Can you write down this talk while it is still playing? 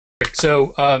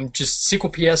So just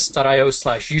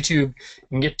sqlps.io/YouTube. You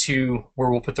can get to where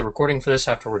we'll put the recording for this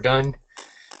after we're done.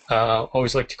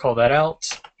 Always like to call that out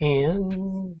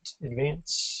and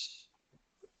advance.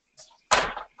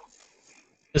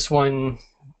 This one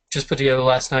just put together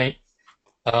last night.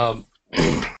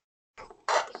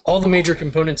 All the major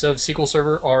components of SQL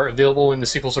Server are available in the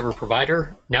SQL Server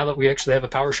provider. Now that we actually have a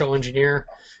PowerShell engineer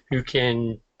who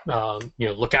can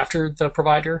look after the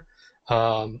provider,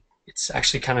 it's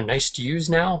actually kind of nice to use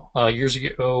now. Years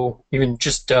ago, even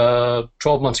just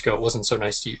 12 months ago, it wasn't so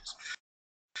nice to use.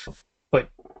 But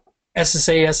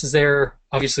SSAS is there,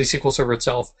 obviously SQL Server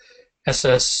itself,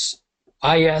 SSIS,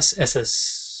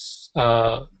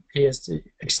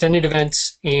 extended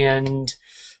events, and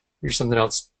here's something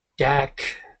else, DAC,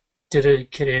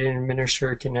 dedicated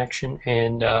administrator connection,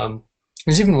 and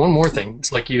there's even one more thing.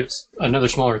 It's like another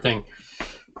smaller thing.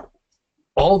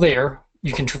 All there,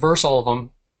 you can traverse all of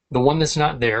them. The one that's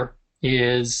not there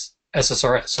is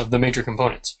SSRS of the major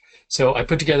components. So I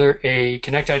put together a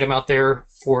connect item out there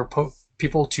for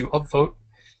people to upvote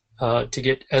to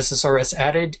get SSRS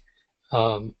added.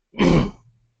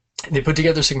 They put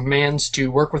together some commands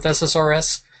to work with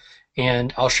SSRS,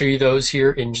 and I'll show you those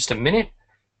here in just a minute.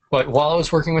 But while I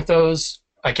was working with those,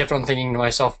 I kept on thinking to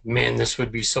myself, man, this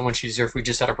would be so much easier if we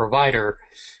just had a provider,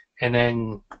 and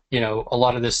then a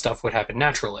lot of this stuff would happen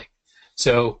naturally.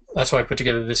 So that's why I put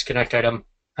together this connect item.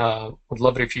 Would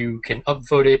love it if you can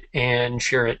upvote it and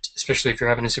share it, especially if you're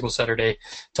having a SQL Saturday,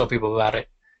 tell people about it,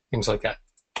 things like that.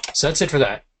 So that's it for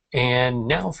that. And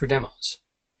now for demos.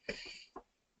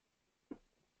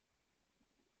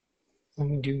 Let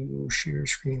me do share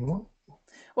screen one.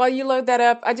 While you load that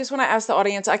up, I just want to ask the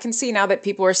audience, I can see now that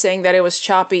people are saying that it was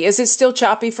choppy. Is it still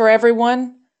choppy for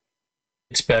everyone?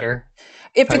 It's better.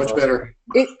 Much better.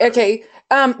 Okay,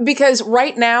 because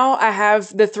right now I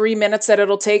have the 3 minutes that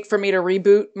it'll take for me to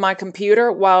reboot my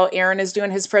computer while Aaron is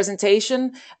doing his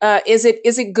presentation. Is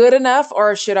it good enough,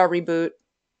 or should I reboot?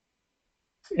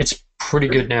 It's pretty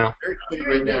good now. Very good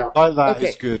right now. That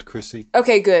is good, Chrissy.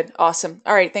 Okay, good. Awesome.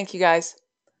 All right, thank you guys.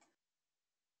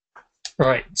 All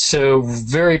right, so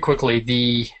very quickly,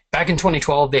 back in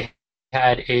 2012, they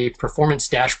had a performance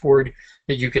dashboard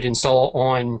that you could install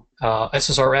on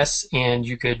SSRS, and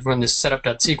you could run this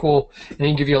setup.sql, and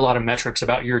then give you a lot of metrics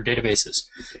about your databases.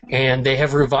 And they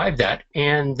have revived that,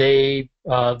 and the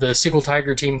SQL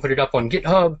Tiger team put it up on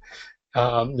GitHub.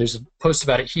 There's a post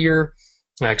about it here.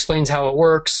 Explains how it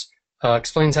works,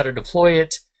 explains how to deploy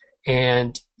it,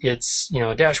 and it's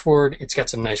a dashboard. It's got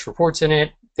some nice reports in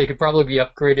it. They could probably be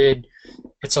upgraded.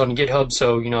 It's on GitHub,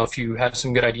 so if you have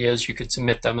some good ideas, you could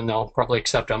submit them, and they'll probably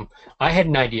accept them. I had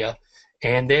an idea,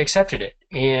 and they accepted it.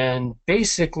 And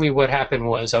basically, what happened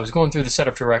was I was going through the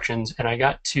setup directions, and I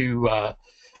got to let's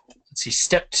see,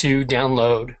 step 2,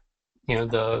 download,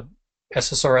 the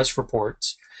SSRS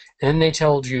reports, and then they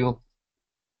told you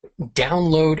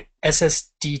download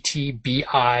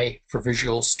SSDT-BI for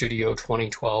Visual Studio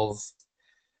 2012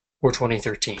 or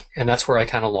 2013, and that's where I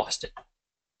kind of lost it.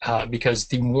 Because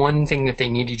the one thing that they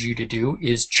needed you to do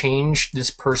is change this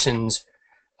person's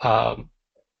web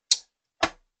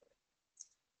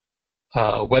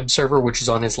server, which is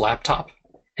on his laptop,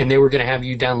 and they were going to have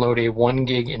you download a 1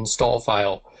 gig install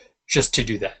file just to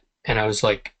do that. And I was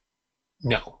like,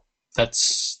 no,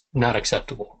 that's not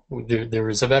acceptable. There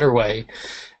is a better way,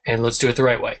 and let's do it the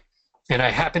right way. And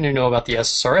I happen to know about the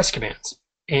SSRS commands,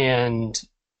 and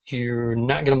you're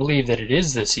not going to believe that it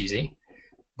is this easy.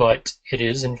 But it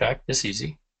is, in fact, this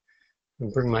easy.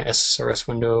 I'll bring my SSRS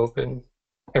window open.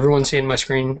 Everyone seeing my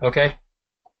screen okay?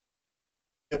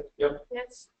 Yep.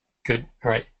 Yes. Good. All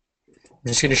right. I'm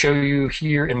just going to show you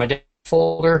here in my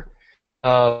folder.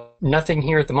 Nothing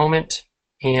here at the moment.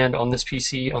 And on this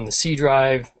PC, on the C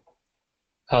drive,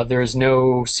 there is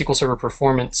no SQL Server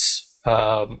performance,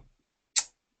 whatever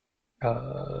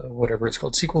it's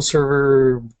called, SQL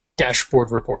Server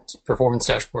dashboard reports, performance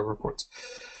dashboard reports.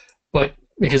 But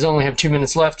because I only have 2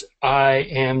 minutes left, I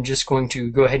am just going to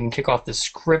go ahead and kick off the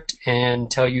script and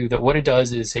tell you that what it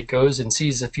does is it goes and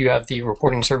sees if you have the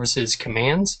reporting services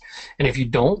commands, and if you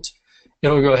don't,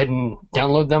 it'll go ahead and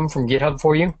download them from GitHub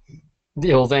for you.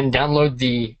 It'll then download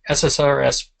the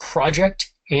SSRS project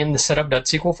and the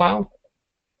setup.sql file.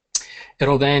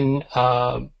 It'll then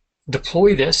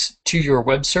deploy this to your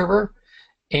web server,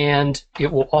 and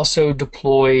it will also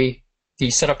deploy the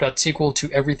setup.sql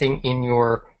to everything in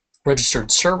your registered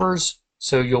servers,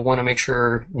 so you'll want to make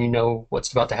sure you know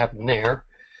what's about to happen there.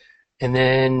 And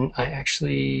then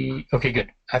okay,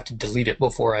 good. I have to delete it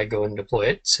before I go and deploy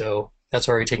it, so that's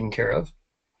already taken care of.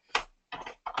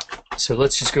 So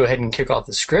let's just go ahead and kick off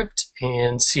the script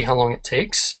and see how long it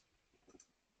takes.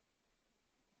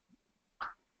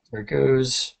 There it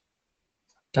goes.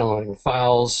 Downloading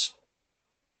files.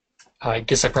 I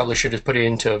guess I probably should have put it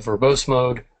into verbose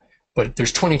mode, but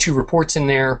there's 22 reports in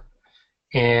there,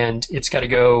 and it's got to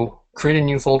go create a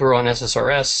new folder on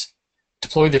SSRS,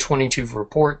 deploy the 22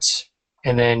 reports,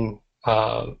 and then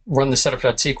run the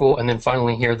setup.sql. And then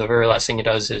finally here, the very last thing it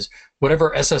does is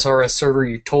whatever SSRS server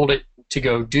you told it to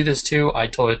go do this to, I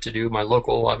told it to do my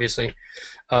local, obviously.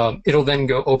 It'll then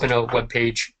go open a web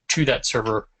page to that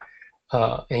server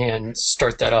and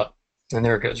start that up. And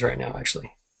there it goes right now,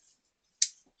 actually.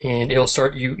 And it'll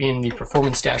start you in the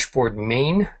performance dashboard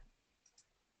main.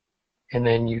 And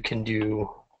then you can do,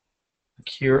 like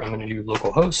here, I'm going to do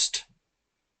localhost.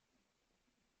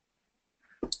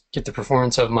 Get the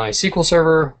performance of my SQL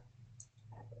Server.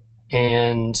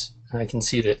 And I can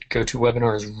see that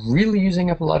GoToWebinar is really using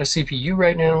up a lot of CPU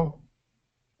right now.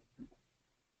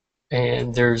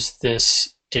 And there's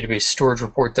this database storage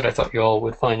report that I thought you all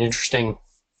would find interesting.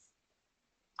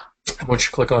 Once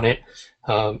you click on it,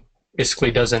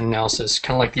 basically does an analysis,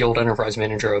 kind of like the old enterprise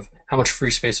manager, of how much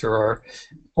free space there are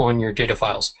on your data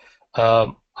files.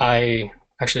 I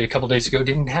actually, a couple days ago,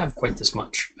 didn't have quite this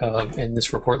much. And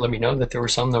this report let me know that there were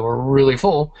some that were really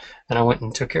full, and I went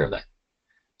and took care of that.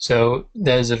 So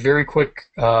that is a very quick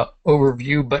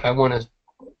overview, but I want to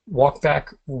walk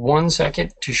back 1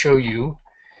 second to show you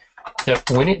that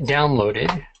when it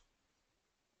downloaded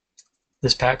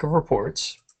this pack of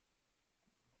reports,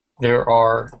 there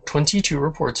are 22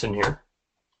 reports in here.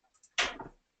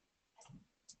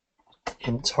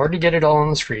 And it's hard to get it all on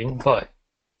the screen, but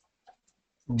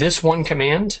this one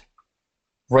command,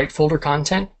 write folder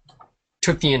content,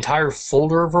 took the entire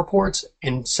folder of reports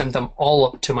and sent them all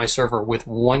up to my server with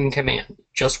one command,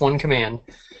 just one command.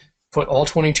 Put all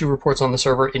 22 reports on the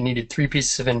server. It needed 3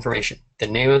 pieces of information: the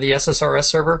name of the SSRS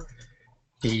server,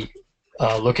 the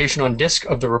location on disk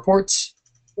of the reports,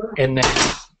 and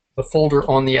then the folder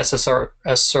on the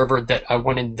SSRS server that I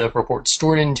wanted the report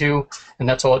stored into, and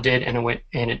that's all it did, and it went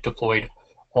and it deployed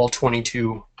all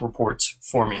 22 reports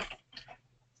for me.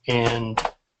 And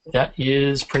that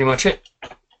is pretty much it.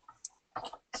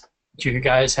 Do you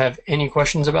guys have any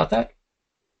questions about that?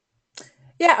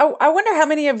 Yeah, I wonder how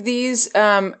many of these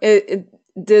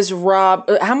does Rob?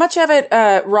 How much of it,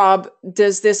 Rob,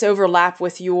 does this overlap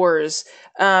with yours?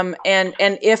 And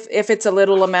if it's a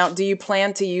little amount, do you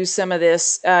plan to use some of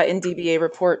this in DBA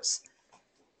reports?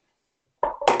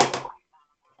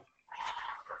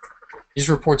 These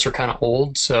reports are kind of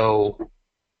old, so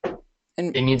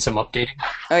they need some updating.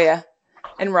 Oh yeah,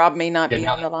 and Rob may not be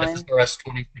on the line. SSRS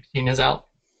 2016 is out.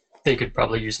 They could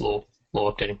probably use a little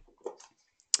updating.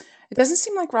 It doesn't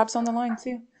seem like Rob's on the line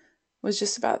too. It was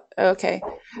just about okay.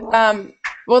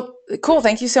 Well, cool.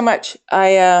 Thank you so much.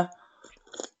 Those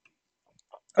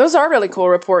are really cool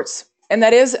reports, and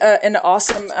that is an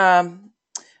awesome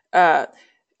a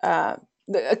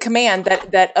command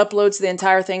that uploads the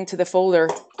entire thing to the folder.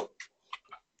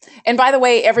 And by the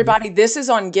way, everybody, this is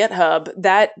on GitHub.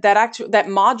 That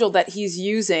module that he's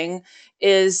using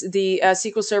is the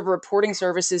SQL Server Reporting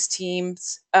Services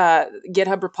team's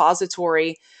GitHub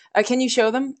repository. Can you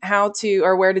show them how to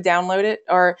or where to download it?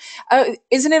 Or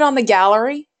isn't it on the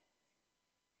gallery?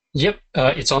 Yep,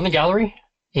 it's on the gallery,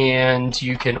 and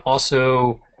you can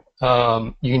also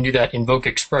you can do that invoke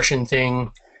expression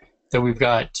thing that we've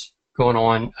got going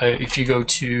on. If you go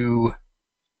to,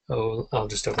 I'll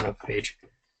just open up a page.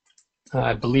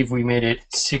 I believe we made it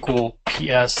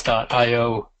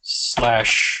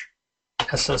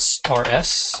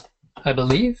sqlps.io/SSRS, I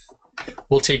believe.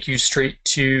 Will take you straight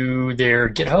to their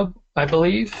GitHub, I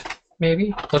believe,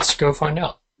 maybe. Let's go find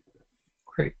out.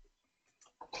 Great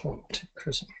point,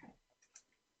 Chrissy.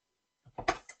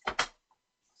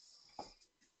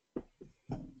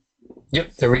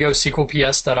 Yep, there we go,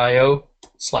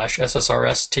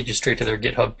 sqlps.io/SSRS, take you straight to their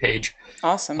GitHub page.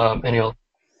 Awesome. And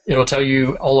it'll tell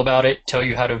you all about it, tell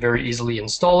you how to very easily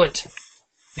install it,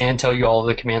 and tell you all of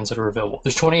the commands that are available.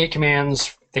 There's 28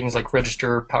 commands, things like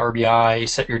register, Power BI,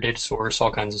 set your data source,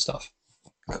 all kinds of stuff.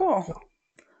 Cool.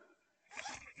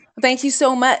 Thank you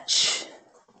so much.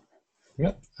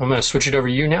 Yep. I'm going to switch it over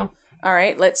to you now. All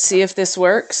right, let's see if this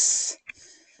works.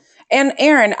 And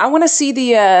Aaron, I want to see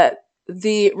the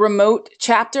remote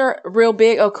chapter real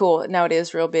big. Oh, cool. Now it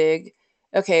is real big.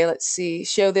 Okay, let's see.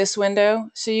 Show this window.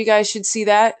 So you guys should see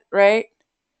that, right?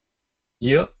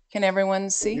 Yep. Can everyone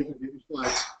see?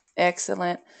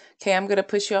 Excellent. Okay, I'm going to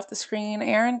push you off the screen,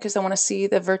 Aaron, because I want to see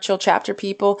the virtual chapter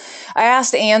people. I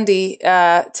asked Andy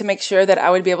to make sure that I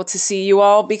would be able to see you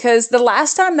all, because the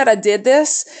last time that I did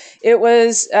this, it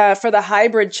was for the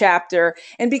hybrid chapter.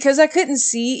 And because I couldn't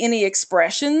see any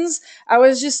expressions, I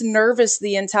was just nervous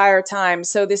the entire time.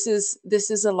 So this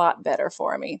is a lot better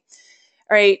for me.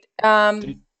 All right.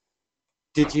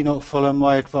 Did you not follow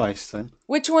my advice then?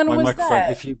 Which one My was microphone.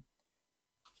 that? If you,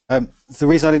 the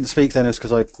reason I didn't speak then is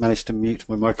because I managed to mute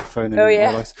my microphone and Oh, didn't yeah.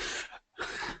 realize.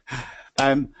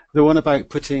 The one about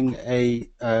putting a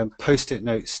post-it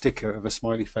note sticker of a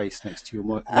smiley face next to your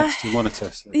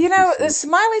monitor. So You know, the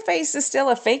smiley face is still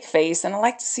a fake face, and I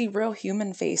like to see real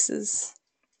human faces.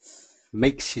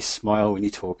 makes you smile when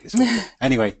you talk.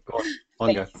 Anyway, go on.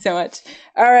 Thank you so much.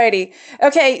 Alrighty.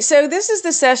 Okay, so this is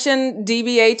the session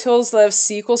dbatools loves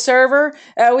SQL Server.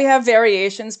 We have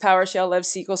variations. PowerShell loves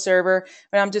SQL Server,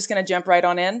 but I'm just going to jump right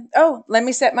on in. Oh, let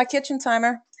me set my kitchen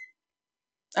timer.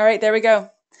 All right, there we go.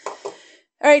 All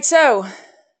right, so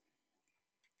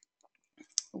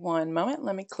one moment.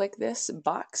 Let me click this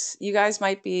box. You guys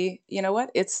might be, you know what?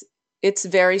 It's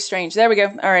very strange. There we go.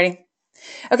 Alrighty.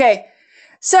 Okay,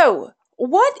 so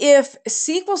what if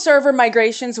SQL Server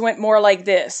migrations went more like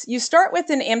this? You start with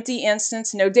an empty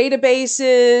instance, no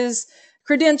databases,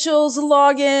 credentials,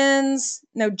 logins,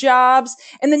 no jobs,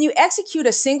 and then you execute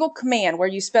a single command where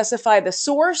you specify the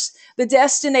source, the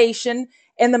destination,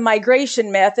 and the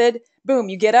migration method. Boom,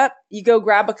 you get up, you go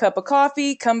grab a cup of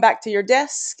coffee, come back to your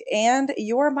desk, and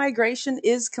your migration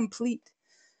is complete.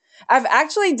 I've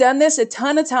actually done this a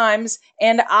ton of times,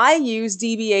 and I use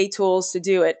dbatools to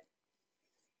do it.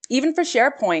 Even for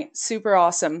SharePoint, super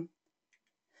awesome.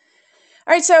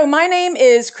 All right, so my name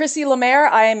is Chrissy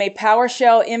LeMaire. I am a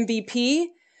PowerShell MVP.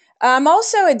 I'm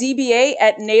also a DBA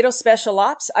at NATO Special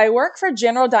Ops. I work for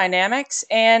General Dynamics,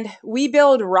 and we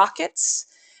build rockets.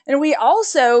 And we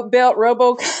also built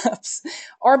RoboCop's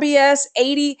RBS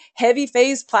 80 heavy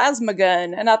phase plasma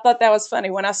gun. And I thought that was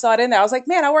funny. When I saw it in there, I was like,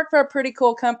 man, I work for a pretty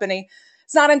cool company.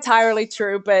 It's not entirely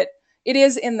true, but it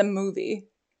is in the movie.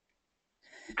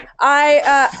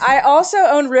 I also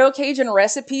own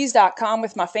RealCajunRecipes.com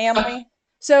with my family.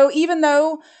 So even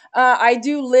though I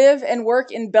do live and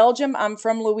work in Belgium, I'm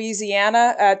from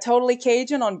Louisiana, totally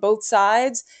Cajun on both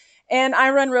sides. And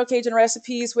I run Real Cajun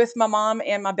Recipes with my mom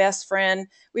and my best friend.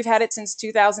 We've had it since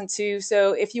 2002.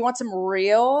 So if you want some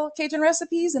real Cajun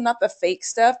recipes and not the fake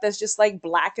stuff that's just like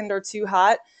blackened or too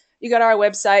hot, you go to our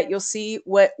website. You'll see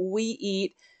what we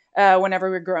eat whenever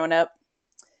we're growing up.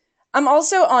 I'm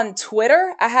also on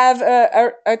Twitter. I have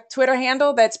a Twitter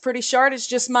handle that's pretty short. It's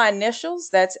just my initials.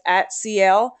 That's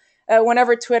 @CL.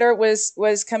 Whenever Twitter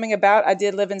was coming about, I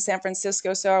did live in San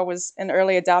Francisco, so I was an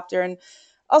early adopter. And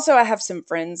also I have some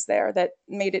friends there that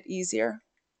made it easier.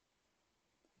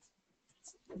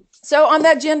 So on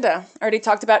the agenda, I already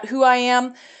talked about who I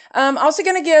am. I'm also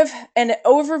going to give an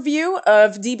overview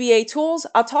of dbatools.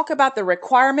 I'll talk about the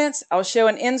requirements. I'll show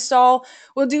an install.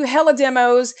 We'll do hella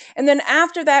demos. And then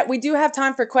after that, we do have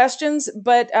time for questions,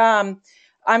 but I'm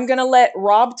going to let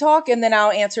Rob talk, and then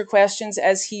I'll answer questions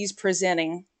as he's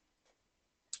presenting.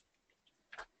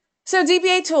 So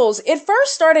dbatools, it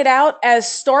first started out as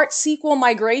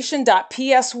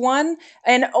startsqlmigration.ps1,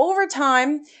 and over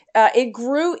time, it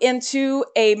grew into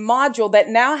a module that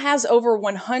now has over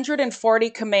 140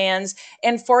 commands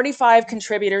and 45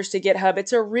 contributors to GitHub.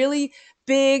 It's a really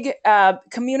big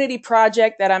community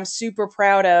project that I'm super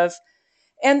proud of.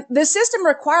 And the system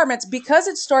requirements, because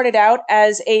it started out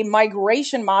as a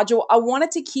migration module, I wanted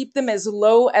to keep them as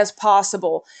low as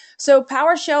possible. So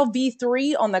PowerShell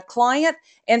v3 on the client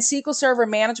and SQL Server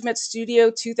Management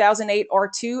Studio 2008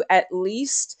 R2 at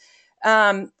least.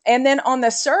 And then on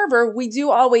the server, we do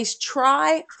always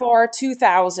try for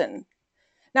 2000.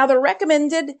 Now, the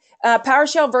recommended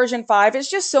PowerShell version 5 is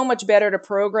just so much better to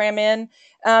program in.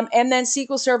 And then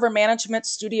SQL Server Management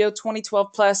Studio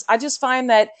 2012 Plus, I just find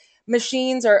that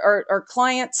machines or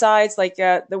client sides, like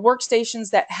the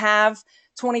workstations that have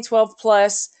 2012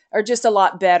 plus, are just a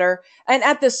lot better. And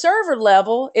at the server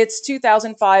level, it's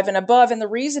 2005 and above. And the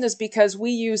reason is because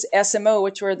we use SMO,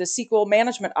 which are the SQL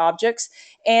management objects,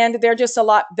 and they're just a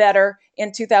lot better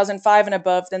in 2005 and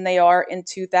above than they are in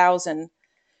 2000.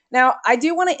 Now, I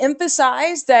do want to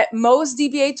emphasize that most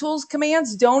dbatools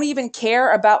commands don't even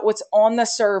care about what's on the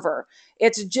server.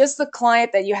 It's just the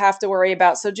client that you have to worry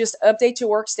about. So just update your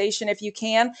workstation if you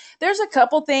can. There's a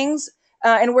couple things,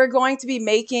 and we're going to be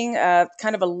making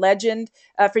kind of a legend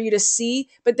for you to see.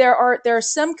 But there are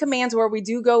some commands where we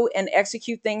do go and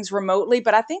execute things remotely.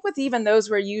 But I think with even those,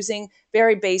 we're using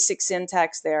very basic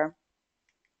syntax there.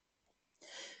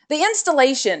 The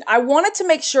installation, I wanted to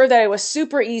make sure that it was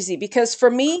super easy because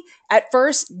for me, at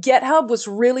first, GitHub was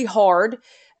really hard.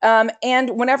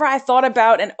 And whenever I thought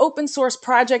about an open source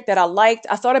project that I liked,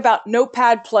 I thought about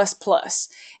Notepad++.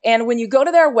 And when you go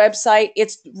to their website,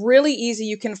 it's really easy.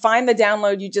 You can find the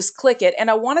download, you just click it.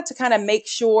 And I wanted to kind of make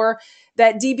sure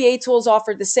that dbatools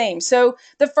offered the same. So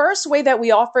the first way that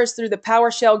we offer is through the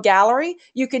PowerShell gallery.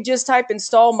 You could just type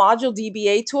install module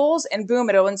dbatools and boom,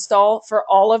 it'll install for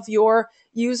all of your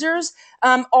users.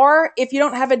 Or if you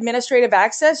don't have administrative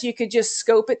access, you could just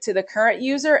scope it to the current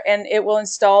user and it will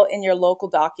install in your local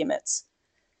documents.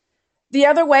 The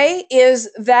other way is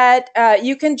that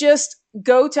you can just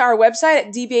go to our website at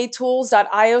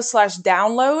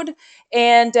dbatools.io/download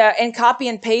and copy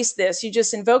and paste this. You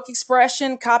just invoke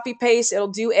expression, copy paste, it'll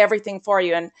do everything for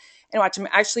you. And watch, I'm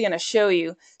actually going to show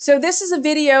you. So this is a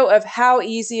video of how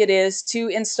easy it is to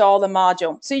install the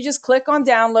module. So you just click on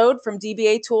download from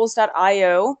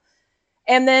dbatools.io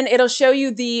and then it'll show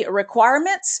you the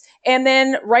requirements. And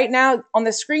then right now on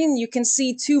the screen, you can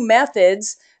see two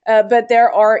methods, but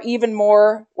there are even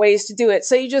more ways to do it.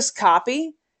 So you just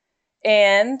copy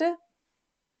and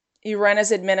you run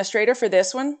as administrator for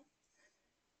this one.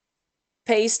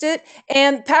 Paste it.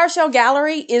 And PowerShell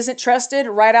Gallery isn't trusted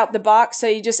right out the box, so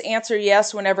you just answer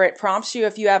yes whenever it prompts you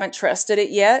if you haven't trusted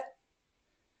it yet.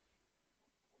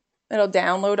 It'll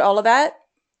download all of that.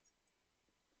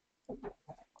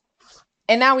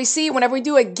 And now we see whenever we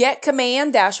do a get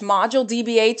command -module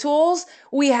dbatools,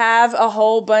 we have a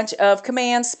whole bunch of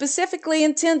commands specifically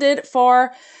intended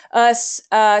for us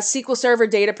SQL Server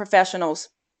data professionals.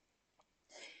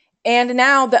 And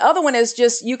now the other one is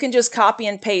just, you can just copy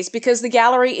and paste because the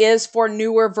gallery is for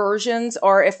newer versions,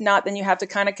 or if not, then you have to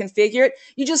kind of configure it.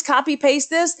 You just copy paste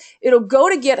this, it'll go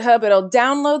to GitHub, it'll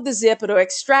download the zip, it'll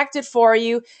extract it for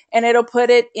you, and it'll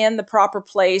put it in the proper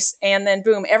place. And then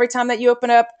boom, every time that you open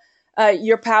up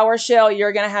your PowerShell,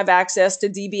 you're going to have access to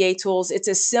dbatools. It's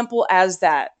as simple as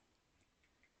that.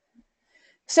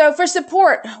 So for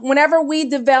support, whenever we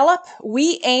develop,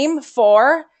 we aim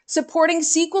for supporting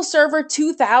SQL Server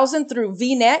 2000 through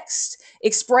vNext,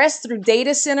 Express through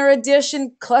Data Center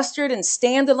Edition, clustered and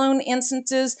standalone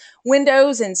instances,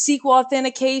 Windows and SQL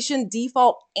authentication,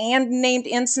 default and named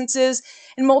instances,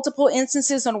 and multiple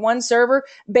instances on one server.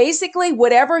 Basically,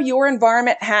 whatever your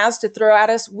environment has to throw at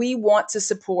us, we want to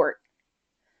support.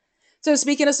 So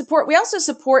speaking of support, we also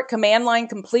support command line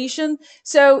completion.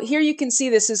 So here you can see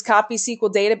this is copy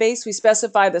SQL database. We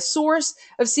specify the source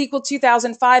of SQL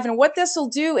 2005. And what this will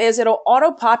do is it'll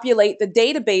auto-populate the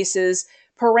database's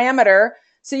parameter.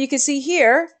 So you can see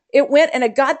here, it went and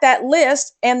it got that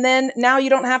list. And then now you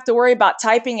don't have to worry about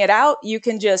typing it out. You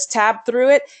can just tab through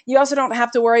it. You also don't have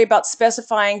to worry about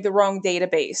specifying the wrong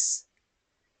database.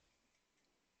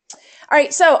 All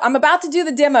right, so I'm about to do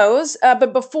the demos,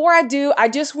 but before I do, I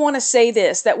just want to say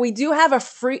this, that we do have a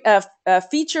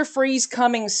feature freeze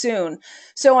coming soon.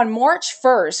 So on March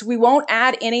 1st, we won't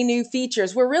add any new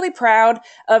features. We're really proud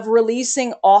of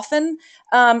releasing often,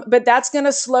 but that's going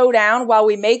to slow down while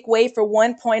we make way for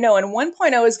 1.0. And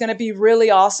 1.0 is going to be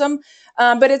really awesome,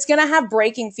 but it's going to have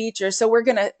breaking features. So we're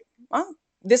going to, well,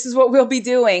 this is what we'll be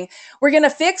doing. We're going to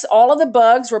fix all of the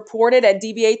bugs reported at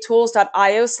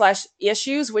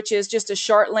dbatools.io/issues, which is just a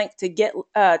short link to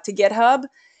GitHub.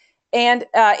 And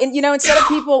you know, instead of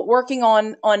people working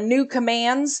on new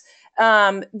commands,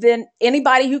 then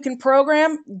anybody who can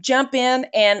program, jump in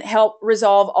and help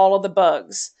resolve all of the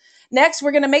bugs. Next,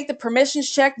 we're going to make the permissions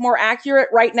check more accurate.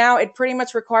 Right now, it pretty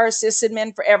much requires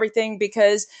sysadmin for everything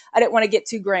because I didn't want to get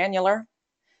too granular.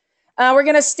 We're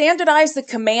going to standardize the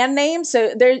command name.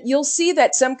 So there, you'll see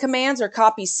that some commands are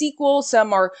copy SQL,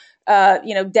 some are,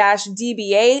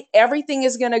 -dba. Everything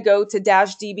is going to go to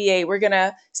 -dba. We're going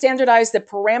to standardize the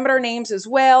parameter names as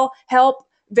well, help,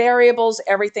 variables,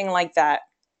 everything like that.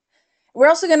 We're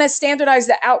also going to standardize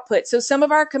the output. So some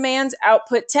of our commands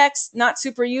output text, not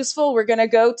super useful. We're going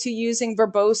to go to using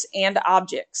verbose and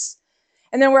objects.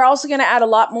 And then we're also going to add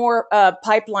a lot more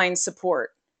pipeline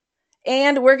support.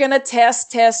 And we're going to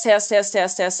test. I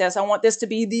want this to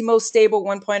be the most stable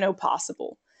 1.0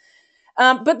 possible.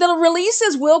 But the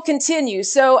releases will continue.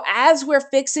 So as we're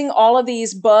fixing all of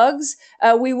these bugs,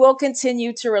 we will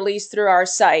continue to release through our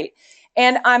site.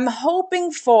 And I'm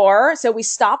hoping so we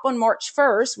stop on March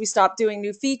 1st, we stop doing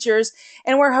new features,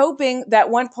 and we're hoping that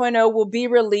 1.0 will be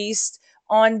released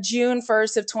on June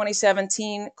 1st of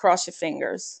 2017. Cross your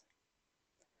fingers.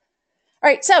 All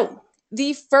right, so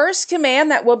the first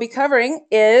command that we'll be covering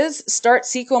is start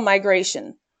SQL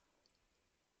migration.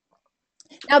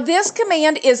 Now this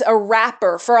command is a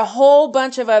wrapper for a whole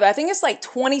bunch of other, I think it's like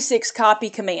 26 copy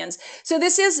commands. So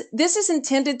this is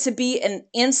intended to be an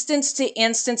instance to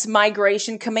instance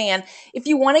migration command. If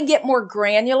you want to get more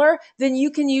granular, then you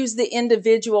can use the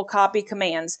individual copy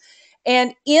commands.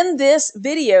 And in this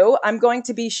video, I'm going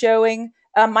to be showing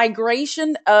a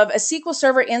migration of a SQL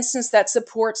Server instance that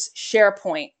supports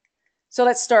SharePoint. So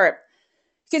let's start.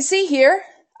 You can see here,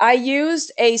 I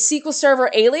used a SQL Server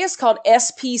alias called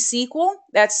SPSQL.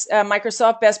 That's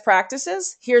Microsoft Best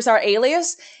Practices. Here's our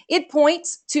alias. It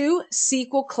points to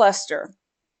SQL Cluster.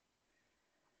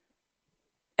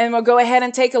 And we'll go ahead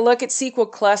and take a look at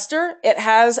SQL Cluster. It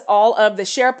has all of the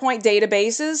SharePoint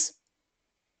databases.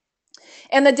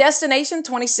 And the destination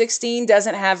 2016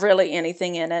 doesn't have really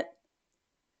anything in it.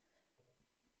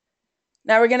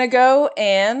 Now we're going to go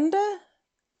and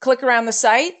click around the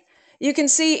site. You can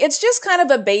see it's just kind of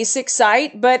a basic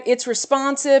site, but it's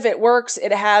responsive, it works,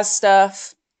 it has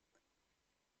stuff.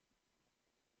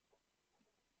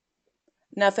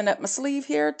 Nothing up my sleeve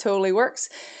here, totally works.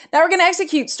 Now we're going to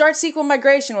execute Start SQL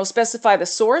Migration. We'll specify the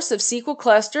source of SQL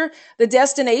Cluster, the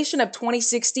destination of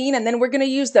 2016, and then we're going to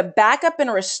use the backup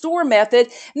and restore method,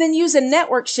 and then use a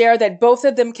network share that both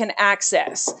of them can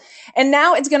access. And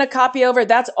now it's going to copy over,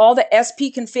 that's all the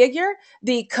SP configure,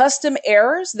 the custom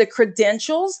errors, the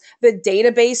credentials, the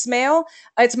database mail.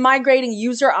 It's migrating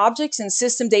user objects and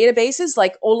system databases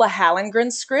like Ola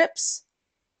Hallengren scripts.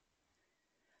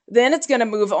 Then it's going to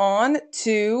move on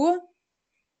to,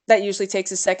 that usually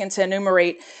takes a second to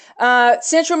enumerate,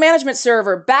 central management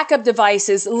server, backup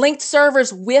devices, linked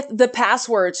servers with the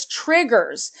passwords,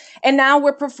 triggers. And now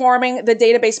we're performing the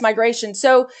database migration.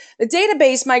 So the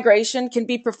database migration can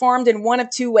be performed in one of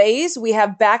two ways. We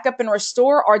have backup and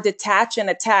restore or detach and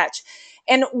attach.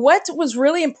 And what was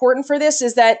really important for this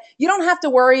is that you don't have to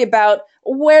worry about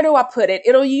where do I put it.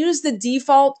 It'll use the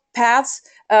default paths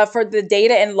for the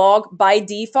data and log by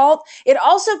default. It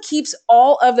also keeps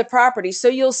all of the properties. So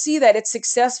you'll see that it's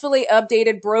successfully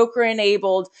updated, broker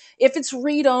enabled. If it's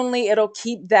read only, it'll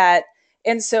keep that,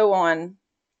 and so on.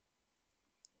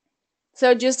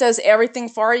 So just as everything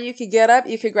far, you could get up,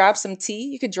 you could grab some tea,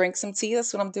 you could drink some tea.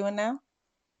 That's what I'm doing now.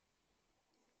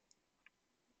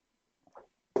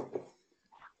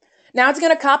 Now it's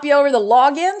going to copy over the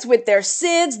logins with their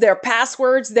SIDs, their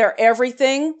passwords, their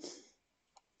everything.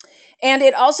 And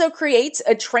it also creates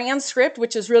a transcript,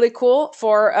 which is really cool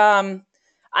for,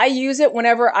 I use it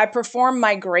whenever I perform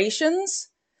migrations.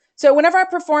 So whenever I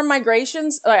perform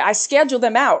migrations, I schedule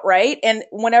them out, right? And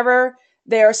whenever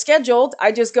they're scheduled,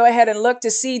 I just go ahead and look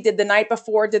to see, did the night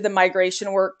before, did the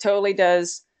migration work? Totally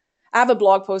does. I have a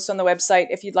blog post on the website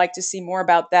if you'd like to see more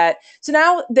about that. So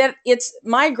now that it's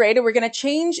migrated, we're going to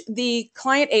change the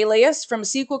client alias from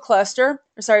SQL Cluster,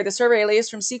 or sorry, the server alias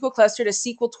from SQL Cluster to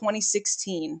SQL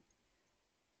 2016.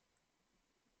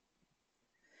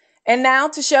 And now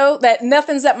to show that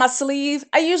nothing's up my sleeve,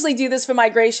 I usually do this for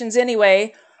migrations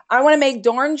anyway. I want to make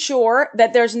darn sure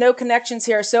that there's no connections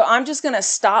here. So I'm just going to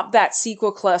stop that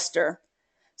SQL cluster.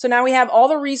 So now we have all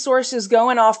the resources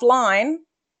going offline.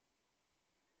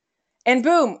 And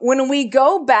boom, when we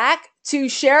go back to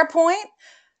SharePoint,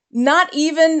 not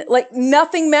even like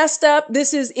nothing messed up.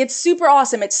 It's super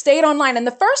awesome. It stayed online. And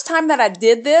the first time that I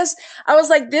did this, I was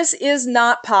like, this is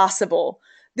not possible.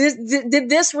 Did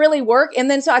this really work? And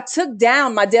then so I took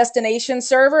down my destination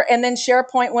server and then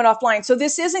SharePoint went offline. So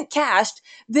this isn't cached.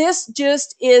 This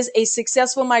just is a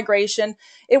successful migration.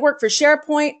 It worked for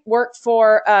SharePoint, worked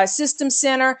for System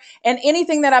Center, and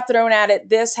anything that I've thrown at it,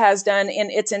 this has done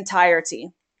in its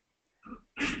entirety.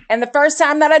 And the first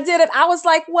time that I did it, I was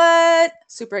like, what?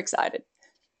 Super excited.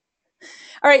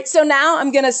 All right, so now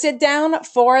I'm going to sit down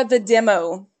for the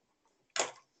demo.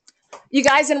 You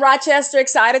guys in Rochester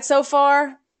excited so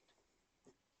far?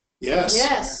 Yes.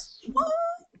 Yes.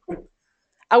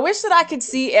 I wish that I could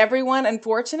see everyone.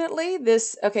 Unfortunately,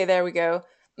 okay, there we go.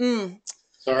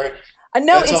 Sorry.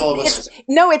 No, That's all of us.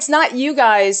 it's not you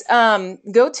guys.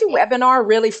 Go to webinar.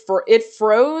 Really, it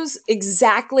froze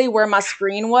exactly where my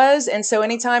screen was, and so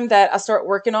anytime that I start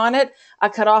working on it, I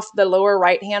cut off the lower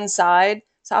right-hand side.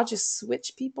 So I'll just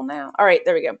switch people now. All right,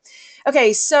 there we go.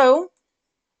 Okay, so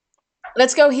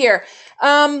let's go here.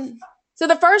 So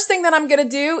the first thing that I'm going to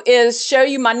do is show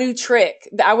you my new trick.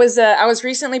 I was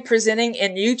recently presenting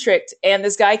in Utrecht, and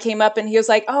this guy came up and he was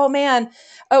like, "Oh man."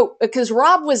 Oh, because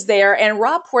Rob was there, and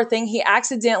Rob, poor thing, he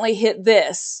accidentally hit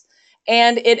this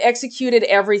and it executed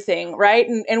everything, right?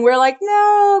 And we're like,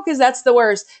 no, because that's the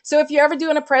worst. So if you're ever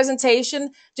doing a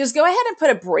presentation, just go ahead and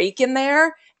put a break in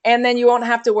there, and then you won't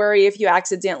have to worry if you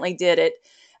accidentally did it.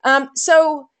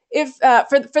 So if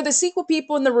for the SQL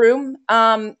people in the room,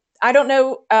 I don't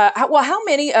know, how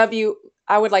many of you,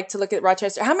 I would like to look at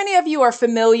Rochester. How many of you are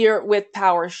familiar with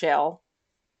PowerShell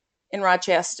in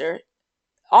Rochester?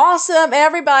 Awesome,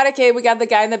 everybody. Okay, we got the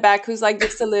guy in the back who's like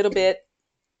just a little bit.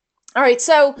 All right,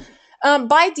 so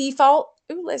by default,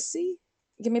 let's see.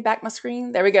 Give me back my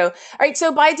screen. There we go. All right,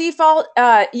 so by default,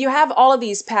 you have all of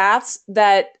these paths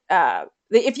that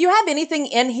if you have anything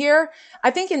in here,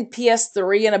 I think in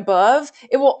PS3 and above,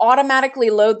 it will automatically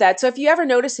load that. So if you ever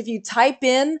notice, if you type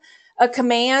in a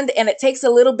command and it takes a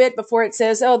little bit before it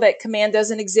says, oh, that command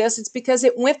doesn't exist, it's because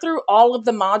it went through all of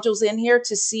the modules in here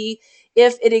to see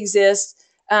if it exists,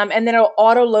 and then it'll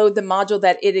auto load the module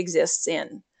that it exists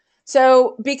in.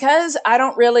 So because I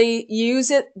don't really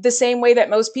use it the same way that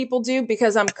most people do,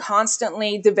 because I'm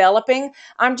constantly developing,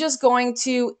 I'm just going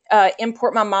to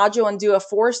import my module and do a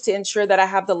force to ensure that I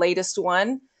have the latest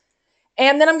one.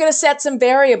 And then I'm going to set some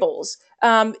variables.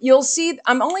 You'll see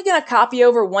I'm only going to copy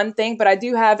over one thing, but I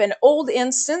do have an old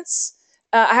instance.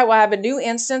 I have a new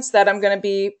instance that I'm going to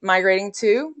be migrating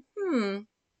to.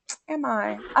 Am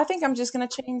I? I think I'm just going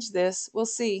to change this. We'll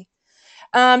see.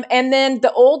 And then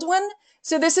the old one.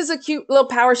 So this is a cute little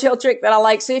PowerShell trick that I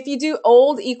like. So if you do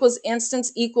old equals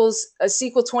instance equals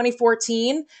SQL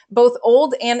 2014, both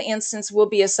old and instance will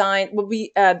be assigned,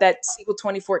 that SQL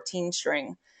 2014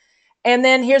 string. And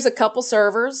then here's a couple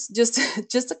servers, just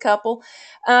a couple.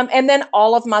 And then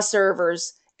all of my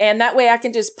servers. And that way I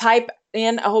can just pipe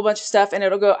in a whole bunch of stuff and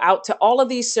it'll go out to all of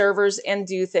these servers and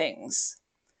do things.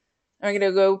 I'm going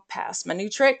to go past my new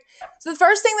trick. So the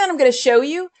first thing that I'm going to show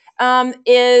you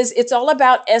is it's all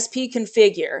about SP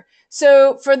configure.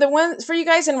 So for you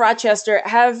guys in Rochester,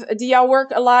 do y'all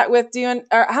work a lot with doing,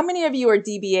 or how many of you are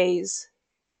DBAs?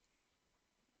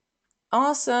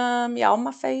 Awesome. Y'all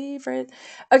my favorite.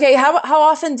 Okay, how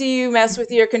often do you mess with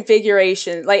your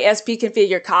configuration, like SP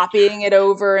configure, copying it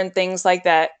over and things like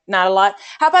that? Not a lot.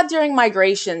 How about during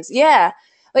migrations? Yeah.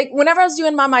 Like whenever I was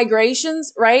doing my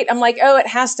migrations, right, I'm like, oh, it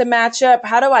has to match up.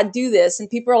 How do I do this? And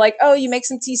people are like, oh, you make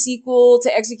some T-SQL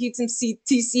to execute some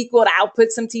T-SQL to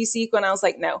output some T-SQL. And I was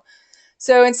like, no.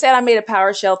 So instead, I made a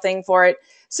PowerShell thing for it.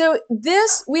 So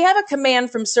we have a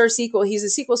command from Sir SQL. He's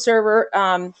a SQL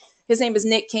Server. His name is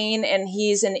Nick Kane, and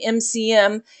he's an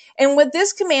MCM. And what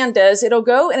this command does, it'll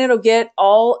go and it'll get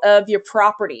all of your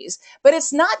properties. But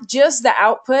it's not just the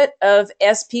output of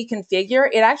SP configure.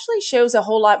 It actually shows a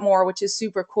whole lot more, which is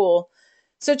super cool.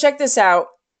 So check this out.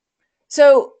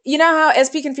 So you know how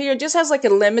SP configure just has like a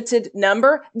limited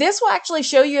number? This will actually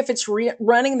show you if it's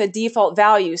running the default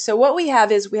value. So what we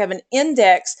have is we have an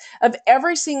index of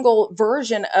every single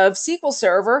version of SQL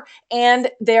Server and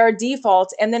their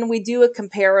defaults, and then we do a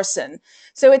comparison.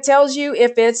 So it tells you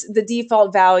if it's the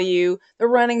default value, the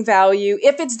running value,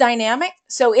 if it's dynamic.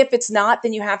 So if it's not,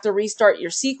 then you have to restart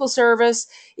your SQL service.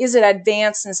 Is it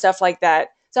advanced and stuff like that?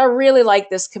 So I really like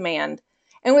this command.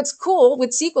 And what's cool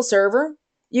with SQL Server,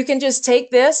 you can just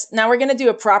take this. Now we're going to do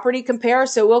a property compare.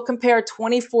 So we'll compare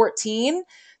 2014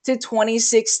 to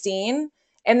 2016,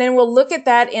 and then we'll look at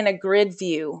that in a grid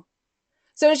view.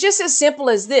 So it's just as simple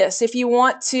as this. If you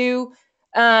want to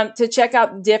check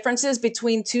out differences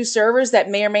between two servers that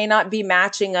may or may not be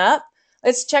matching up,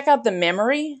 let's check out the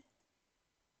memory.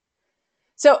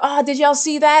 So, did y'all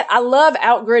see that? I love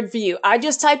outgrid view. I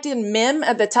just typed in mem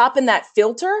at the top in that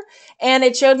filter, and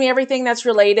it showed me everything that's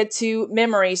related to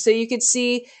memory. So you could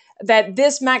see that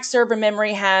this max server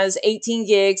memory has 18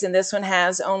 gigs, and this one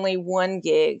has only 1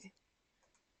 gig.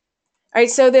 All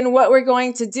right, so then what we're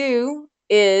going to do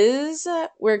is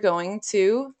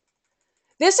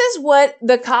this is what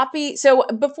the copy, so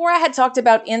before I had talked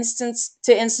about instance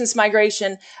to instance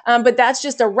migration, but that's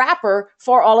just a wrapper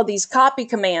for all of these copy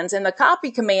commands. And the copy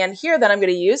command here that I'm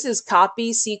going to use is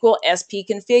copy SQL SP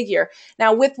configure.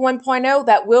 Now with 1.0,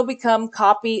 that will become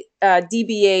copy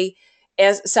DBA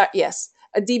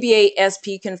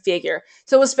SP configure.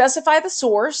 So we'll specify the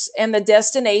source and the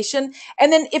destination.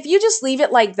 And then if you just leave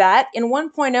it like that, in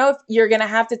 1.0, you're going to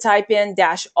have to type in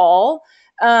 -all.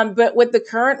 But with the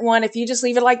current one, if you just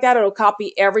leave it like that, it'll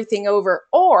copy everything over.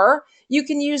 Or you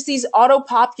can use these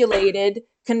auto-populated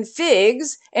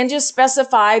configs and just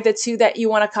specify the two that you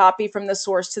want to copy from the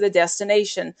source to the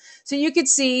destination. So you could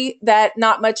see that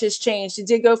not much has changed. It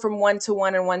did go from 1 to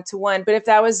 1 and 1 to 1. But if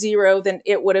that was 0, then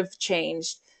it would have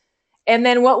changed. And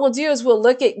then what we'll do is we'll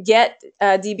look at get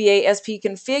DBA SP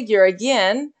configure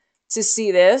again to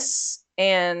see this.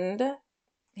 And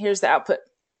here's the output.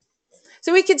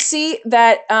 So we could see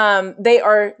that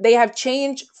they have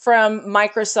changed from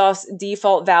Microsoft's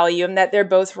default value and that they're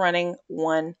both running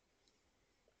 1.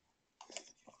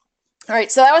 All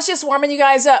right, so that was just warming you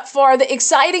guys up for the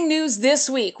exciting news this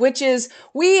week, which is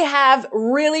we have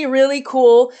really, really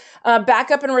cool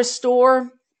backup and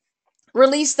restore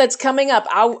release that's coming up.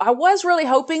 I was really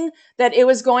hoping that it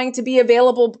was going to be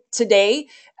available today,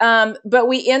 but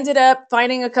we ended up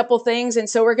finding a couple things, and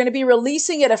so we're going to be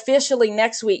releasing it officially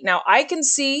next week. Now, I can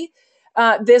see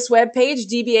this webpage,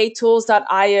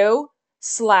 dbatools.io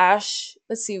 /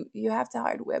 let's see, you have to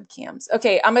hide webcams.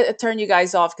 Okay, I'm going to turn you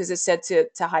guys off because it said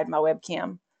to hide my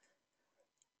webcam.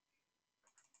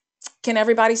 Can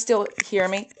everybody still hear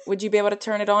me? Would you be able to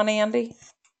turn it on, Andy?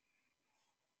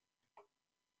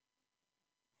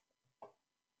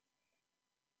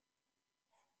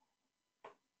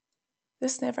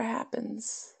 This never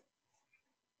happens.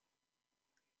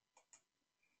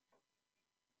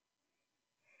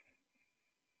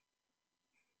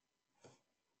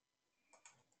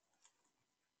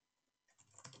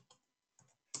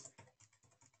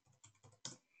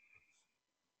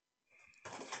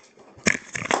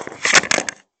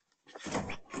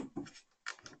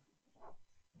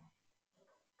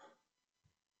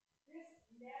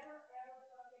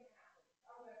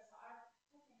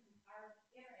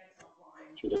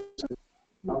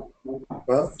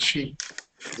 Well,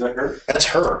 is that her? That's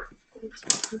her.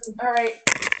 All right.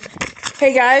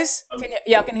 Hey guys,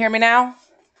 y'all can hear me now?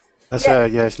 That's her.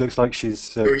 Yeah, it looks like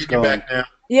she's You're gone. back now.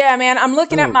 Yeah, man, I'm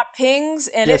looking at my pings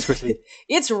and Yes, Chrissy.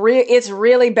 it's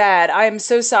really bad. I am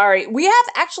so sorry. We have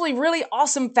actually really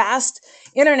awesome fast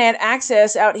internet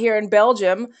access out here in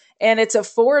Belgium, and it's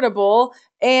affordable,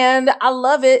 and I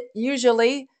love it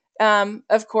usually.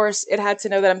 Of course, it had to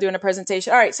know that I'm doing a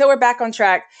presentation. All right, so we're back on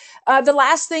track. The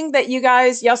last thing that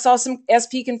y'all saw some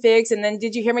SP configs, and then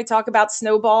did you hear me talk about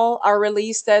Snowball, our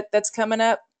release that's coming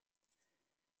up?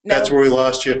 No? That's where we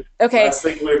lost you. Okay. Last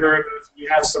thing we heard was we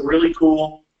have some really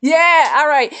cool. Yeah, all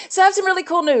right. So I have some really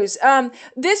cool news.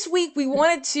 This week we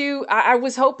wanted to, I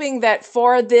was hoping that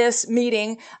for this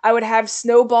meeting, I would have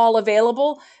Snowball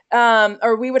available,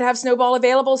 or we would have Snowball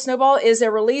available. Snowball is a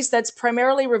release that's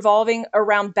primarily revolving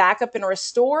around backup and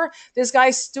restore. This guy,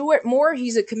 Stuart Moore,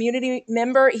 he's a community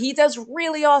member. He does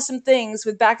really awesome things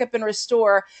with backup and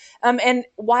restore. And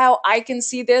while I can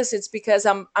see this, it's because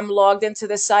I'm logged into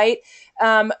the site.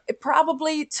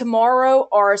 Probably tomorrow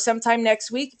or sometime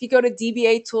next week, if you go to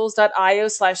dbatools.io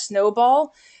 /snowball,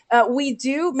 we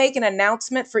do make an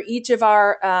announcement for each of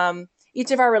our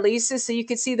releases. So you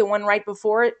can see the one right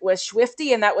before it was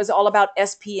Swifty, and that was all about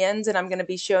SPNs. And I'm going to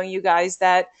be showing you guys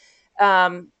that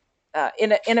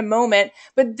in a moment.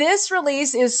 But this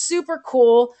release is super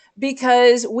cool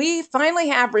because we finally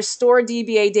have Restore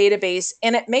DBA database,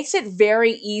 and it makes it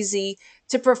very easy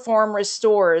to perform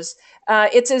restores.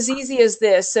 It's as easy as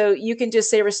this. So you can just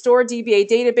say restore DBA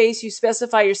database, you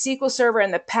specify your SQL Server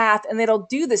and the path, and it'll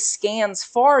do the scans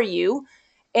for you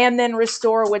and then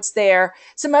restore what's there.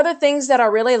 Some other things that I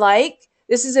really like,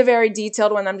 this is a very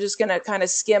detailed one I'm just going to kind of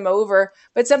skim over,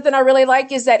 but something I really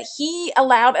like is that he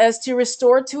allowed us to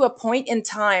restore to a point in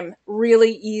time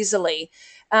really easily.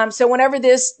 So whenever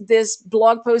this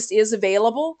blog post is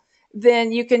available,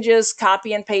 then you can just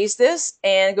copy and paste this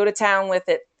and go to town with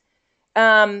it.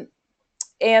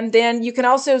 And then you can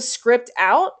also script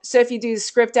out. So if you do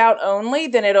script out only,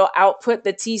 then it'll output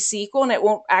the T-SQL and it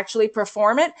won't actually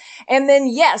perform it. And then,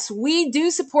 yes, we do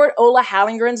support Ola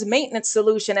Hallengren's maintenance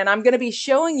solution, and I'm going to be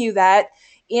showing you that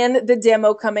in the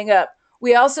demo coming up.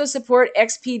 We also support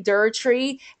XP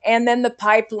Dirtree and then the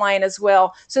pipeline as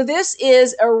well. So this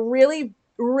is a really,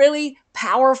 really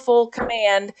powerful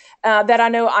command that I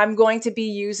know I'm going to be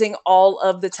using all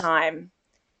of the time.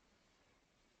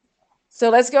 So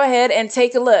let's go ahead and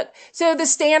take a look. So the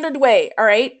standard way, all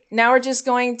right, now we're just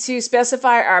going to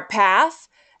specify our path.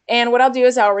 And what I'll do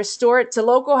is I'll restore it to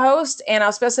localhost and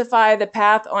I'll specify the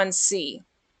path on C.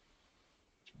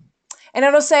 And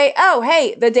it'll say, oh,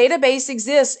 hey, the database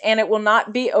exists and it will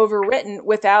not be overwritten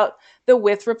without the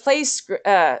with replace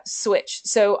switch.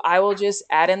 So I will just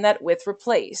add in that with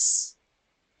replace.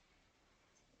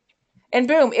 And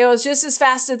boom, it was just as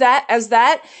fast as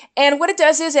that. And what it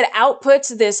does is it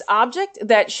outputs this object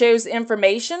that shows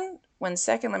information. 1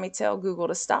 second, let me tell Google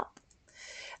to stop.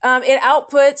 It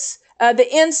outputs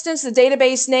the instance, the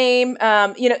database name,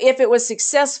 if it was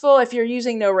successful, if you're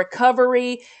using no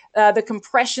recovery, the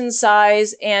compression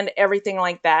size, and everything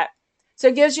like that. So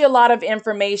it gives you a lot of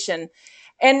information.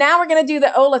 And now we're going to do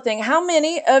the Ola thing. How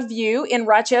many of you in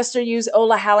Rochester use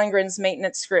Ola Hallengren's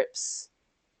maintenance scripts?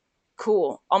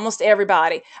 Cool. Almost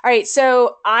everybody. All right.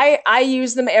 So I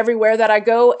use them everywhere that I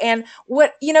go. And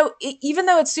even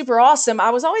though it's super awesome, I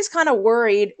was always kind of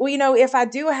worried, if I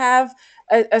do have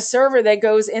a server that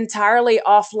goes entirely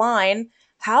offline,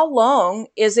 how long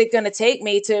is it going to take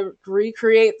me to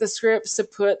recreate the scripts to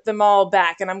put them all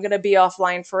back? And I'm going to be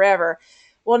offline forever.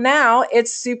 Well, now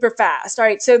it's super fast. All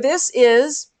right. So this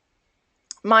is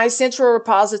my central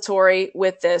repository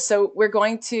with this. So we're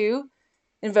going to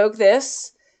invoke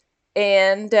this.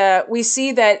 And we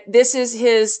see that this is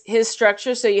his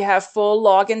structure. So you have full,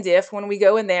 log, and diff. When we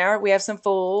go in there, we have some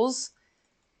fulls,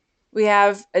 we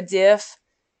have a diff,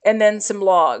 and then some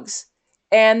logs.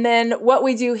 And then what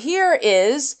we do here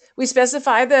is we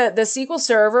specify the SQL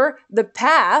Server, the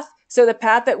path. So the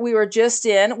path that we were just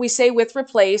in, we say with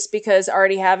replace because I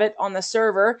already have it on the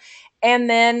server. And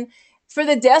then for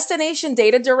the destination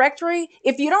data directory,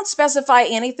 if you don't specify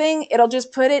anything, it'll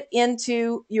just put it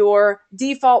into your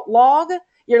default log.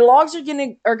 Your logs are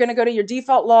gonna go to your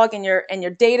default log, and your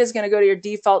data is gonna go to your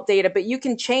default data. But you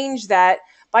can change that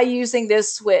by using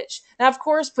this switch. Now, of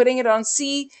course, putting it on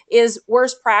C is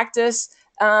worst practice.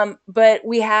 But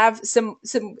we have some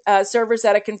servers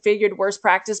that are configured worst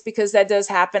practice because that does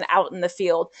happen out in the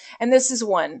field. And this is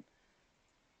one.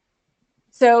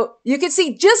 So you can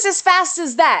see just as fast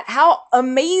as that. How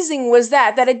amazing was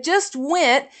that? That it just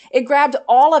went, it grabbed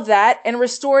all of that and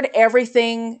restored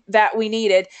everything that we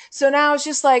needed. So now it's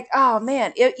just like, oh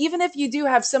man, even if you do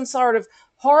have some sort of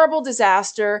horrible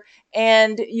disaster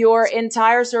and your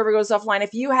entire server goes offline,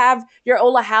 if you have your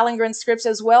Ola Hallengren scripts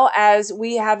as well as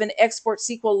we have an export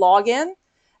SQL login,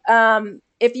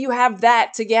 if you have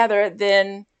that together,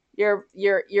 then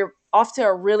you're off to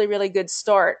a really, really good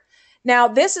start. Now,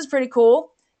 this is pretty cool.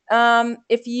 So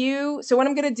what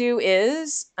I'm going to do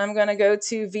is I'm going to go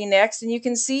to vNext, and you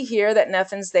can see here that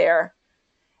nothing's there.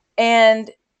 And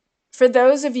for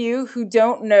those of you who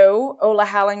don't know Ola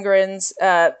Hallengren's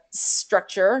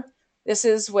structure, this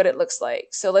is what it looks like.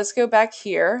 So let's go back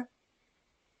here.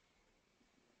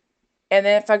 And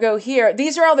then if I go here,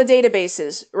 these are all the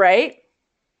databases, right?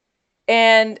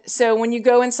 And so when you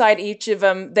go inside each of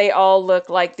them, they all look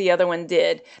like the other one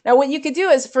did. Now, what you could do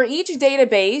is for each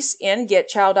database in get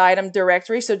child item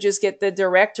directory, so just get the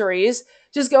directories,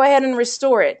 just go ahead and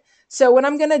restore it. So what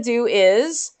I'm going to do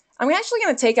is I'm actually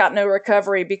going to take out no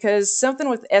recovery because something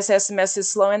with SSMS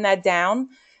is slowing that down.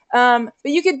 But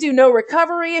you could do no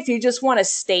recovery if you just want to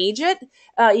stage it,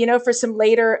 for some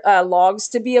later logs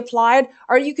to be applied.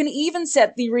 Or you can even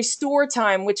set the restore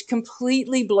time, which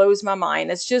completely blows my mind.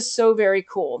 It's just so very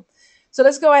cool. So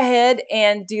let's go ahead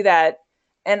and do that.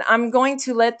 And I'm going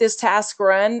to let this task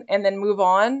run and then move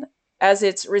on as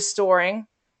it's restoring,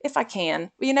 if I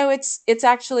can. It's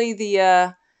actually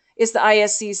it's the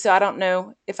ISC, so I don't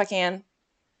know if I can.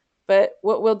 But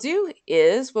what we'll do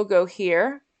is we'll go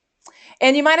here.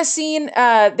 And you might have seen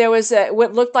there was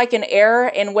what looked like an error,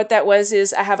 and what that was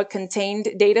is I have a contained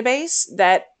database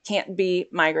that can't be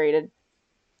migrated.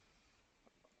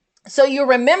 So you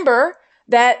remember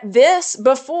that this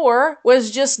before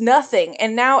was just nothing,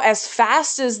 and now as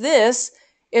fast as this,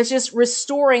 it's just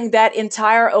restoring that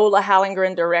entire Ola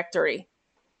Hallengren directory.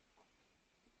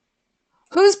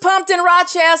 Who's pumped in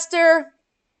Rochester?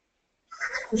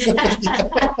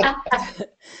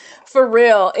 For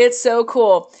real, it's so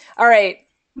cool. All right.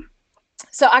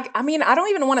 So, I don't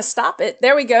even want to stop it.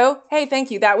 There we go. Hey,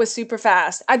 thank you. That was super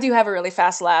fast. I do have a really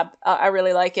fast lab. I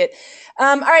really like it.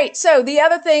 All right. So the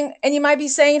other thing, and you might be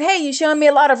saying, hey, you're showing me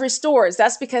a lot of restores.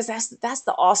 That's because that's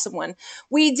the awesome one.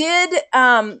 We did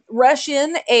rush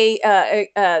in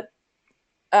a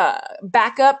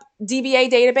backup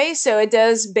DBA database. So it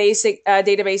does basic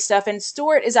database stuff, and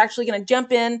Stuart is actually going to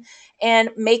jump in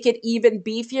and make it even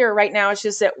beefier. Right now, it's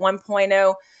just at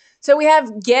 1.0. So we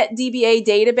have get DBA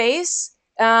database,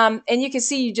 and you can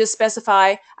see you just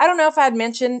specify. I don't know if I had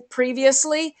mentioned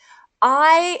previously,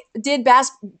 I did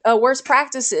worst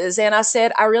practices, and I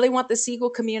said I really want the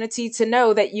SQL community to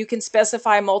know that you can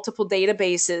specify multiple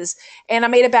databases, and I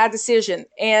made a bad decision.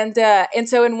 And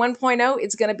so in 1.0,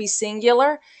 it's going to be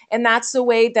singular, and that's the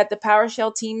way that the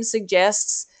PowerShell team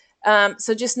suggests.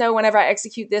 So just know whenever I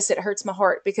execute this, it hurts my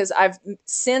heart because I've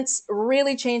since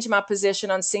really changed my position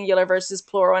on singular versus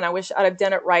plural, and I wish I'd have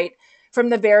done it right from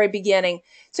the very beginning.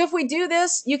 So if we do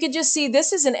this, you can just see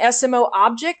this is an SMO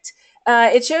object.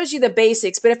 It shows you the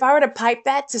basics, but if I were to pipe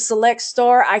that to select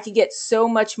star, I could get so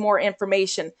much more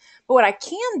information. But what I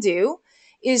can do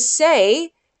is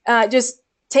say, just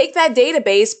take that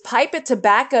database, pipe it to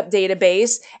backup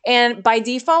database, and by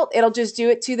default, it'll just do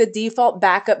it to the default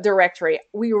backup directory.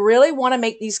 We really want to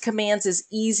make these commands as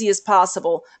easy as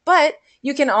possible, but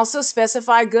you can also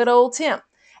specify good old temp,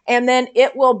 and then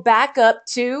it will back up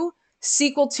to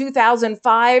SQL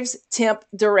 2005's temp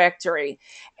directory.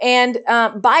 And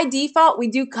by default, we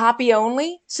do copy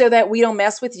only so that we don't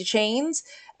mess with your chains.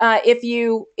 If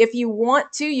you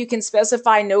want to, you can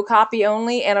specify no copy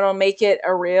only, and it'll make it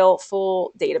a real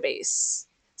full database.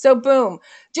 So boom,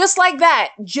 just like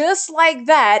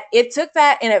that, it took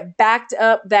that and it backed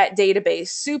up that database.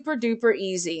 Super duper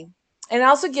easy. And it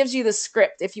also gives you the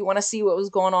script if you want to see what was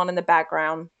going on in the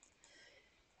background.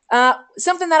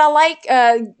 Something that I like,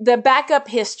 the backup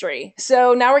history.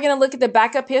 So now we're going to look at the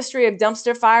backup history of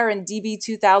dumpster fire in DB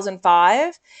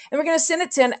 2005. And we're going to send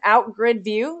it to an out-grid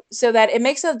view so that it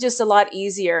makes it just a lot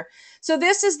easier. So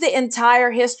this is the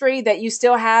entire history that you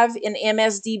still have in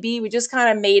MSDB. We just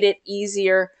kind of made it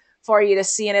easier for you to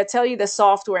see. And it'll tell you the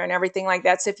software and everything like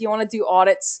that. So if you want to do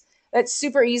audits, that's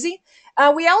super easy.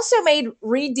 We also made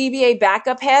read DBA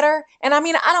backup header. And I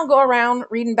mean, I don't go around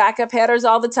reading backup headers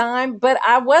all the time, but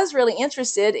I was really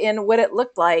interested in what it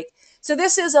looked like. So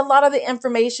this is a lot of the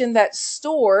information that's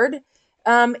stored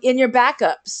in your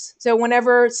backups. So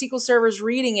whenever SQL Server is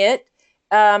reading it,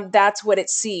 that's what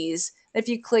it sees. If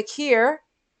you click here,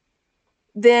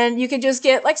 then you can just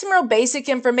get like some real basic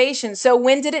information. So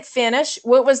when did it finish?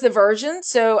 What was the version?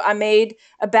 So I made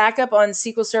a backup on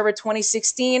SQL Server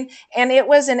 2016, and it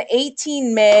was an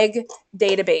 18 meg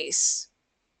database.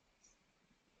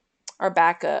 Our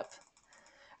backup.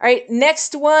 All right,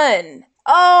 next one.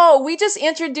 Oh, we just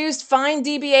introduced find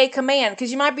DBA command,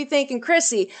 because you might be thinking,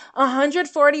 Chrissy,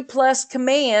 140 plus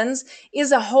commands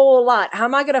is a whole lot. How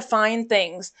am I going to find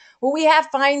things? Well, we have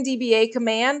find DBA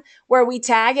command where we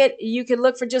tag it. You can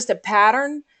look for just a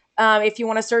pattern if you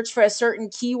want to search for a certain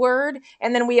keyword.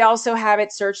 And then we also have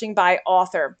it searching by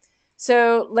author.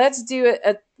 So let's do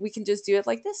it. We can just do it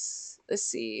like this. Let's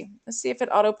see if it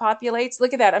auto-populates.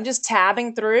 Look at that. I'm just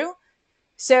tabbing through.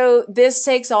 So this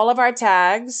takes all of our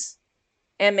tags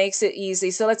and makes it easy.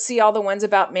 So let's see all the ones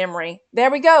about memory. There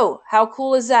we go. How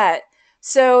cool is that?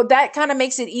 So that kind of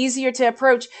makes it easier to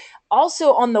approach.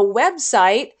 Also on the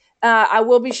website, I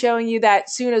will be showing you that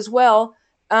soon as well.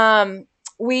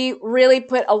 We really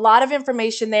put a lot of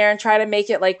information there and try to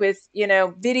make it like with,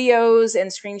 videos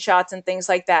and screenshots and things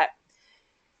like that.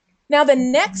 Now the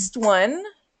next one,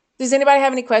 does anybody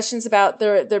have any questions about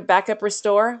their backup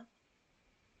restore?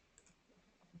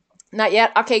 Not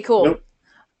yet? Okay, cool. Nope.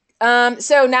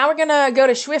 So now we're gonna go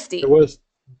to Swifty. Was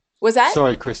that?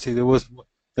 Sorry, Christy. There was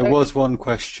one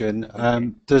question.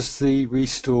 Does the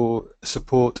restore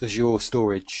support Azure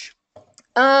storage?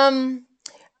 I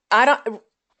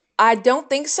don't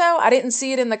think so. I didn't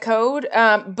see it in the code.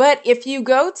 But if you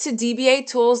go to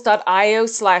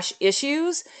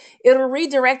dbatools.io/issues, it'll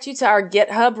redirect you to our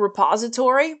GitHub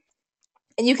repository,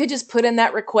 and you could just put in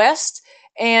that request.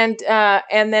 And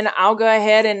then I'll go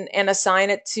ahead and assign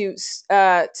it to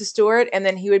Stuart, and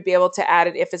then he would be able to add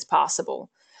it if it's possible.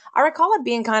 I recall it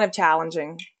being kind of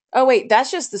challenging. Oh wait,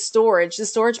 that's just the storage. The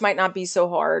storage might not be so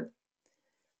hard.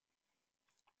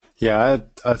 Yeah,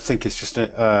 I think it's just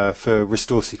for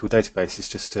restore SQL database. It's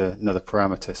just another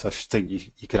parameter. So I should think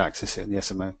you could access it in the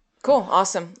SMO. Cool,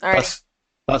 awesome. All right.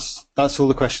 That's all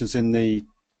the questions in the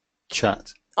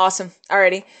chat. Awesome.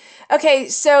 Alrighty. Okay,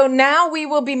 so now we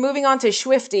will be moving on to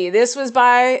Swifty. This was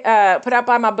put out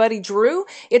by my buddy Drew.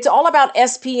 It's all about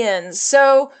SPNs.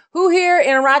 So who here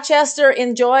in Rochester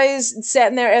enjoys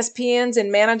setting their SPNs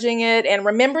and managing it and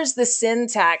remembers the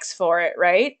syntax for it,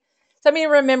 right? So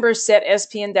remember set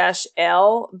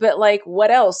SPN-L, but like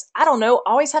what else? I don't know.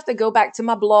 I always have to go back to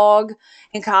my blog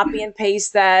and copy and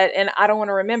paste that, and I don't want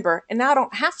to remember. And now I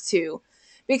don't have to,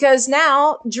 because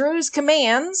now Drew's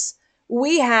commands,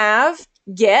 we have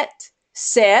get,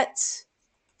 set.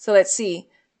 So let's see.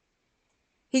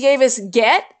 He gave us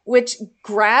get, which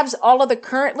grabs all of the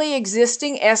currently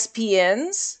existing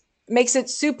SPNs, makes it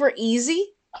super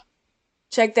easy.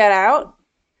 Check that out.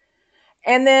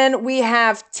 And then we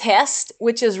have test,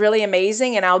 which is really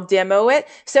amazing, and I'll demo it.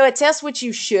 So it tests what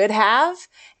you should have,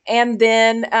 and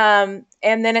then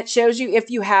it shows you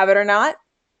if you have it or not.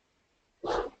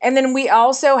 And then we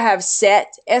also have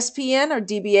set SPN or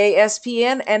DBA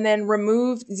SPN, and then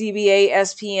remove DBA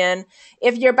SPN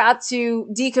if you're about to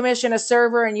decommission a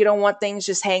server and you don't want things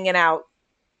just hanging out.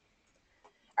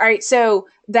 All right, so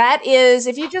that is,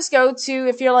 if you just go to,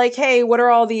 if you're like, hey, what are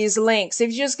all these links?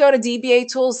 If you just go to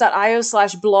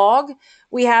dbatools.io/blog,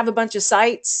 we have a bunch of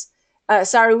sites.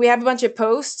 We have a bunch of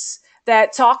posts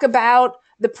that talk about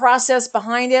the process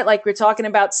behind it, like we're talking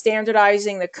about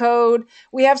standardizing the code.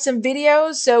 We have some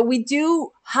videos, so we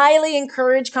do highly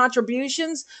encourage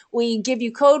contributions. We give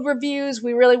you code reviews.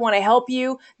 We really want to help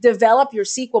you develop your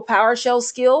SQL PowerShell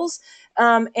skills.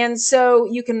 And so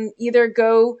you can either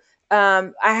go,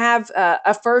 I have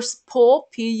a first pull,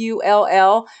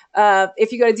 P-U-L-L.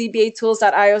 If you go to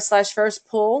dbatools.io/first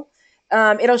pull,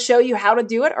 it'll show you how to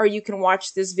do it, or you can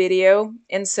watch this video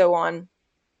and so on.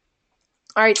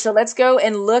 All right, so let's go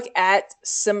and look at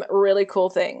some really cool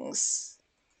things.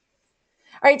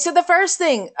 All right, so the first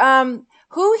thing,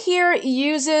 who here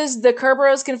uses the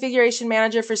Kerberos Configuration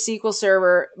Manager for SQL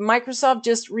Server? Microsoft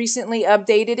just recently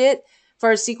updated it.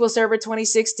 for SQL Server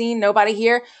 2016? Nobody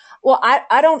here? Well,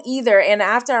 I don't either. And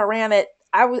after I ran it,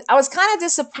 I was kind of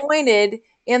disappointed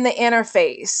in the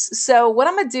interface. So what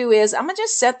I'm going to do is I'm going to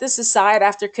just set this aside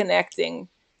after connecting.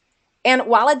 And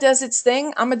while it does its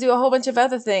thing, I'm going to do a whole bunch of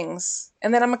other things.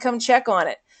 And then I'm going to come check on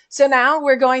it. So now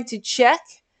we're going to check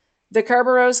the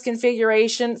Kerberos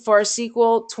configuration for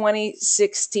SQL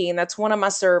 2016. That's one of my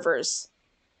servers.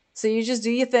 So you just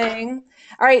do your thing.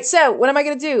 All right, so what am I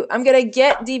going to do? I'm going to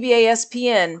get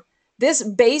dbaspn. This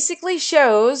basically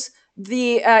shows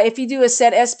the, if you do a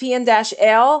set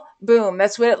spn-l, boom,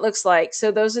 that's what it looks like.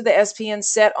 So those are the SPNs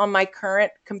set on my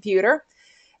current computer.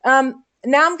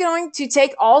 Now I'm going to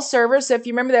take all servers. So if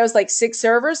you remember, there was like 6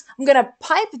 servers. I'm going to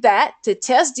pipe that to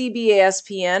test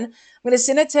dbaspn. I'm going to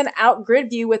send it to an out grid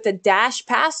view with a dash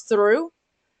pass through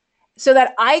so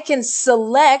that I can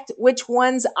select which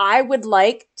ones I would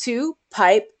like to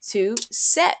pipe to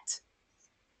set.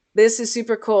 This is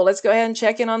super cool. Let's go ahead and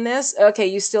check in on this. Okay,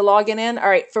 you still logging in? All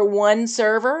right, for one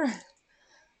server.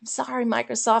 I'm sorry,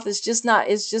 Microsoft is just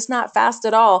not fast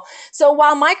at all. So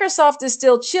while Microsoft is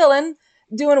still chilling,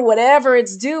 doing whatever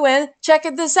it's doing, check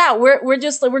this out.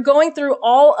 We're going through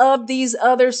all of these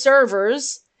other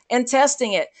servers and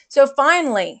testing it. So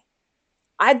finally,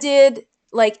 I did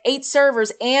like 8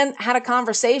 servers and had a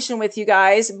conversation with you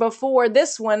guys before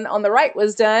this one on the right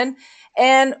was done.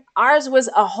 And ours was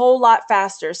a whole lot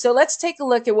faster. So let's take a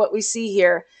look at what we see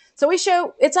here. So we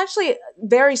show, it's actually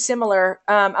very similar.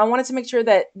 I wanted to make sure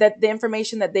that the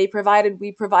information that they provided,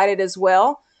 we provided as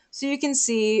well. So you can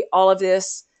see all of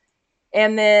this.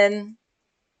 And then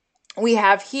we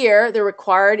have here the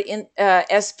required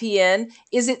SPN.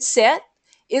 Is it set?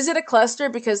 Is it a cluster?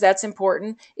 Because that's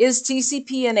important. Is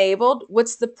TCP enabled?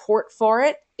 What's the port for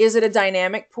it? Is it a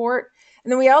dynamic port?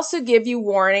 And then we also give you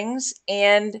warnings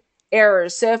and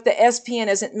errors. So if the SPN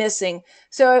isn't missing.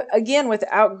 So again,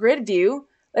 without grid view,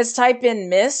 let's type in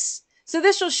miss. So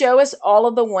this will show us all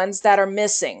of the ones that are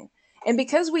missing. And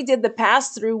because we did the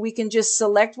pass through, we can just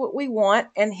select what we want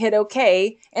and hit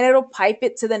OK, and it'll pipe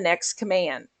it to the next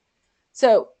command.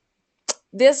 So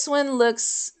this one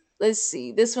looks, let's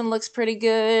see, this one looks pretty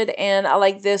good, and I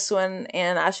like this one,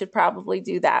 and I should probably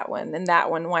do that one, and that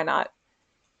one, why not?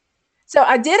 So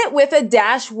I did it with a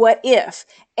dash what if,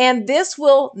 and this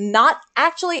will not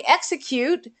actually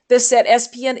execute the set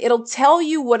SPN. It'll tell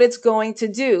you what it's going to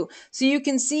do. So you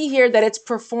can see here that it's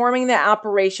performing the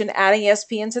operation, adding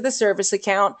SPN to the service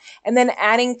account, and then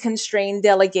adding constrained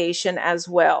delegation as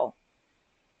well.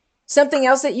 Something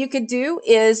else that you could do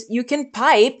is you can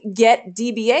pipe get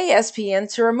DBA SPN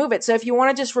to remove it. So if you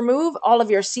want to just remove all of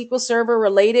your SQL Server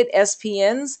related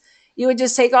SPNs, you would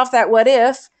just take off that what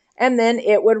if, and then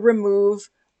it would remove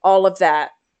all of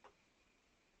that.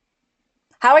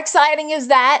 How exciting is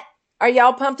that? Are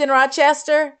y'all pumped in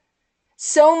Rochester?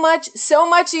 So much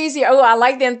easier. Oh, I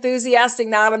like the enthusiastic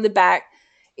nod on the back.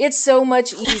 It's so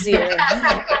much easier.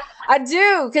 I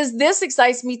do, because this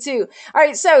excites me too. All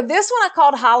right, so this one I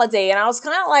called holiday, and I was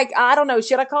kind of like, I don't know,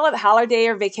 should I call it holiday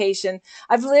or vacation?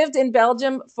 I've lived in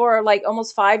Belgium for like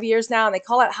almost 5 years now, and they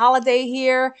call it holiday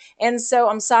here. And so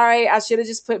I'm sorry, I should have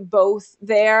just put both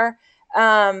there.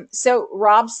 So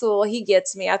Rob Sewell, he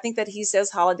gets me. I think that he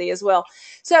says holiday as well.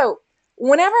 So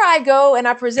whenever I go and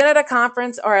I present at a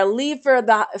conference or I leave for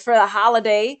the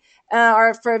holiday,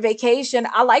 or for a vacation,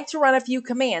 I like to run a few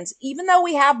commands. Even though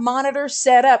we have monitors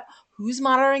set up, who's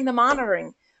monitoring the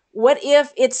monitoring? What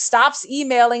if it stops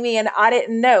emailing me and I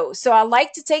didn't know? So I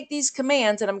like to take these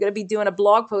commands, and I'm going to be doing a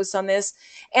blog post on this,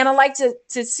 and I like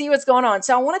to see what's going on.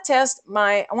 So I want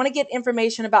to get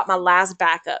information about my last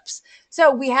backups.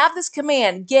 So we have this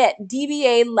command, get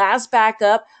DBA last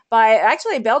backup by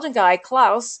actually a Belgian guy,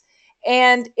 Klaus.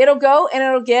 And it'll go and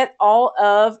it'll get all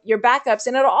of your backups.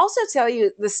 And it'll also tell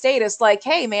you the status like,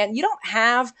 hey, man, you don't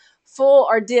have full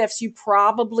or diffs. You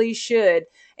probably should.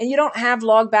 And you don't have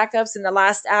log backups in the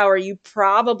last hour. You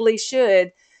probably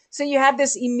should. So you have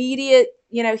this immediate,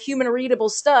 human readable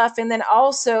stuff. And then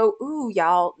also, ooh,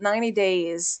 y'all, 90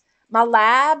 days. My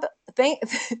lab, thank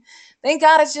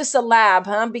God it's just a lab,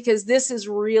 huh? Because this is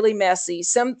really messy.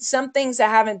 Some things I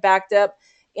haven't backed up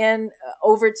in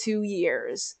over 2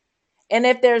 years. And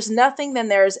if there's nothing, then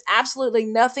there's absolutely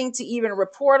nothing to even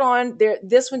report on.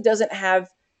 This one doesn't have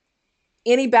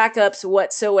any backups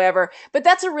whatsoever. But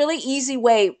that's a really easy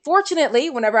way. Fortunately,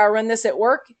 whenever I run this at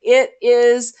work,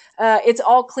 it's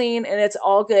all clean and it's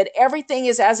all good. Everything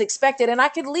is as expected, and I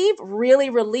could leave really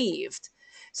relieved.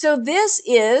 So this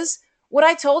is what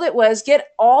I told it was get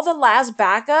all the last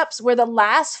backups where the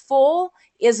last full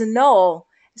is null.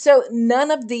 So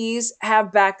none of these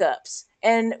have backups.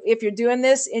 And if you're doing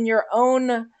this in your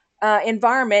own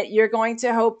environment, you're going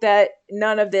to hope that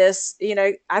none of this,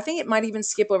 I think it might even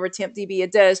skip over tempdb.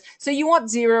 It does. So you want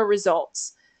 0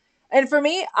 results. And for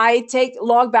me, I take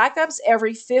log backups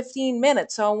every 15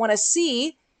 minutes. So I want to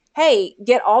see, hey,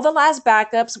 get all the last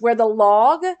backups where the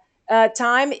log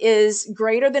time is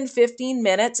greater than 15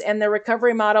 minutes and the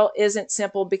recovery model isn't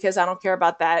simple, because I don't care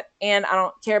about that. And I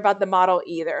don't care about the model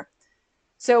either.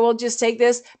 So we'll just take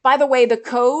this. By the way, the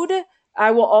code,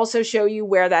 I will also show you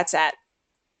where that's at,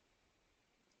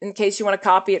 in case you want to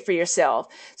copy it for yourself.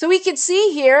 So we can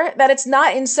see here that it's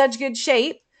not in such good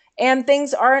shape and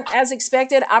things aren't as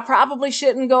expected. I probably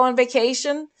shouldn't go on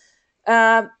vacation.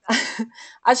 I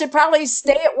should probably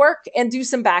stay at work and do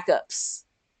some backups.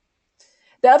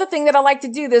 The other thing that I like to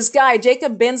do, this guy,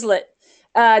 Jacob Benslet,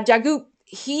 Jagoop,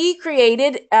 he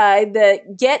created the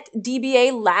get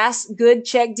DBA last good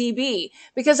check DB,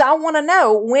 because I want to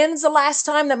know when's the last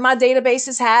time that my database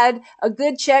has had a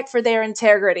good check for their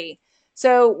integrity.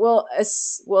 So we'll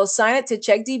assign it to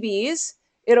check DBs.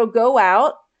 It'll go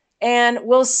out and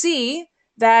we'll see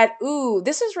that, ooh,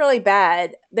 this is really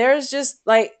bad. There's just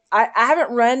like, I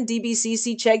haven't run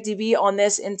dbcc check DB on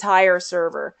this entire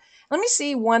server. Let me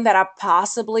see one that I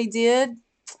possibly did,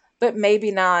 but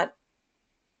maybe not.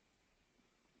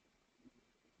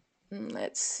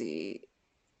 Let's see.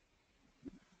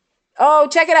 Oh,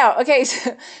 check it out. Okay,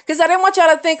 because I didn't want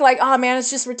y'all to think like, oh man, it's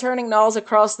just returning nulls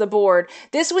across the board.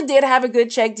 This one did have a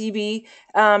good check DB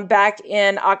back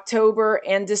in October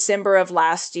and December of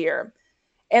last year.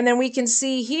 And then we can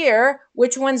see here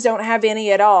which ones don't have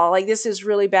any at all. Like, this is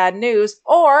really bad news.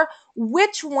 Or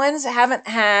which ones haven't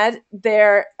had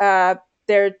their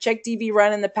check DB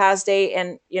run in the past day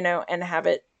and have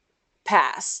it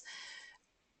pass.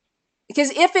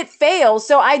 Because if it fails,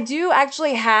 so I do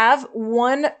actually have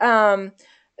one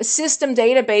system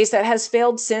database that has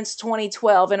failed since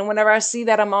 2012. And whenever I see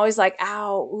that, I'm always like,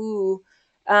 ow, ooh.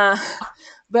 But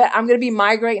I'm going to be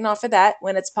migrating off of that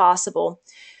when it's possible.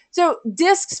 So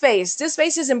disk space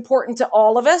is important to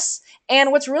all of us.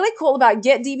 And what's really cool about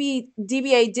get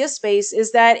DBA disk space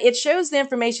is that it shows the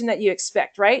information that you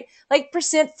expect, right? Like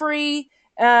percent free,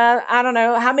 I don't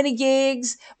know how many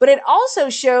gigs, but it also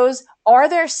shows, are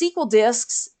there SQL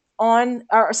disks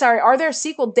are there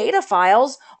SQL data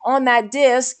files on that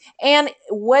disk, and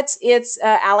what's its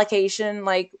allocation,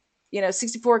 like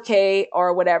 64K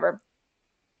or whatever.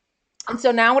 And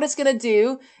so now what it's going to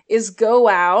do is go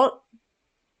out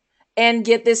and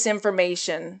get this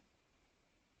information.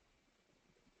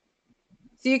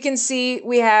 So you can see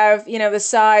we have, the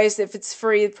size, if it's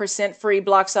free, percent free,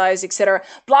 block size, etc.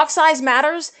 Block size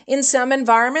matters in some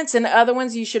environments, and other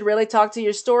ones you should really talk to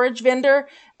your storage vendor.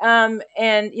 And,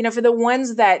 for the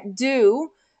ones that do,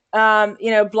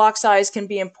 block size can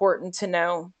be important to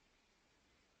know.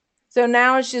 So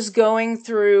now it's just going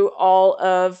through all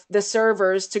of the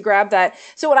servers to grab that.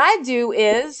 So what I do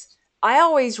is I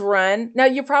always run. Now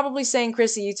you're probably saying,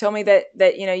 Chrissy, you told me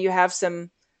that you have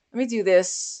some. Let me do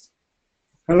this.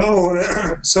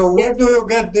 Hello. So where do you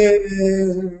get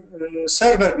the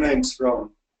server names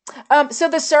from? So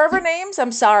the server names,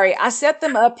 I'm sorry, I set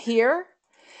them up here.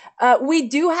 We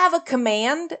do have a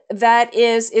command that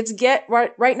it's get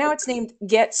right now. It's named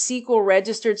get SQL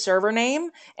registered server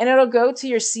name, and it'll go to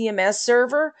your CMS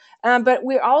server. But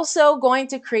we're also going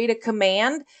to create a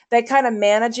command that kind of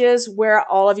manages where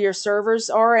all of your servers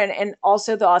are, and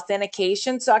also the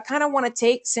authentication. So I kind of want to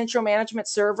take Central Management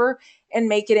Server and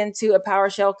make it into a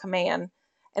PowerShell command.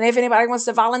 And if anybody wants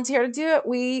to volunteer to do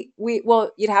it,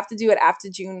 well, you'd have to do it after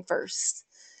June 1st.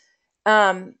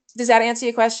 Does that answer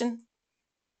your question?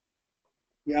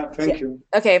 Yeah, thank you.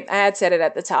 Okay, I had said it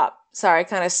at the top. Sorry, I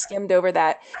kind of skimmed over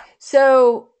that.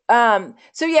 So yeah,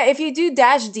 if you do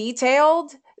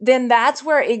 -detailed, then that's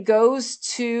where it goes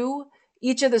to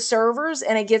each of the servers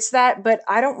and it gets that, but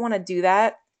I don't want to do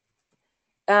that.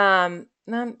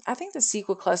 I think the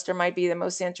SQL cluster might be the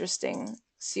most interesting.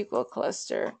 SQL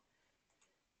cluster.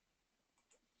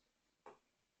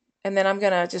 And then I'm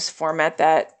going to just format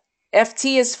that.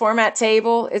 FT is format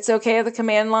table. It's okay at the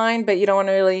command line, but you don't want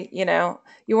to really,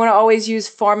 you want to always use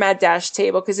format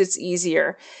 -table because it's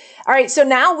easier. All right, so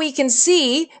now we can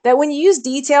see that when you use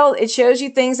detail, it shows you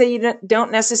things that you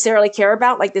don't necessarily care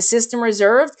about, like the system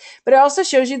reserved, but it also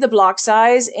shows you the block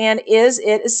size and is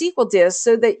it a SQL disk,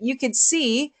 so that you could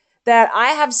see that I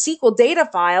have SQL data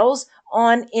files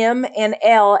on M and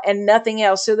L and nothing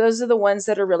else. So those are the ones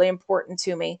that are really important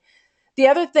to me. The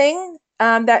other thing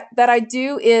that I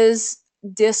do is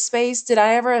disk space. Did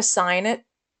I ever assign it?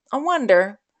 I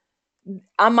wonder.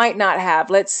 I might not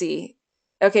have. Let's see.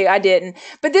 Okay, I didn't.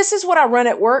 But this is what I run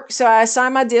at work. So I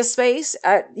assign my disk space.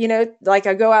 Like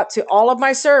I go out to all of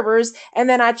my servers and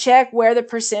then I check where the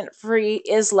percent free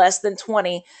is less than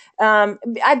 20.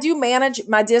 I do manage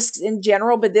my disks in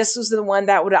general, but this was the one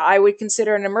that I would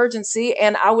consider an emergency,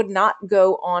 and I would not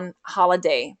go on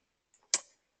holiday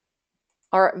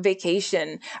or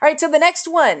vacation. All right, so the next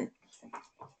one.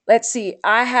 Let's see.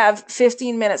 I have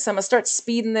 15 minutes. So I'm going to start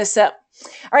speeding this up.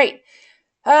 All right.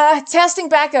 Testing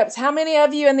backups. How many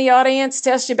of you in the audience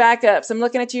test your backups? I'm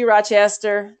looking at you,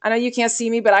 Rochester. I know you can't see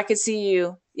me, but I could see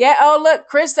you. Yeah. Oh, look,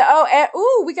 Krista.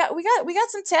 Oh, we got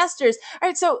some testers. All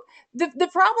right. So the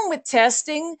problem with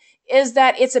testing is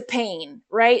that it's a pain,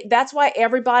 right? That's why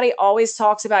everybody always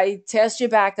talks about test your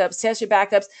backups, test your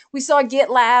backups. We saw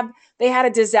GitLab. They had a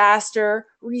disaster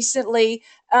recently.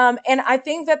 And I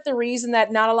think that the reason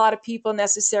that not a lot of people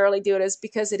necessarily do it is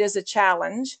because it is a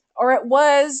challenge, or it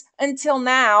was until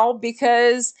now,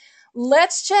 because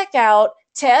let's check out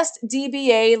test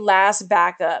DBA last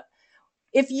backup.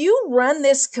 If you run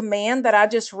this command that I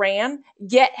just ran,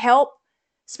 get help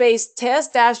space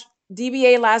test dash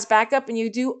DBA last backup, and you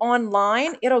do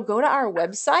online, it'll go to our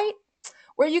website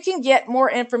where you can get more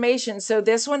information. So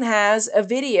this one has a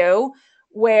video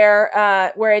where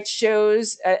it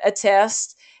shows a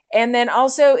test. And then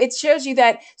also it shows you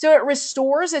that, so it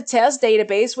restores a test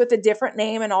database with a different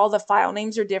name, and all the file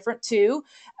names are different too.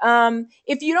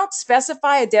 If you don't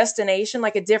specify a destination,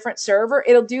 like a different server,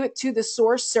 it'll do it to the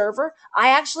source server. I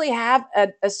actually have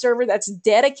a server that's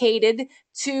dedicated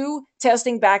to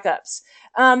testing backups.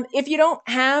 If you don't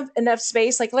have enough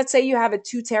space, like let's say you have a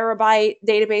 2 terabyte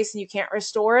database and you can't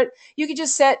restore it, you could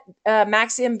just set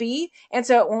max MB, and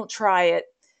so it won't try it.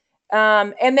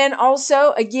 And then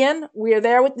also, again, we're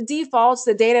there with the defaults,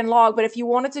 the data and log, but if you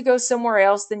wanted to go somewhere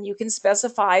else, then you can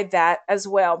specify that as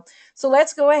well. So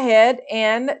let's go ahead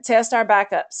and test our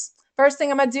backups. First thing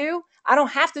I'm going to do, I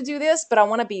don't have to do this, but I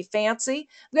want to be fancy.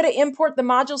 I'm going to import the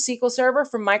module SQL Server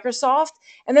from Microsoft,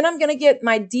 and then I'm going to get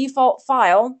my default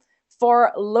file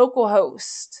for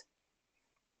localhost.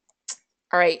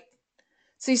 All right.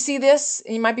 So you see this,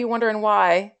 and you might be wondering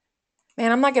why.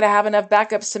 Man, I'm not going to have enough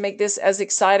backups to make this as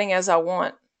exciting as I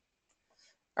want.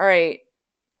 All right.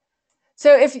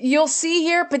 So if you'll see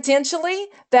here potentially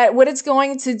that what it's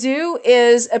going to do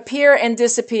is appear and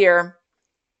disappear.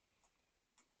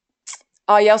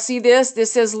 Y'all see this?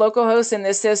 This says localhost and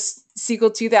this says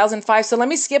SQL 2005. So let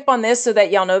me skip on this so that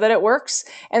y'all know that it works.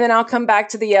 And then I'll come back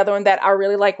to the other one that I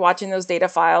really like watching those data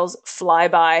files fly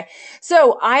by.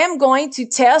 So I am going to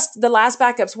test the last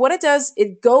backups. What it does,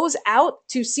 it goes out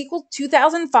to SQL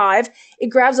 2005. It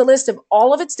grabs a list of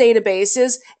all of its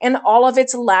databases and all of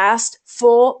its last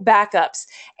full backups.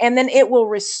 And then it will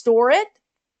restore it.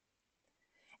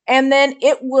 And then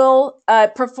it will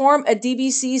perform a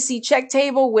dbcc check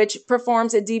table, which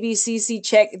performs a dbcc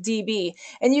check db.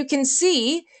 And you can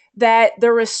see that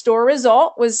the restore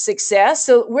result was success.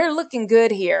 So we're looking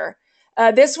good here.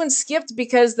 This one skipped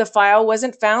because the file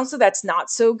wasn't found, so that's not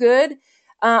so good.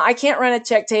 I can't run a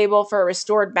check table for a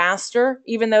restored master,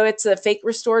 even though it's a fake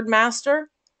restored master.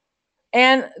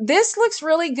 And this looks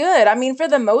really good. I mean, for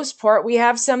the most part, we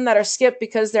have some that are skipped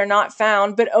because they're not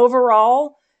found, but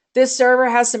overall, this server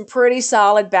has some pretty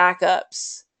solid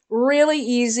backups. Really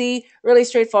easy, really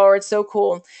straightforward, so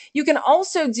cool. You can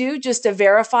also do just a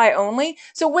verify only.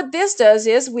 So what this does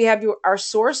is we have our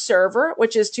source server,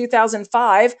 which is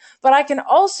 2005, but I can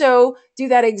also do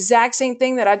that exact same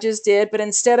thing that I just did, but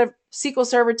instead of SQL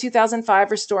Server 2005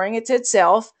 restoring it to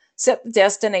itself, set the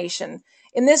destination.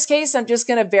 In this case, I'm just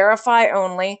going to verify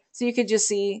only, so you could just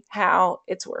see how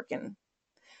it's working.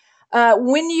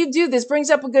 When you do this, brings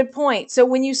up a good point. So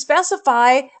when you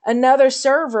specify another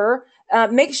server,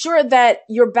 make sure that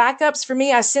your backups, for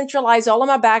me, I centralize all of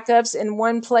my backups in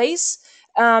one place.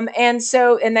 And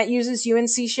that uses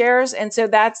UNC shares. And so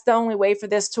that's the only way for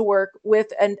this to work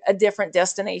with a different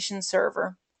destination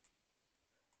server.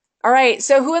 All right.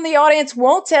 So who in the audience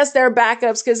won't test their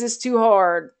backups because it's too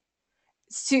hard?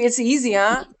 It's easy,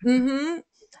 huh? Mm-hmm.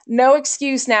 No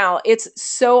excuse now. It's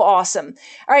so awesome.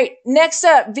 All right, next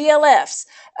up, VLFs.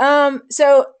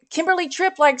 So Kimberly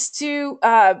Tripp likes to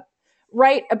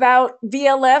write about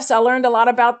VLFs. I learned a lot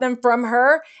about them from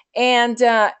her. And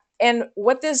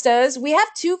what this does, we have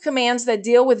 2 commands that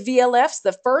deal with VLFs.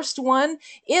 The first one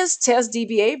is test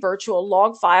DBA virtual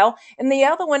log file, and the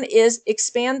other one is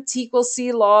expand SQL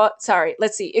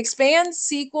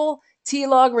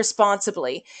TLog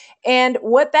responsibly. And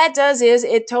what that does is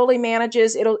it totally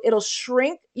manages, it'll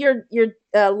shrink your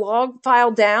log file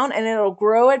down, and it'll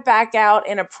grow it back out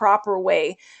in a proper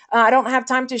way. I don't have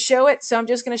time to show it, so I'm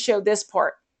just going to show this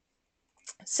part.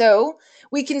 So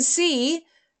we can see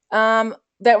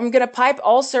that I'm going to pipe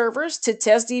all servers to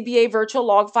test DBA virtual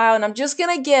log file, and I'm just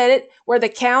going to get it where the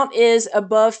count is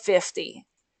above 50.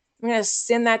 I'm going to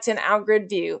send that to an outgrid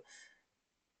view.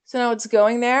 So now it's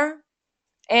going there.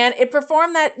 And it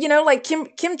performed that, like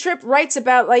Kim Tripp writes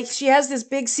about, like she has this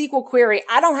big SQL query.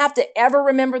 I don't have to ever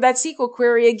remember that SQL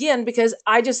query again because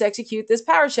I just execute this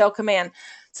PowerShell command.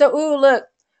 So, ooh, look,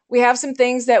 we have some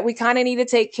things that we kind of need to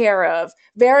take care of.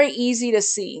 Very easy to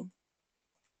see.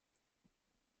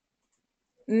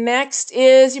 Next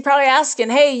is, you're probably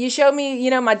asking, hey, you showed me,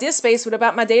 my disk space. What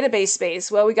about my database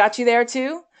space? Well, we got you there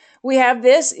too. We have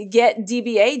this get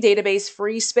DBA database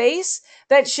free space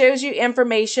that shows you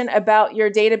information about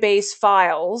your database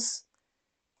files.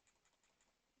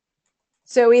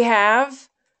 So we have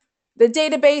the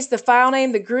database, the file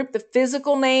name, the group, the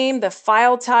physical name, the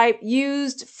file type,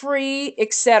 used, free,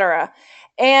 etc.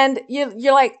 And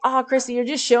you're like, oh, Chrissy, you're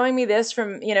just showing me this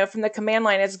from the command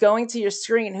line. It's going to your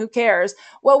screen. Who cares?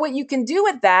 Well, what you can do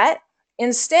with that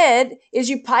instead is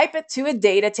you pipe it to a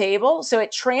data table. So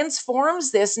it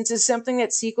transforms this into something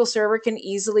that SQL Server can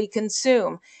easily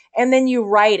consume. And then you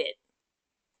write it.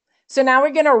 So now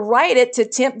we're going to write it to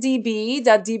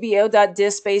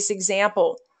tempdb.dbo.disk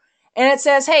example. And it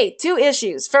says, hey, 2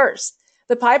 issues. First,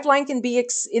 the pipeline can be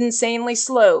insanely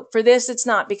slow. For this, it's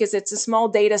not because it's a small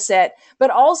data set, but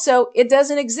also it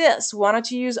doesn't exist. Why don't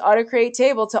you use autocreate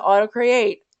table to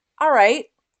autocreate? All right.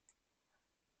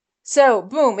 So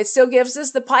boom, it still gives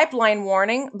us the pipeline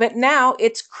warning, but now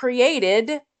it's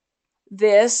created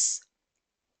this.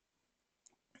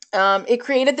 It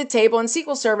created the table in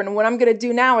SQL Server. And what I'm going to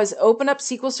do now is open up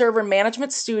SQL Server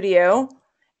Management Studio.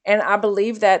 And I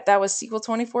believe that was SQL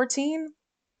 2014.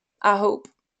 I hope.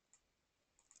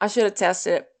 I should have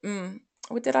tested it.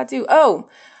 What did I do? Oh,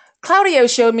 Claudio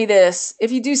showed me this.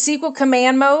 If you do SQL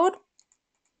command mode,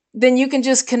 then you can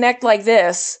just connect like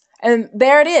this. And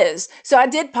there it is. So I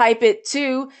did pipe it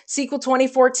to SQL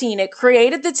 2014. It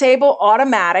created the table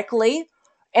automatically,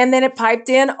 and then it piped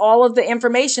in all of the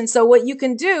information. So what you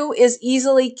can do is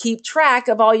easily keep track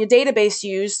of all your database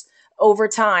use over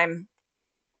time.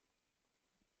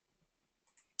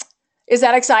 Is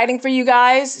that exciting for you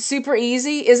guys? Super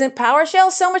easy. Isn't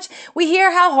PowerShell so much? We hear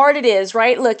how hard it is,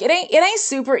 right? Look, it ain't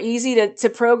super easy to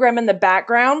program in the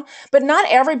background, but not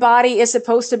everybody is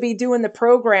supposed to be doing the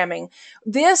programming.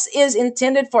 This is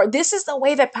the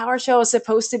way that PowerShell is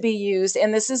supposed to be used.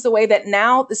 And this is the way that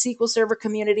now the SQL Server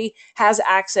community has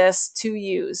access to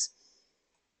use.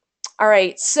 All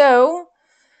right. So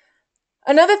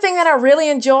another thing that I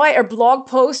really enjoy are blog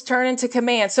posts turned into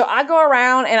commands. So I go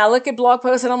around and I look at blog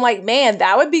posts and I'm like, man,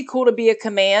 that would be cool to be a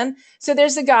command. So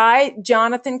there's a guy,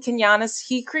 Jonathan Kenyanis.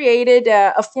 He created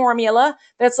a formula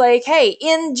that's like, hey,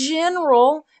 in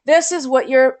general, this is what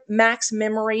your max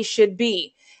memory should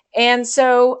be. And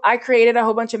so I created a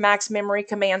whole bunch of max memory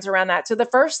commands around that. So the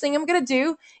first thing I'm going to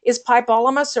do is pipe all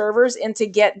of my servers into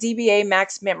get DBA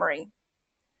max memory.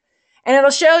 And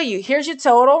it'll show you, here's your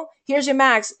total, here's your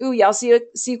max. Ooh, y'all see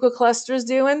what SQL cluster is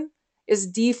doing? Is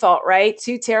default, right?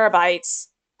 2 terabytes.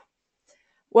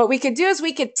 What we could do is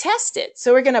we could test it.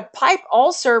 So we're going to pipe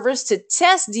all servers to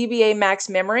test DBA max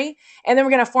memory, and then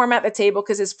we're going to format the table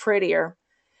because it's prettier.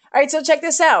 All right, so check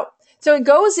this out. So it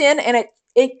goes in and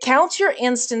it counts your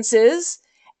instances,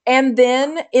 and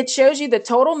then it shows you the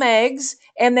total megs,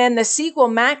 and then the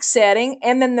SQL max setting,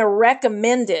 and then the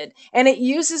recommended. And it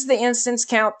uses the instance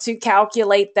count to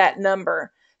calculate that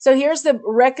number. So here's the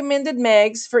recommended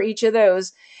megs for each of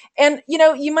those. And,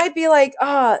 you might be like,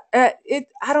 I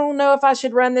don't know if I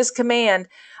should run this command.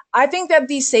 I think that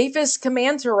the safest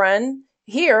command to run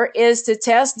here is to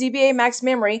test DBA max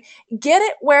memory, get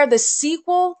it where the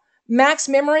SQL max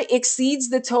memory exceeds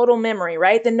the total memory,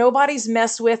 right? Then nobody's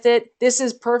messed with it. This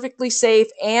is perfectly safe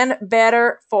and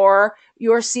better for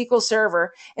your SQL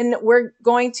Server. And we're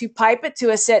going to pipe it to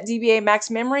a set DBA max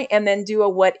memory and then do a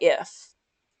what if.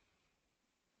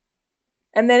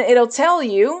 And then it'll tell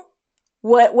you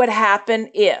what would happen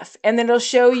if. And then it'll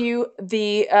show you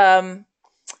the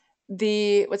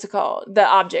what's it called? The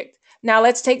object. Now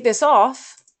let's take this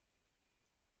off.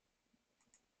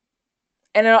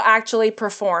 And it'll actually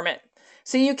perform it.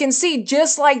 So you can see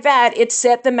just like that, it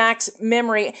set the max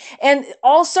memory. And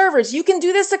all servers, you can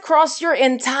do this across your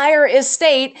entire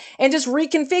estate and just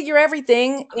reconfigure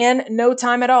everything in no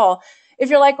time at all. If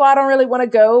you're like, well, I don't really want to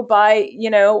go by,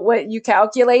 what you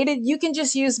calculated, you can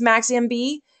just use max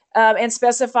MB and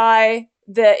specify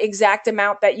the exact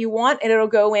amount that you want, and it'll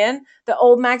go in. The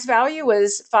old max value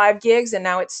was 5 gigs, and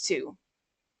now it's 2.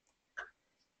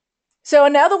 So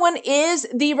another one is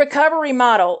the recovery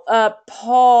model.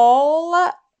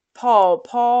 Paul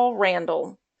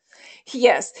Randall.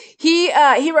 Yes, he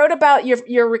wrote about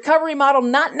your recovery model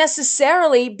not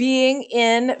necessarily being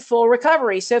in full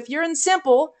recovery. So if you're in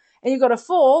simple and you go to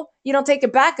full, you don't take a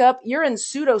backup, you're in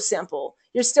pseudo simple.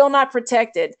 You're still not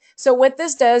protected. So what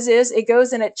this does is it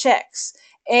goes and it checks.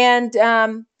 And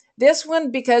this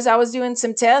one, because I was doing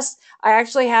some tests, I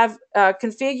actually have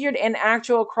configured an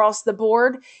actual across the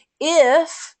board.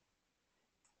 If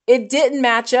it didn't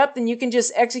match up, then you can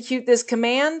just execute this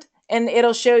command and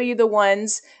it'll show you the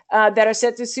ones that are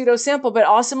set to pseudo simple. But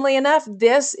awesomely enough,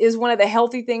 this is one of the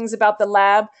healthy things about the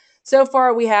lab. So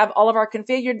far, we have all of our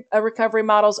configured recovery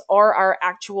models are our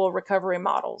actual recovery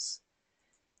models.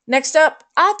 Next up,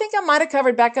 I think I might have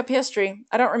covered backup history.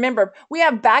 I don't remember. We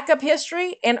have backup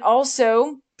history and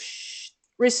also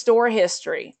restore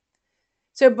history.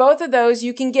 So both of those,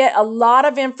 you can get a lot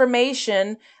of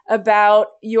information about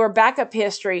your backup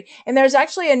history. And there's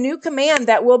actually a new command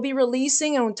that we'll be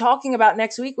releasing and talking about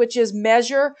next week, which is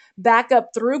measure backup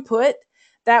throughput,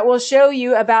 that will show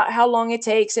you about how long it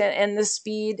takes and the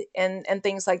speed and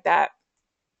things like that.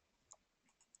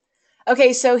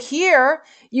 Okay, so here,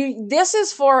 this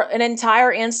is for an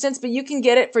entire instance, but you can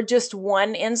get it for just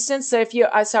one instance. So if you,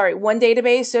 one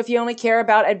database. So if you only care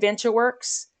about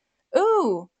AdventureWorks,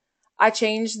 ooh, I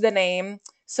changed the name.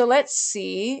 So let's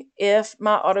see if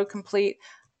my autocomplete,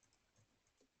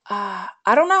 I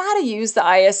don't know how to use the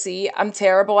ISE. I'm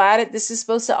terrible at it. This is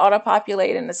supposed to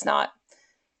auto-populate and it's not.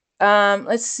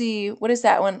 Let's see. What is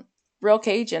that one? Real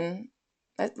Cajun.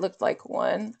 That looked like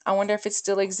one. I wonder if it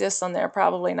still exists on there.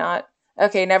 Probably not.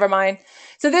 Okay, never mind.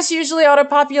 So this usually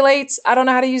auto-populates. I don't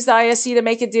know how to use the ISE to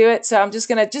make it do it. So I'm just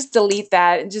going to delete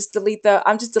that and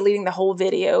I'm just deleting the whole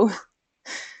video.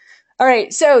 All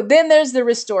right, so then there's the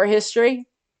restore history.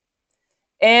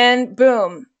 And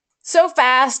boom. So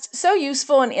fast, so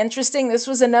useful and interesting. This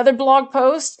was another blog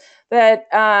post that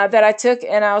I took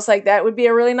and I was like, that would be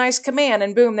a really nice command.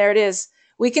 And boom, there it is.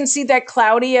 We can see that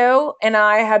Claudio and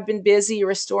I have been busy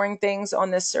restoring things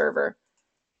on this server.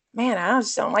 Man, I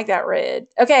just don't like that red.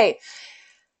 Okay.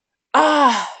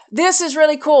 This is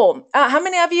really cool. How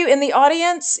many of you in the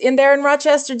audience in there in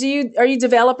Rochester, are you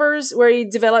developers where you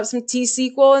develop some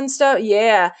T-SQL and stuff?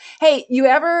 Yeah. Hey, you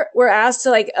ever were asked to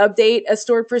like update a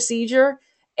stored procedure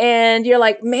and you're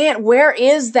like, man, where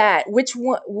is that? Which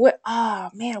one?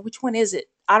 Which one is it?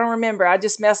 I don't remember. I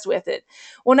just messed with it.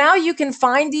 Well, now you can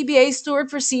find DBA stored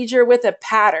procedure with a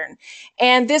pattern.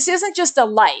 And this isn't just a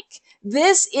like.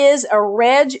 This is a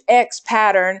regex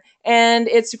pattern and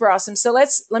it's super awesome. So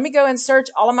let me go and search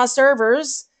all of my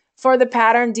servers for the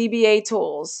pattern DBA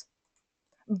tools.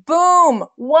 Boom.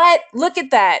 What? Look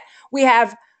at that. We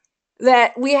have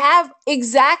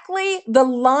exactly the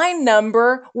line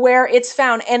number where it's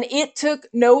found and it took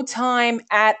no time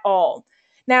at all.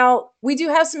 Now, we do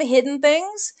have some hidden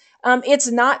things. It's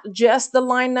not just the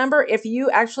line number. If you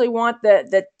actually want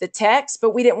the text,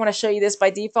 but we didn't want to show you this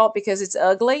by default because it's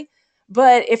ugly.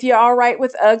 But if you're all right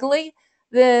with ugly,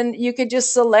 then you could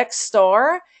just select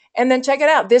star and then check it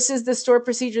out. This is the stored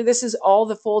procedure. This is all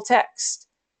the full text.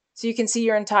 So you can see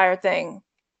your entire thing.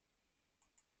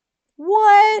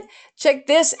 What? Check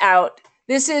this out.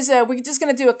 This is, we're just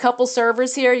going to do a couple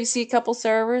servers here. You see a couple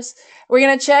servers. We're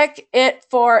going to check it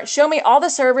for, show me all the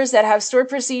servers that have stored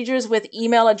procedures with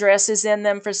email addresses in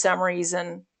them for some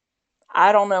reason.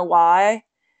 I don't know why.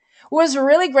 Was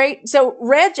really great. So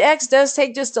regex does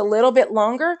take just a little bit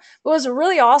longer. What was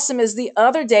really awesome is the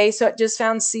other day, so it just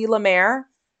found Chrissy LeMaire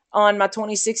on my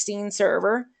 2016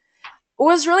 server. What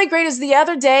was really great is the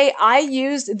other day I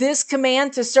used this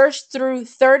command to search through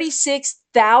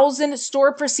 36,000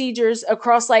 stored procedures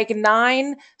across like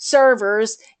 9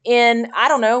 servers in, I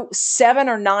don't know, 7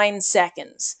 or 9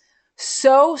 seconds.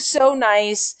 So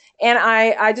nice. And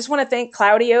I just want to thank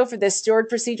Claudio for this stored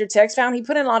procedure text found. He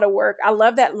put in a lot of work. I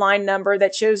love that line number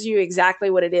that shows you exactly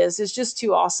what it is. It's just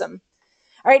too awesome.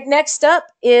 All right, next up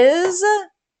is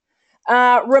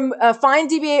find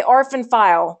DBA orphan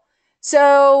file.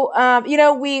 So,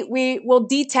 we will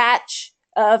detach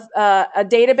a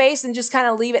database and just kind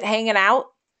of leave it hanging out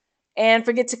and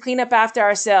forget to clean up after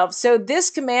ourselves. So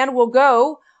this command will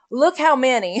go, look how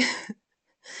many.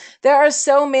 There are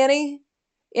so many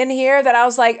in here that I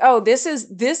was like, oh, this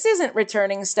isn't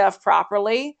returning stuff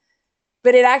properly,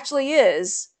 but it actually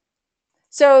is.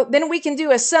 So then we can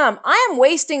do a sum. I am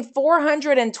wasting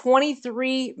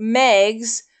 423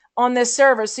 megs on this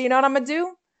server. So you know what I'm going to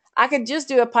do? I could just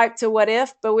do a pipe to what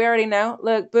if, but we already know.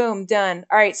 Look, boom, done.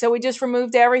 All right, so we just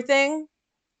removed everything.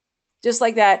 Just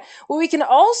like that. What we can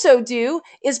also do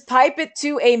is pipe it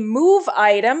to a move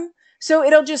item. So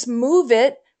it'll just move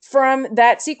it from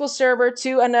that SQL Server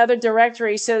to another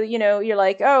directory. So, you're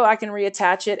like, oh, I can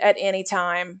reattach it at any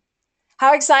time.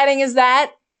 How exciting is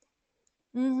that?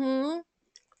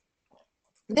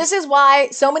 This is why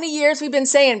so many years we've been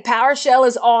saying PowerShell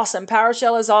is awesome.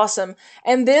 PowerShell is awesome.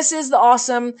 And this is the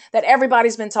awesome that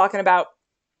everybody's been talking about.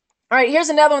 All right, here's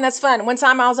another one that's fun. One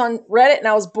time I was on Reddit and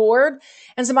I was bored,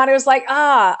 and somebody was like,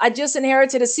 I just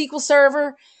inherited a SQL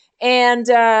server and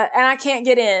I can't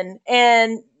get in,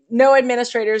 and no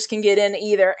administrators can get in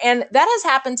either. And that has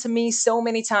happened to me so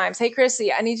many times. Hey,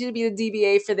 Chrissy, I need you to be the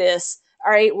DBA for this.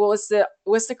 All right, well,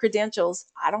 what's the credentials?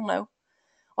 I don't know.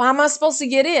 Well, how am I supposed to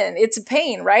get in? It's a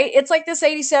pain, right? It's like this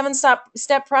 87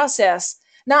 step process.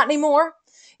 Not anymore.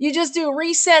 You just do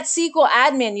reset SQL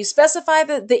admin. You specify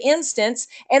the instance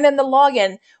and then the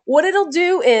login. What it'll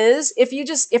do is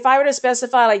if I were to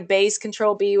specify like base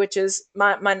control B, which is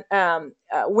my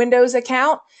Windows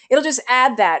account, it'll just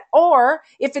add that. Or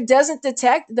if it doesn't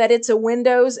detect that it's a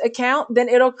Windows account, then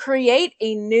it'll create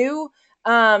a new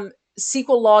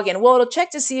SQL login. Well, it'll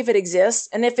check to see if it exists.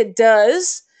 And if it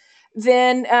does,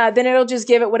 then it'll just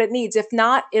give it what it needs. If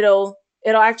not, it'll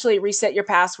actually reset your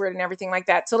password and everything like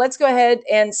that. So let's go ahead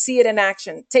and see it in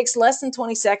action. It takes less than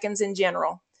 20 seconds in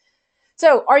general.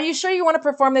 So are you sure you want to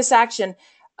perform this action?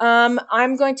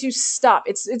 I'm going to stop.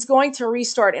 It's going to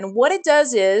restart. And what it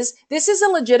does is, this is a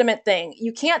legitimate thing.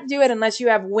 You can't do it unless you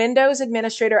have Windows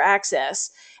administrator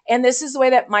access. And this is the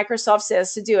way that Microsoft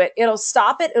says to do it. It'll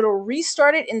stop it. It'll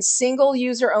restart it in single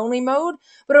user only mode,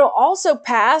 but it'll also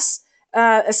pass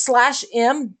a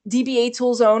 /m DBA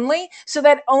tools only, so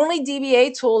that only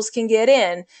DBA tools can get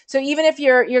in. So even if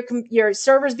your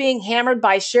server's being hammered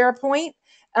by SharePoint,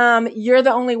 you're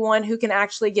the only one who can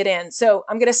actually get in. So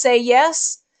I'm going to say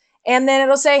yes. And then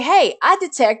it'll say, hey, I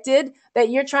detected that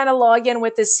you're trying to log in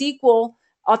with the SQL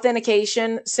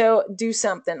authentication. So do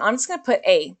something. I'm just going to put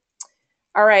A.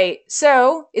 All right.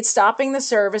 So it's stopping the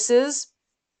services.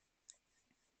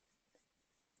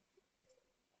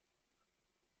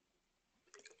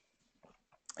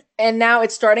 And now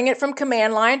it's starting it from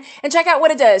command line, and check out what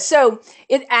it does. So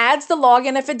it adds the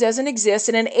login if it doesn't exist.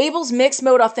 It enables mixed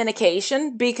mode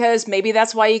authentication because maybe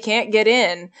that's why you can't get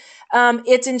in.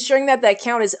 It's ensuring that the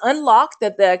account is unlocked,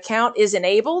 that the account is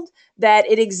enabled, that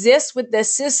it exists with the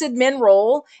sysadmin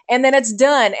role, and then it's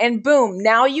done. And boom,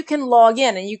 now you can log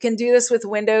in, and you can do this with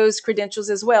Windows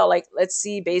credentials as well. Like, let's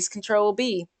see, base control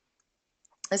B.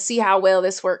 Let's see how well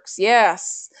this works.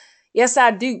 Yes,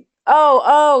 I do.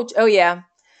 Oh yeah.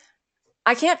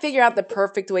 I can't figure out the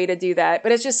perfect way to do that,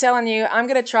 but it's just telling you, I'm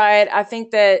going to try it. I think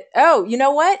that, oh, you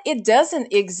know what? It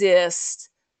doesn't exist.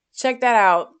 Check that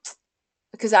out,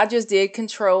 because I just did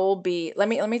Control B. Let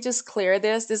me just clear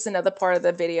this. This is another part of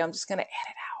the video. I'm just going to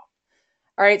edit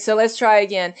out. All right, so let's try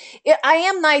again. I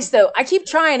am nice though. I keep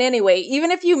trying anyway.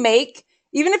 Even if you make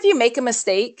a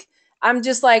mistake, I'm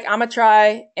just like, I'm going to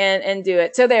try and do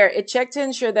it. So there, it checked to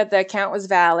ensure that the account was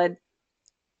valid.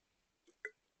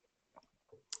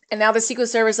 And now the SQL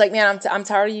Server is like, man, I'm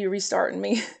tired of you restarting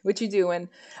me. What you doing?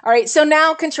 All right. So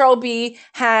now Control B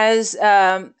has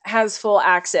full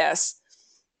access.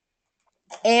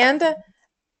 And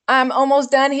I'm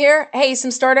almost done here. Hey,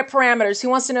 some startup parameters. Who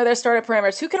wants to know their startup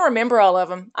parameters? Who can remember all of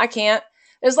them? I can't.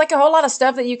 There's like a whole lot of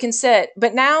stuff that you can set.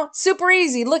 But now, super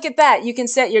easy. Look at that. You can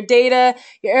set your data,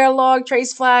 your error log,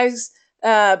 trace flags,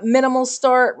 minimal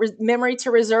start, memory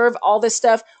to reserve, all this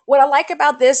stuff. What I like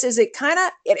about this is it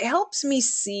helps me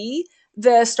see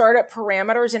the startup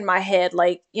parameters in my head.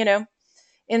 Like,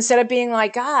 instead of being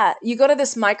like, you go to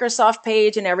this Microsoft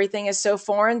page and everything is so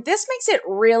foreign, this makes it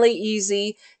really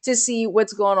easy to see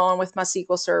what's going on with my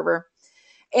SQL Server.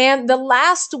 And the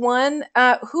last one,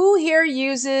 who here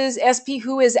uses SP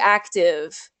Who is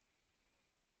Active?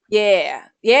 Yeah.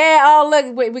 Oh,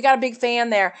 look, we got a big fan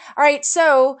there. All right.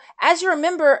 So as you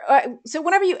remember, so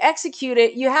whenever you execute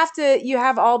it, you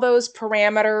have all those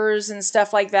parameters and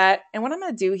stuff like that. And what I'm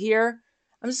going to do here,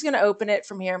 I'm just going to open it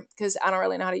from here because I don't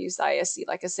really know how to use the ISC,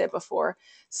 like I said before.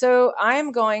 So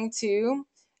I'm going to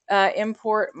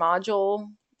import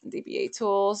module DBA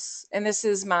tools, and this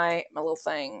is my little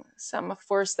thing. So I'm going to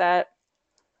force that.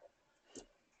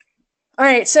 All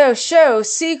right, so show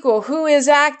SQL who is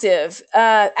active.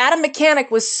 Adam Mechanic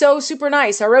was so super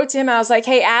nice. I wrote to him. I was like,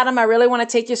 hey, Adam, I really want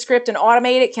to take your script and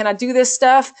automate it. Can I do this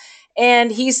stuff?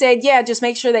 And he said, yeah, just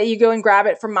make sure that you go and grab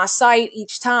it from my site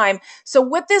each time. So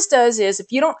what this does is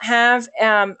if you don't have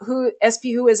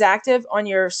SP Who is Active on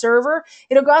your server,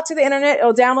 it'll go out to the internet,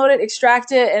 it'll download it,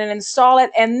 extract it, and install it.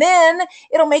 And then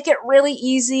it'll make it really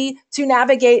easy to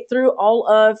navigate through all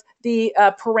of the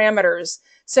parameters.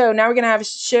 So now we're going to have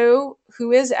show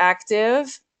who is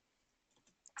active.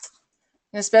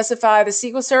 I'm going to specify the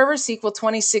SQL Server, SQL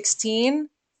 2016.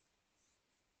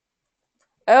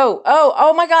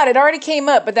 Oh my God, it already came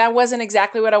up, but that wasn't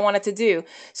exactly what I wanted to do.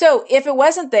 So if it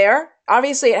wasn't there,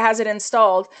 obviously it has it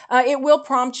installed. It will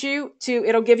prompt you to,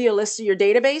 it'll give you a list of your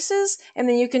databases, and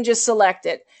then you can just select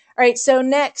it. All right, so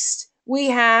next we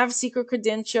have secret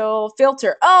credential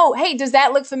filter. Oh, hey, does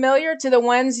that look familiar to the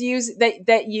ones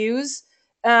that use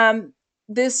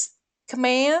this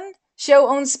command? Show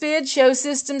on SPID, show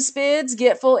system SPIDs,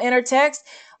 get full enter text.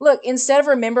 Look, instead of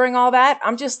remembering all that,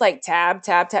 I'm just like tab,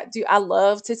 tab, tab. Dude, I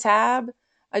love to tab.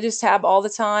 I just tab all the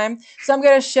time. So I'm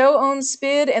going to show on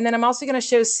SPID, and then I'm also going to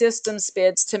show system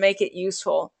SPIDs to make it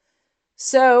useful.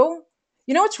 So,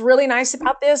 you know what's really nice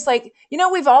about this? Like, you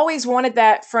know, we've always wanted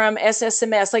that from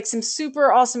SSMS, like some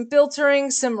super awesome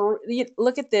filtering,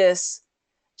 look at this,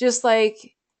 just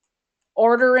like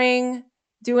ordering,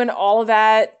 doing all of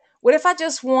that. What if I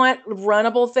just want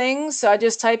runnable things? So I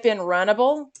just type in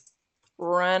runnable.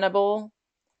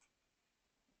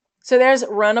 So there's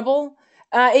runnable.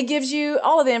 It gives you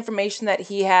all of the information that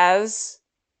he has.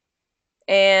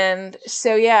 And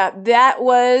so, yeah, that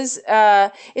was,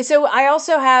 so I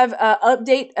also have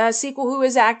update SQL Who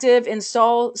is active,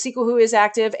 install SQL Who is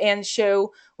active, and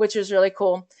show, which is really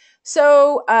cool.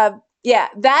 So, yeah,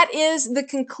 that is the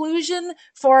conclusion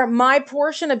for my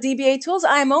portion of DBA tools.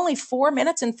 I am only 4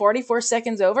 minutes and 44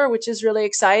 seconds over, which is really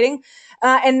exciting.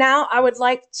 And now I would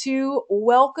like to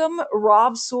welcome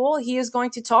Rob Sewell. He is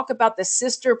going to talk about the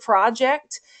sister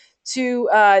project to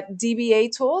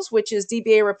DBA tools, which is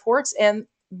DBA reports. And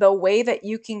the way that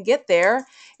you can get there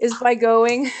is by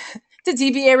going to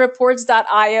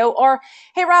dbareports.io. Or,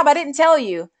 hey, Rob, I didn't tell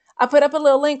you. I put up a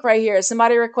little link right here.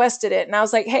 Somebody requested it. And I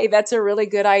was like, hey, that's a really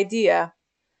good idea.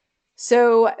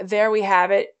 So there we have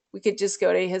it. We could just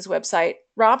go to his website.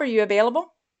 Rob, are you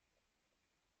available?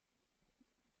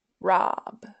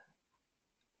 Rob.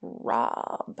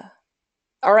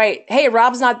 All right. Hey,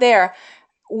 Rob's not there,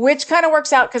 which kind of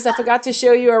works out because I forgot to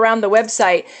show you around the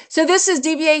website. So this is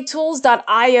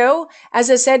dbatools.io.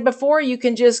 As I said before, you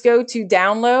can just go to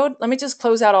download. Let me just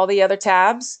close out all the other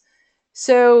tabs.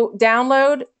 So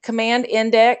download, command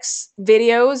index,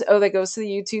 videos. Oh, that goes to the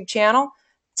YouTube channel,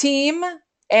 team,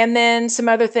 and then some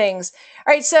other things.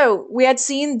 All right, so we had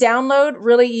seen download,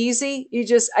 really easy.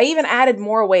 I even added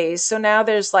more ways. So now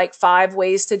there's like 5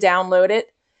 ways to download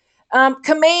it.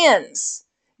 Commands.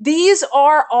 These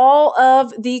are all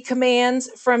of the commands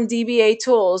from DBA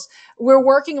tools. We're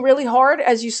working really hard,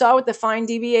 as you saw with the find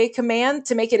DBA command,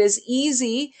 to make it as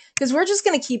easy, because we're just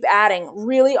going to keep adding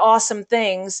really awesome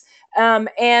things.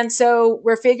 And so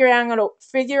we're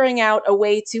figuring out a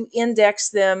way to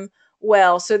index them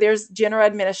well. So there's general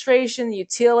administration,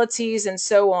 utilities, and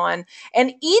so on.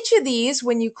 And each of these,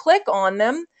 when you click on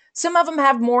them, some of them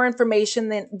have more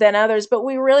information than others, but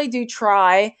we really do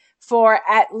try for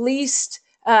at least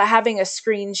having a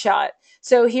screenshot.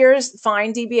 So here's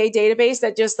find DBA database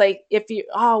that just like,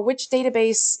 which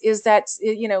database is that,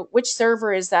 which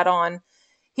server is that on?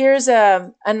 Here's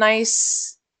a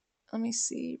nice, let me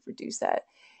see, reduce that.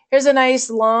 Here's a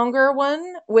nice longer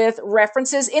one with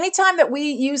references. Anytime that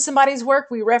we use somebody's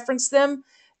work, we reference them.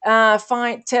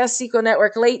 Find test SQL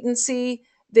network latency.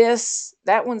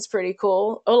 That one's pretty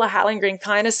cool. Ola Hallengren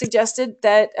kind of suggested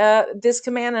that this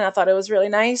command, and I thought it was really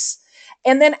nice.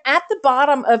 And then at the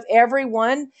bottom of every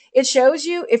one, it shows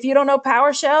you, if you don't know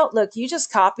PowerShell, look, you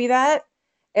just copy that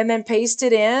and then paste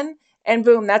it in, and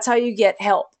boom, that's how you get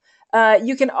help.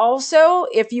 You can also,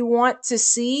 if you want to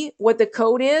see what the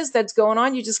code is that's going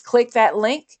on, you just click that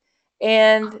link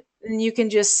and you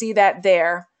can just see that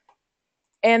there.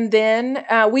 And then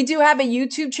we do have a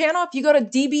YouTube channel. If you go to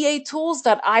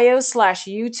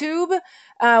dbatools.io/YouTube,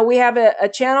 we have a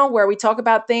channel where we talk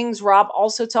about things. Rob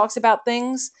also talks about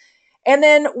things. And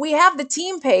then we have the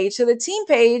team page. So the team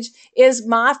page is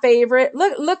my favorite.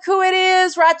 Look who it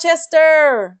is,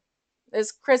 Rochester.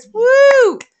 There's Chris.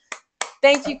 Woo!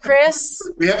 Thank you, Chris.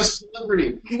 We have a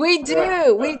celebrity. We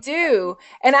do.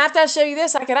 And after I show you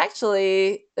this, I could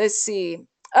actually, let's see.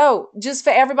 Oh, just for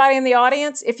everybody in the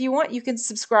audience, if you want, you can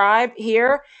subscribe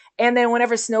here. And then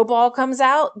whenever Snowball comes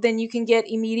out, then you can get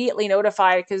immediately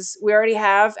notified, because we already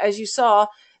have, as you saw,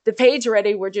 the page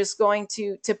ready. We're just going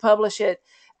to publish it.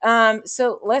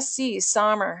 So let's see,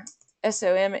 Sommer,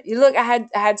 SOM. You look, I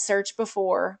had search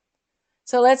before.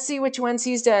 So let's see which ones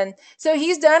he's done. So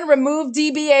he's done remove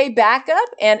DBA backup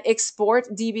and export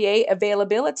DBA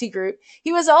availability group.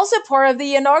 He was also part of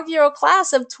the inaugural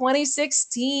class of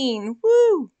 2016.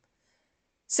 Woo!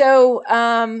 So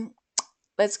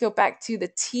let's go back to the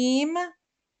team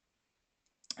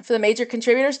for the major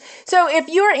contributors. So if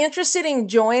you are interested in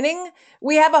joining,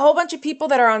 we have a whole bunch of people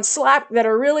that are on Slack that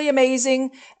are really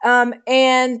amazing.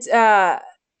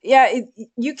 yeah,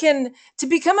 you can, to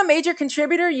become a major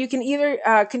contributor, you can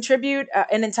either contribute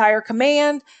an entire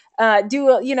command, do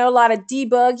a lot of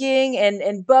debugging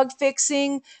and bug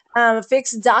fixing,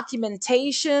 fix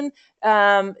documentation,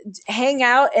 hang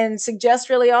out and suggest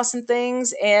really awesome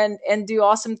things and do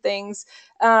awesome things.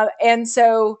 And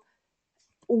so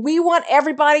we want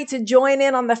everybody to join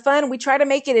in on the fun. We try to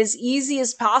make it as easy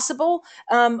as possible.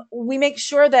 We make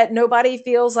sure that nobody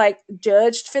feels like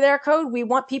judged for their code. We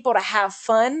want people to have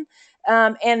fun.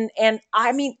 And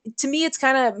I mean, to me, it's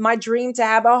kind of my dream to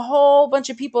have a whole bunch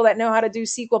of people that know how to do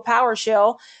SQL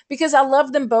PowerShell, because I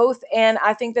love them both and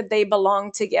I think that they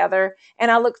belong together.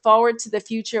 And I look forward to the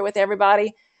future with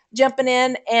everybody jumping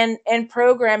in and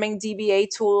programming DBA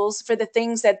tools for the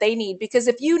things that they need. Because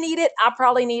if you need it, I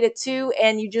probably need it too,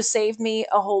 and you just saved me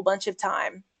a whole bunch of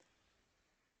time.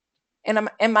 And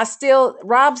am I still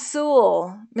Rob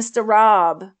Sewell, Mr.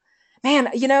 Rob? Man,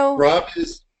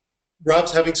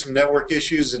 Rob's having some network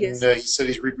issues, and yes. he said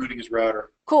he's rebooting his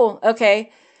router. Cool.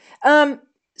 Okay.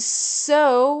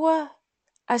 So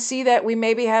I see that we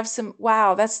maybe have some.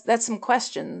 Wow, that's some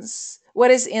questions.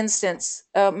 What is instance?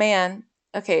 Oh man.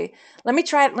 Okay. Let me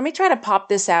try to pop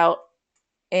this out.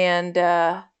 And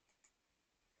all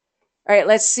right,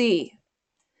 let's see.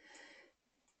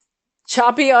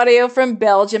 Choppy audio from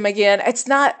Belgium again. It's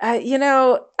not.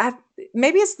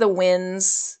 Maybe it's the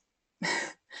winds. I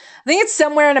think it's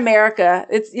somewhere in America.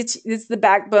 It's the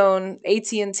backbone.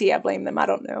 AT&T. I blame them. I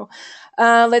don't know.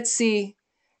 Let's see.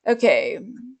 Okay.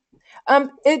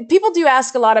 People do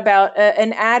ask a lot about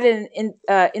an add and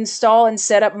install and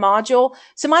setup module.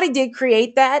 Somebody did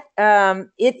create that.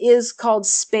 It is called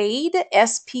Spade,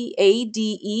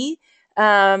 Spade.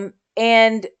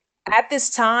 And at this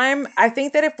time, I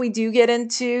think that if we do get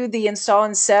into the install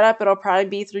and setup, it'll probably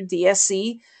be through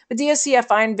DSC. But DSC I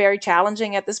find very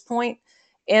challenging at this point.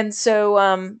 And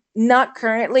so not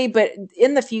currently, but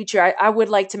in the future, I would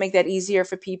like to make that easier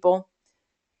for people.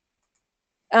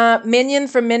 Minion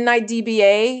from Midnight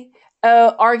DBA,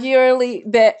 arguably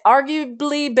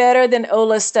better than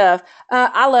Ola stuff.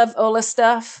 I love Ola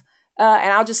stuff,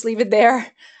 and I'll just leave it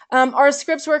there. Are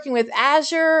scripts working with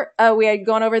Azure? We had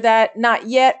gone over that. Not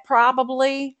yet,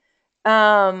 probably.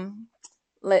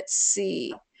 Let's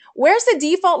see. Where's the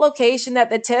default location that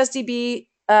the TestDB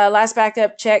last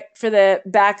backup checked for the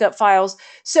backup files?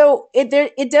 So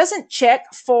it doesn't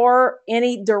check for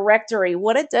any directory.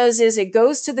 What it does is it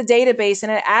goes to the database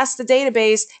and it asks the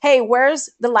database, hey, where's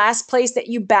the last place that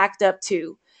you backed up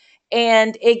to?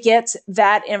 And it gets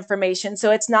that information.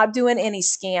 So it's not doing any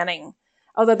scanning,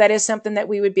 although that is something that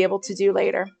we would be able to do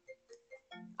later.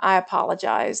 I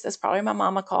apologize. That's probably my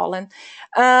mama calling.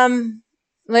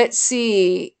 Let's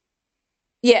see.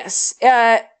 Yes.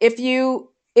 If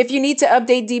you need to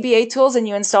update DBA tools and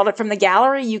you installed it from the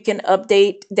gallery, you can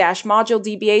update -module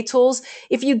DBA tools.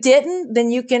 If you didn't,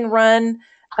 then you can run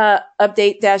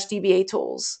update -DBA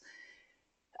tools.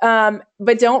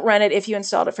 But don't run it if you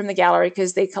installed it from the gallery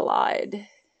because they collide.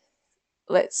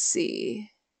 Let's see.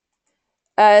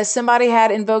 Somebody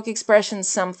had invoke expression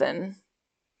something.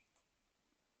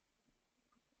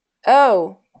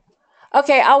 Oh.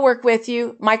 Okay, I'll work with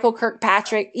you, Michael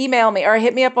Kirkpatrick. Email me or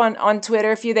hit me up on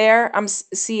Twitter if you're there. I'm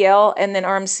CL and then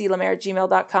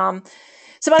rmclemare@gmail.com.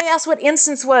 Somebody asked what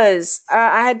instance was.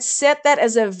 I had set that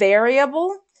as a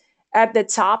variable at the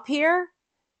top here.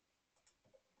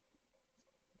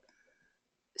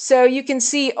 So you can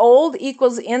see old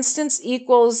equals instance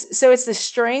equals, so it's the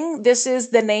string. This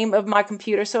is the name of my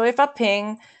computer. So if I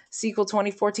ping SQL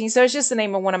 2014, so it's just the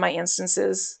name of one of my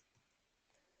instances.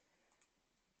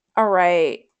 All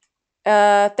right.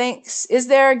 Thanks. Is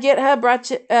there a GitHub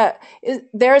project?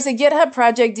 There's a GitHub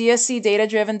project, DSC data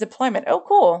driven deployment. Oh,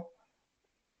 cool.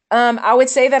 I would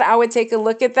say that I would take a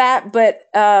look at that, but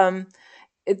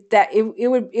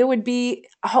it would be,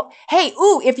 hey,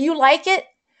 ooh, if you like it,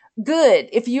 good.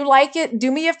 If you like it, do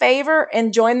me a favor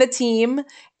and join the team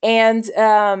and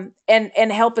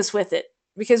help us with it,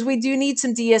 because we do need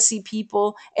some DSC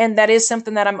people, and that is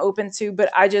something that I'm open to,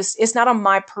 but it's not on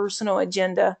my personal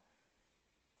agenda.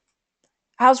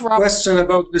 How's Rob? Question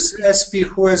about this SP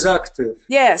who is active.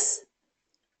 Yes.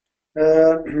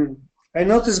 I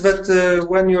noticed that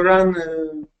when you run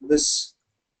this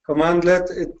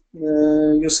commandlet,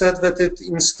 you said that it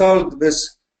installed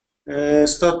this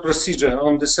stored procedure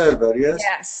on the server, yes?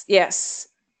 Yes, yes.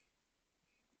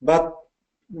 But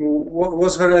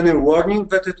was there any warning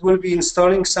that it will be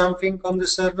installing something on the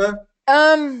server?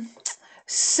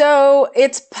 So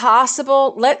it's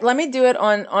possible. Let me do it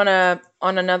on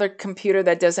another computer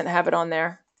that doesn't have it on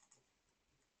there.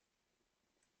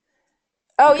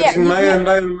 Oh, because yeah. In my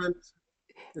environment,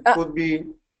 it would be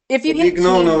if you a big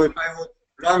no-no if I would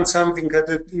run something that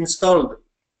it installed.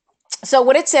 So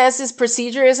what it says is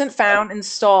procedure isn't found,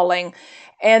 installing.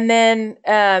 And then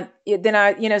I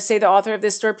say the author of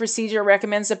this stored procedure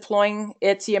recommends deploying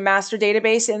it to your master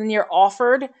database, and then you're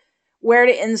offered where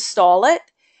to install it.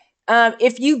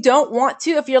 If you don't want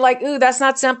to, if you're like, ooh, that's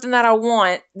not something that I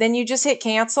want, then you just hit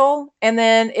cancel. And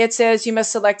then it says you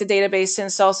must select a database to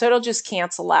install. So it'll just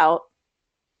cancel out.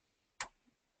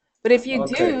 But if you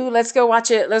do, let's go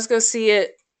watch it. Let's go see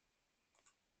it.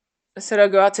 So it'll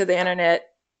go out to the internet.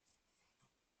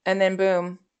 And then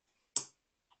boom.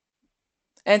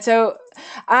 And so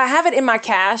I have it in my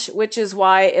cache, which is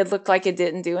why it looked like it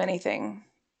didn't do anything.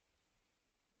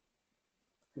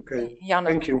 Okay.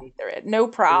 Thank you. No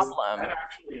problem. Is that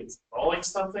actually installing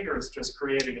something, or is it just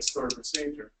creating a stored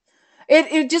procedure?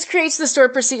 It just creates the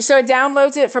stored procedure. So it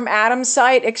downloads it from Adam's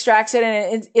site, extracts it,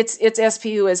 and its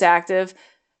SPU is active.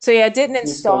 So yeah, it didn't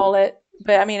install it,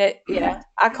 but I mean,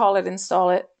 I call it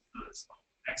install it.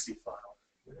 Exe file.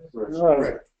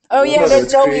 Right. Oh yeah,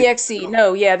 there's no exe.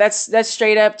 No, yeah, that's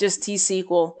straight up just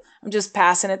T-SQL. I'm just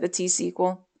passing it the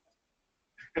T-SQL.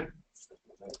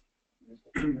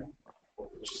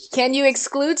 Can you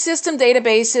exclude system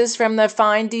databases from the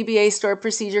find DBA stored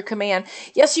procedure command?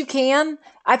 Yes, you can.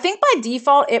 I think by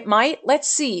default it might. Let's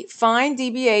see. Find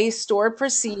DBA stored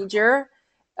procedure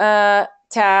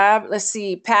tab. Let's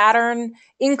see. Pattern.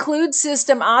 Include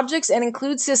system objects and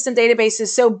include system databases.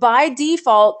 So by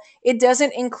default, it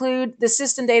doesn't include the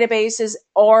system databases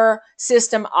or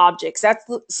system objects. That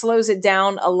slows it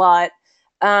down a lot.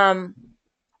 So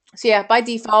yeah, by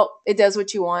default, it does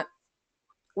what you want,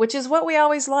 which is what we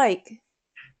always like.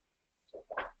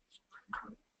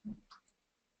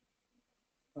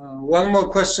 One more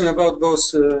question about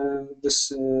those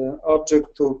this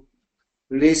object to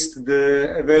list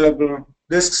the available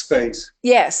disk space.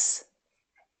 Yes.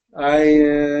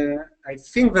 I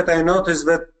think that I noticed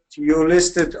that you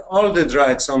listed all the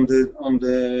drives on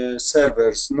the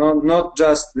servers, not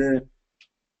just the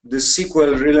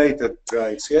SQL related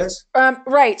drives. Yes.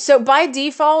 Right. So by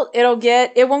default,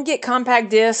 it won't get compact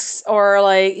disks or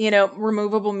like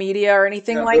removable media or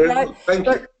anything like that. Thank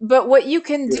you. But what you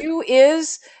can do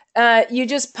is you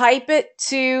just pipe it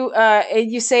to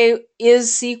you say is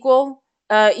SQL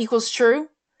equals true,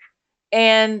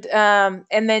 and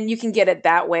then you can get it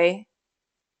that way.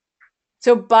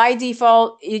 So by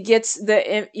default, it gets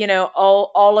the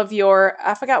all of your,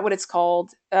 I forgot what it's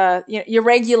called, your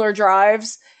regular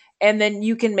drives, and then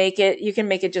you can make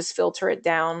it just filter it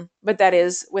down. But that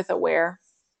is with aware.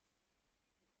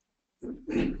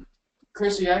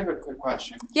 Chrissy, I have a quick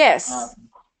question. Yes.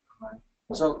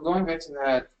 So going back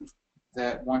to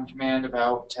that one command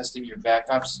about testing your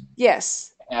backups.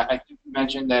 Yes. I think you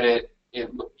mentioned that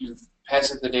you pass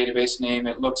it the database name,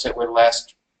 it looks at where the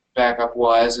last backup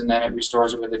was, and then it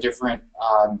restores it with a different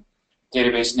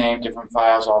database name, different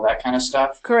files, all that kind of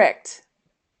stuff. Correct.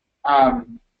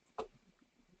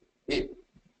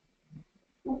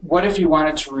 What if you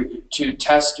wanted to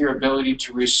test your ability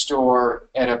to restore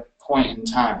at a point in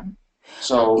time?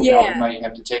 So you might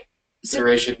have to take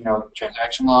consideration,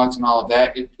 transaction logs and all of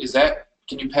that.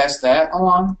 Can you pass that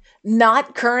along?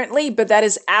 Not currently, but that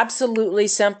is absolutely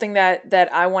something that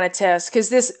I want to test, because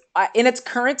this in its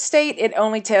current state it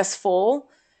only tests full,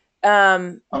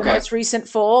 the most recent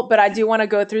full, but I do want to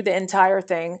go through the entire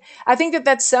thing. I think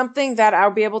that's something that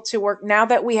I'll be able to work now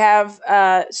that we have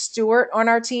Stuart on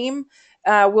our team.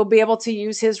 We'll be able to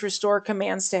use his restore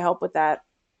commands to help with that.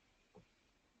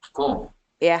 Cool.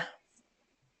 Yeah.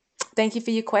 Thank you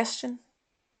for your question.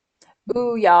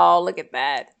 Ooh, y'all, look at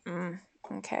that.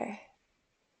 Okay.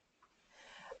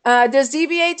 Does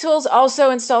dbatools also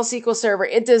install SQL Server?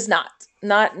 It does not.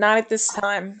 Not at this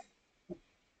time.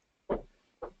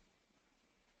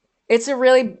 It's a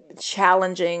really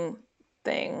challenging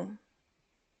thing.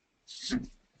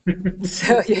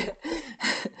 So yeah.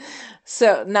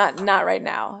 So not right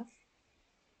now.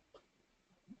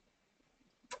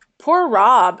 Poor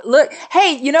Rob. Look,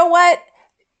 hey, you know what?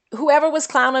 Whoever was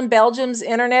clowning Belgium's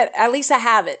internet, at least I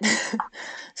have it.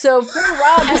 So poor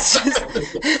Rob is just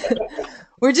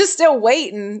we're just still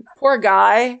waiting. Poor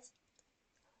guy.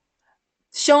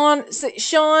 Sean,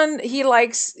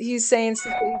 he's saying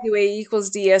UA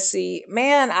equals DSC.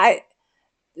 Man,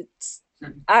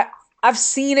 I've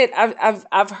seen it.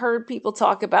 I've heard people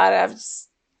talk about it.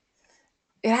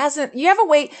 It hasn't. You have a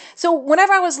wait. So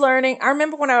whenever I was learning, I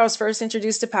remember when I was first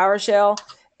introduced to PowerShell,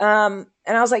 and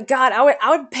I was like, God, I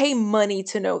would pay money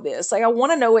to know this. Like, I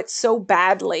want to know it so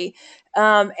badly.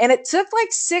 And it took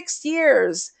like 6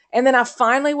 years. And then I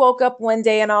finally woke up one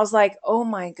day and I was like, oh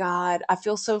my God, I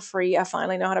feel so free. I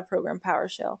finally know how to program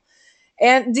PowerShell.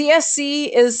 And DSC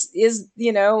is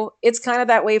you know, it's kind of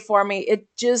that way for me. It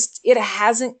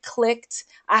hasn't clicked.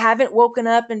 I haven't woken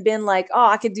up and been like, oh,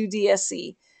 I could do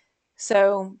DSC.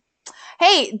 So,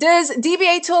 hey, does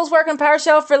dbatools work on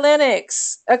PowerShell for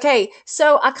Linux? Okay,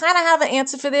 so I kind of have an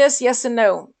answer for this, yes and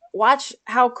no. Watch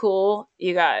how cool,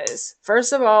 you guys.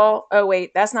 First of all, oh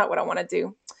wait, that's not what I want to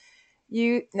do.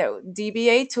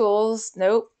 dbatools,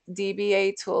 nope,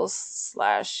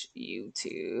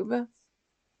 dbatools/YouTube.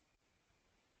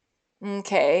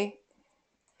 Okay.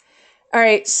 All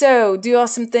right, so do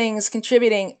awesome things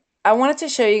contributing. I wanted to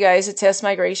show you guys a test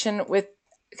migration with,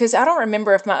 because I don't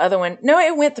remember if my other one, no,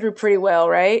 it went through pretty well,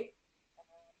 right?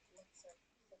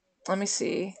 Let me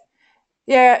see.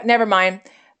 Yeah, never mind.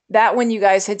 That one you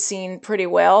guys had seen pretty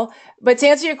well. But to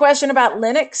answer your question about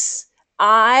Linux,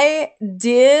 I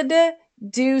did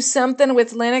do something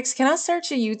with Linux. Can I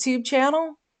search a YouTube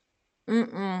channel? How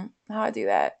do I do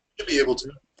that? You'll be able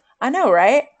to. I know,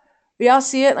 right? Y'all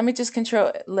see it? Let me just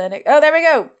control Linux. Oh, there we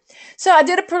go. So I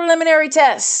did a preliminary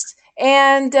test,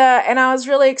 and I was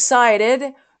really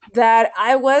excited that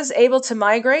I was able to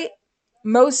migrate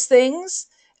most things,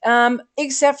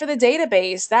 except for the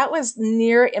database. That was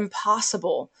near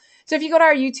impossible. So if you go to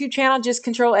our YouTube channel, just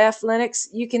Control F Linux,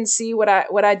 you can see what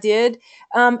I did.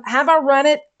 Have I run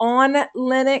it on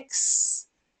Linux?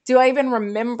 Do I even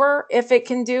remember if it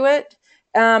can do it?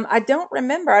 I don't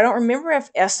remember. I don't remember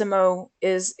if SMO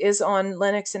is on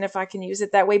Linux and if I can use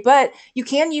it that way. But you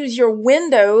can use your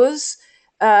Windows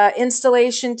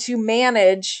installation to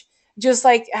manage, just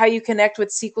like how you connect with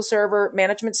SQL Server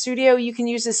Management Studio. You can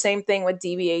use the same thing with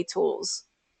dbatools.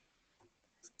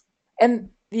 And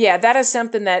yeah, that is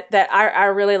something that I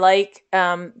really like,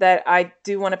 that I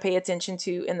do want to pay attention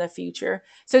to in the future.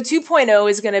 So 2.0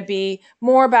 is going to be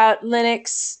more about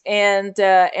Linux and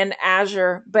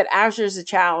Azure, but Azure is a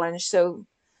challenge. So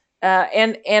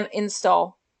and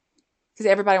install, because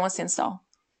everybody wants to install.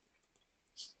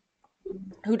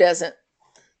 Who doesn't?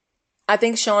 I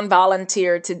think Sean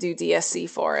volunteered to do DSC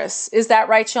for us. Is that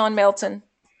right, Sean Melton?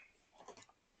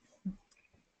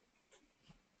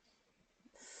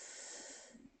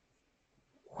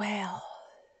 Well,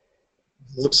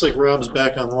 Looks like Rob's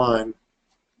back online.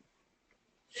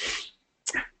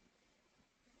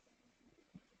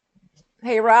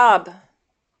 hey, Rob.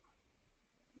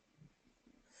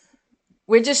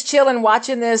 We're just chilling,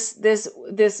 watching this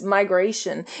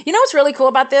migration. You know what's really cool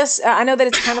about this? I know that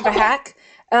it's kind of a hack,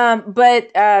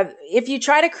 but if you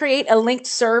try to create a linked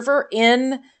server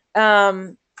in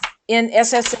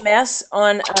SSMS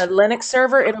on a Linux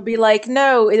server, it'll be like,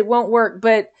 no, it won't work.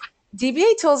 But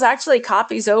dbatools actually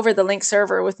copies over the link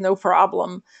server with no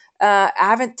problem. I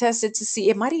haven't tested to see,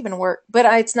 it might even work, but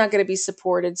it's not going to be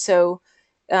supported. So,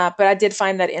 but I did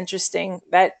find that interesting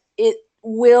that it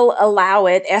will allow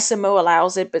it. SMO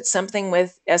allows it, but something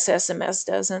with SSMS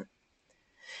doesn't.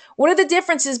 What are the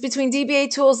differences between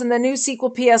dbatools and the new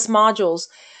SQL PS modules?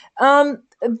 So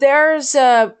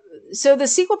the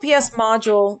SQL PS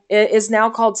module is now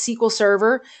called SQL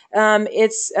Server.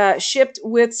 It's shipped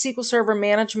with SQL Server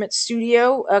Management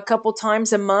Studio a couple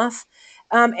times a month.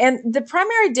 And the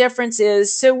primary difference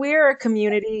is, so we're a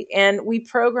community and we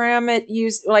program it,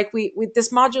 this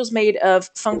module is made of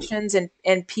functions and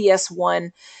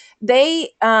PS1.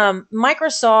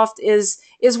 Microsoft is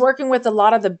working with a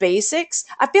lot of the basics.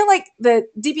 I feel like the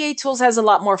dbatools has a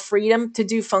lot more freedom to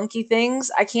do funky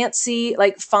things. I can't see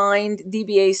like find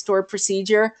DBA stored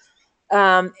procedure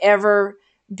ever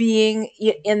being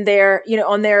in their,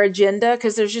 on their agenda,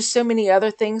 because there's just so many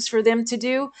other things for them to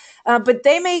do. But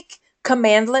they make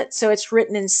commandlet, so it's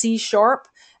written in C#,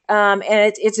 and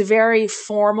it's a very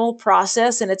formal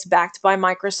process, and it's backed by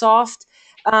Microsoft.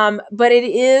 But it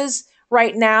is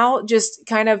right now just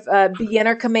kind of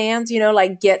beginner commands,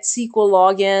 like get SQL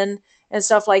login and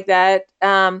stuff like that.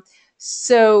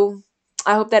 So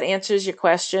I hope that answers your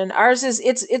question. Ours is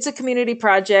it's a community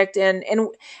project, and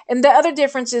the other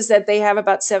difference is that they have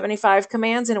about 75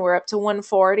 commands, and we're up to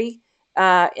 140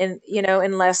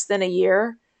 in less than a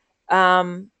year.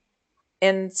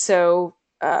 And so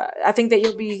I think that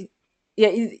you'll be,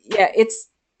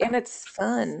 it's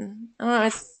fun.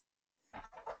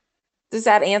 Does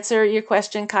that answer your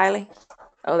question, Kylie?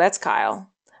 Oh, that's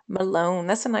Kyle Malone.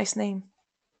 That's a nice name.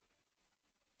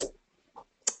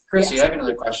 Chrissy, Yes. I have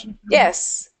another question.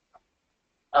 Yes.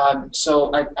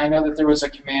 So I know that there was a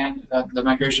command, the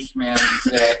migration command,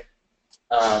 that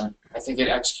I think it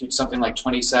executes something like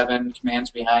 27 commands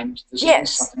behind the scenes,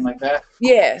 Yes. something like that.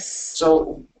 Yes.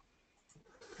 So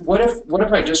what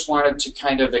if I just wanted to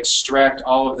kind of extract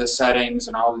all of the settings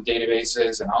and all the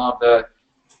databases and all of the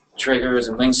triggers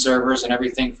and link servers and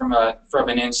everything from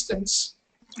an instance?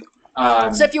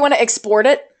 So if you want to export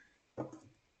it?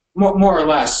 More or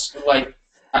less. Like,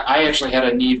 I actually had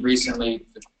a need recently.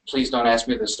 Please don't ask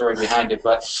me the story behind it,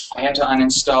 but I had to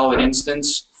uninstall an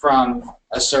instance from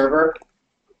a server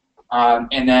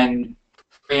and then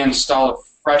reinstall a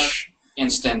fresh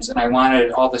instance, and I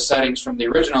wanted all the settings from the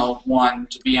original one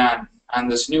to be on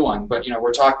this new one. But, you know,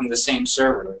 we're talking the same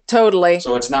server. Totally.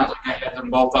 So it's not like I had them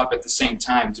both up at the same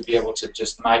time to be able to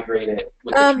just migrate it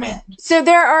with the command. So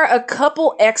there are a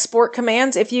couple export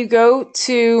commands. If you go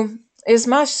to, is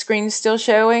my screen still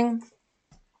showing?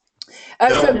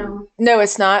 No,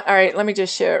 it's not. All right, let me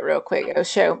just show it real quick. Oh,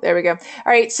 show. There we go. All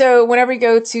right, so whenever you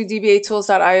go to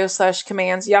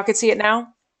dbatools.io/commands, y'all can see it now?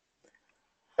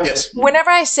 Yes. Whenever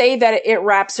I say that it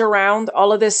wraps around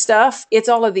all of this stuff, it's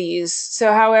all of these.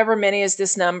 So however many is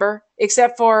this number,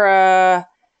 except for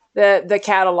the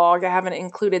catalog. I haven't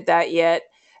included that yet.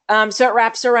 So it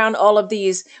wraps around all of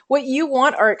these. What you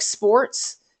want are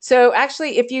exports. So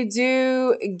actually, if you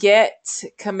do get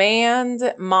command,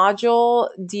 module,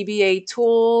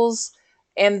 dbatools,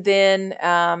 and then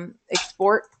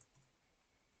export.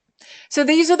 So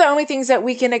these are the only things that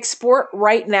we can export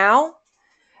right now.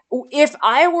 If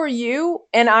I were you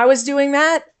and I was doing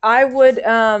that, I would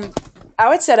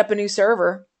set up a new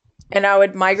server, and I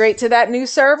would migrate to that new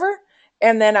server,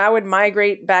 and then I would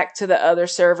migrate back to the other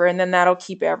server, and then that'll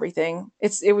keep everything.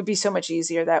 It would be so much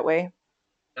easier that way.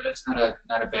 That's not a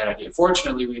bad idea.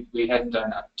 Fortunately, we hadn't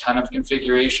done a ton of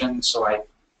configuration, so I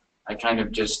kind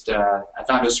of just I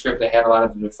found a script that had a lot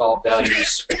of the default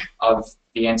values of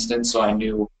the instance, so I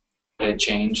knew it had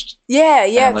changed. Yeah.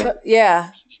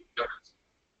 Yeah.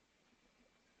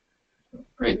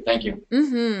 Great, thank you.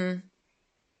 Mm-hmm.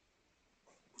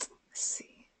 Let's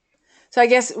see. So I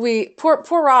guess poor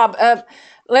Rob. I'm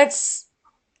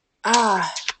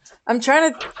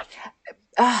trying to.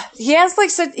 He has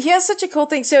such a cool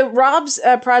thing. So Rob's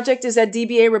project is at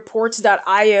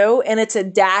dbareports.io, and it's a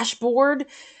dashboard.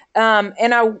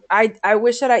 And I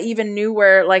wish that I even knew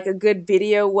where like a good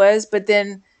video was, but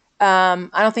then I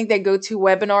don't think that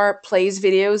GoToWebinar plays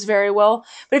videos very well.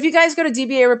 But if you guys go to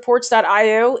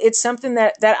dbareports.io, it's something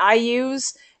that I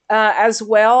use as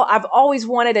well. I've always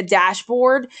wanted a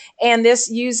dashboard, and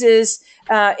this uses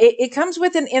it comes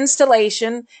with an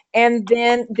installation, and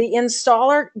then the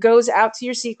installer goes out to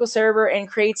your SQL Server and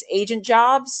creates agent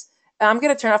jobs. I'm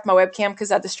going to turn off my webcam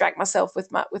because I distract myself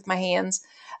with my hands.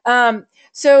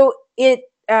 So it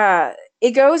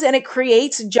goes and it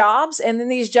creates jobs, and then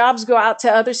these jobs go out to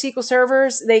other SQL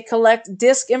servers. They collect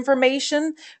disk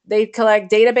information, they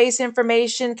collect database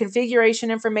information,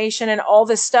 configuration information, and all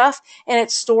this stuff, and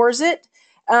it stores it.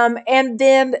 And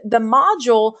then the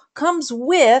module comes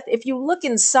with, if you look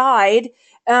inside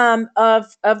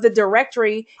of the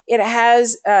directory, it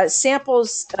has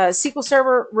samples, SQL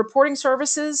Server reporting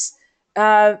services,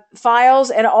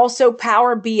 files, and also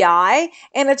Power BI,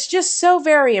 and it's just so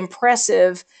very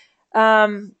impressive.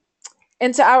 And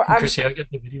so Chrissy, I'll get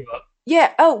the video up.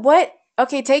 Yeah. Oh, what?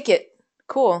 Okay, take it.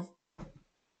 Cool.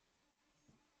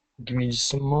 Give me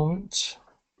just a moment.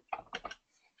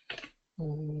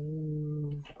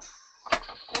 Or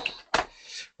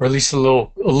at least a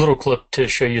little clip to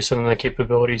show you some of the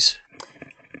capabilities.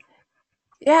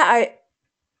 Yeah,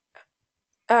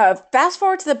 fast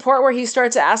forward to the part where he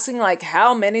starts asking like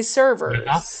how many servers.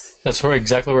 Yeah, that's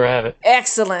exactly where I have it.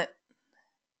 Excellent.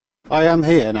 I am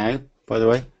here now, by the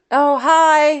way. Oh,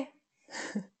 hi.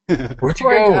 Where'd you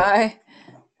Poor go? guy.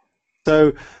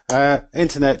 So,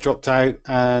 internet dropped out,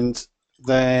 and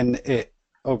then it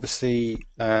obviously,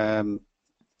 I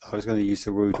was going to use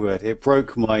the rude word, it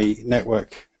broke my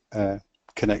network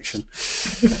connection,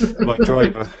 my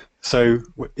driver. So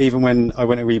even when I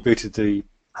went and rebooted the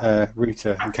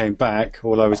router and came back,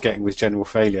 all I was getting was general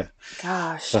failure.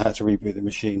 Gosh. So I had to reboot the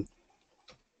machine.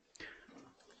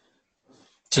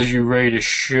 So you ready to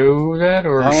show that,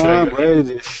 or should I I'm go? ready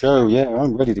to show. Yeah,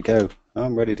 I'm ready to go.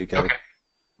 I'm ready to go.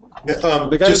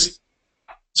 Okay.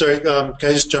 Sorry, can I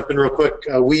just jump in real quick?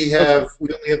 We only have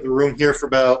the room here for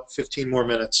about 15 more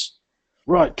minutes.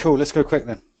 Right, cool. Let's go quick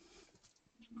then.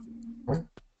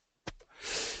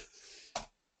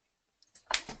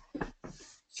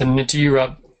 Sending it to you,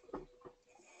 Rob.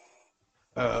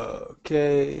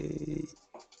 Okay.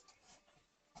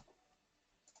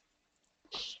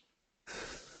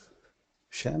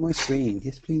 Share my screen.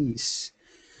 Yes, please.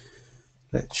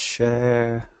 Let's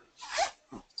share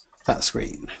that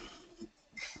screen.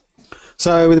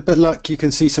 So with a bit of luck, you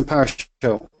can see some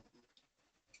PowerShell.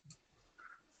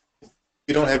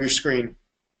 You don't have your screen.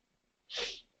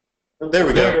 Oh, there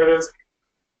we go. There it is.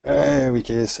 There we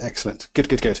go. Excellent. Good,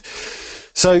 good, good.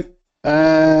 So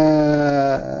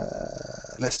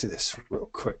let's do this real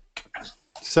quick.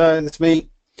 So that's me.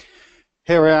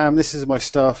 Here I am. This is my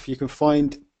stuff. You can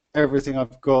find everything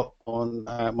I've got on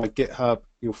my GitHub.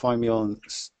 You'll find me on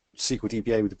SQL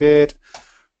DBA with a beard.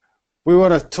 We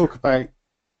want to talk about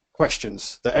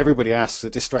questions that everybody asks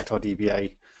that distract our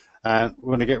DBA. And we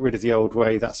want to get rid of the old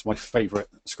way. That's my favorite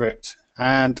script.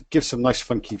 And give some nice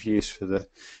funky views for the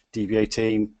DBA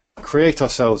team. Create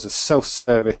ourselves a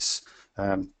self-service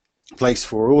place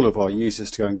for all of our users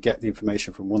to go and get the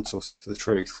information from one source to the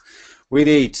truth. We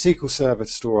need SQL Server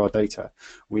to store our data.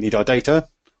 We need our data,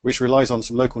 which relies on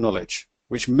some local knowledge,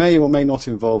 which may or may not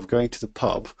involve going to the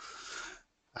pub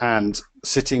and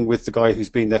sitting with the guy who's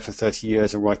been there for 30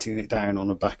 years and writing it down on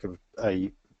the back of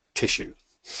a tissue.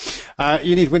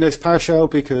 You need Windows PowerShell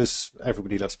because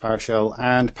everybody loves PowerShell,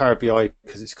 and Power BI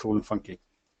because it's cool and funky.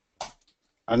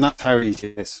 And that's how easy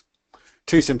it is.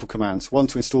 Two simple commands, one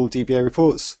to install DBA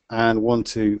reports and one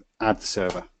to add the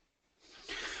server.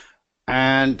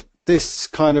 And this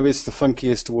kind of is the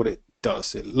funkiest to what it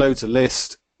does. It loads a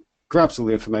list, grabs all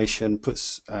the information,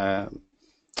 puts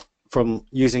from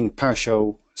using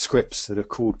PowerShell scripts that are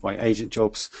called by agent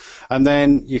jobs, and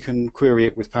then you can query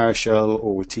it with PowerShell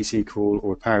or with T-SQL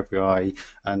or with Power BI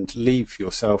and leave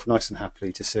yourself nice and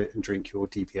happily to sit and drink your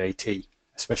DBA tea,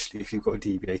 especially if you've got a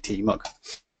DBA tea mug.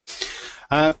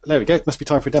 There we go, it must be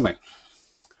time for a demo.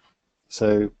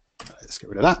 So let's get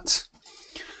rid of that.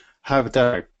 Have a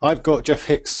demo. I've got Jeff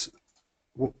Hicks.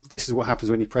 This is what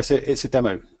happens when you press it. It's a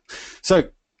demo. So,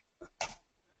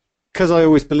 because I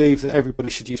always believe that everybody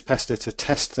should use Pester to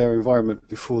test their environment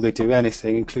before they do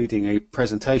anything, including a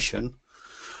presentation,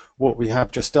 what we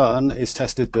have just done is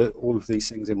tested that all of these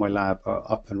things in my lab are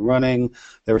up and running,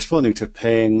 they're responding to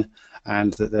ping,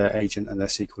 and that their agent and their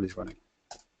SQL is running.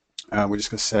 We're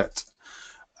just going to set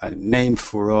a name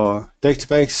for our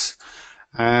database,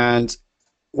 and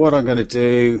what I'm going to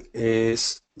do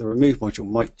is the remove module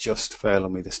might just fail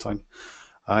on me this time.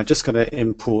 I'm just going to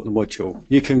import the module.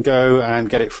 You can go and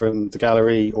get it from the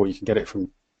gallery, or you can get it from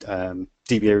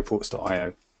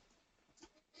dbareports.io.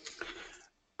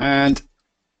 And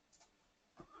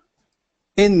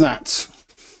in that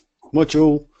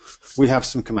module, we have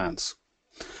some commands.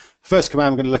 First command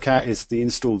I'm going to look at is the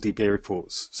install DBA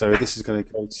reports. So this is going to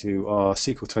go to our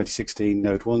SQL 2016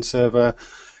 Node 1 server.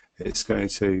 It's going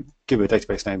to give a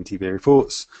database name of DBA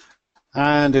reports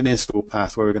and an install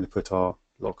path where we're going to put our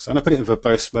logs. And I put it in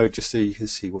verbose mode just so you can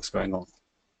see what's going on.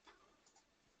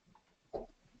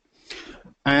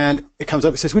 And it comes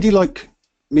up, it says, would you like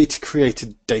me to create a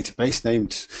database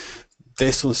named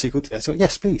this on SQL? So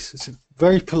yes, please. It's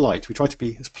very polite. We try to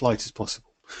be as polite as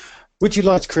possible. Would you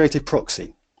like to create a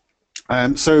proxy?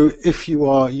 So if you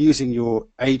are using your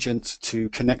agent to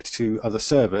connect to other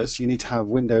servers, you need to have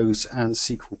Windows and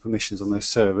SQL permissions on those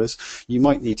servers. You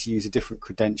might need to use a different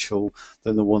credential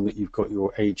than the one that you've got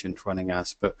your agent running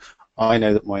as, but I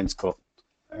know that mine's got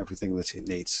everything that it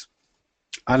needs.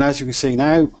 And as you can see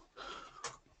now,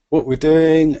 what we're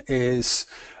doing is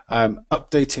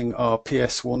updating our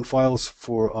PS1 files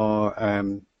for our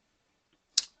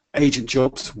agent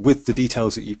jobs with the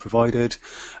details that you provided,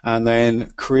 and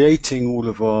then creating all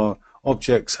of our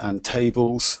objects and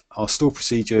tables, our store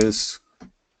procedures,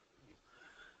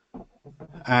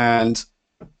 and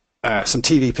some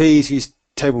TVPs, use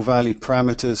table value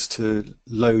parameters to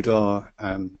load our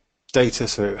data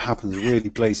so it happens really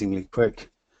blazingly quick.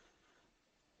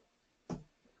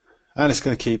 And it's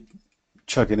going to keep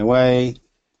chugging away.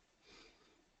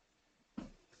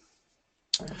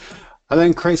 And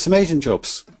then create some agent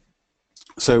jobs.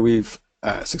 So we've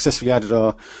successfully added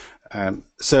our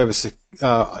service,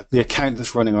 the account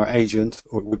that's running our agent,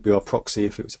 or it would be our proxy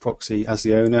if it was a proxy, as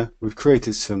the owner. We've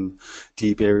created some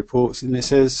DBA reports, and it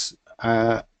says,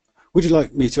 would you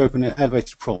like me to open an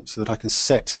elevated prompt so that I can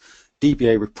set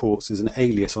DBA reports as an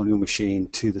alias on your machine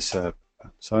to the server?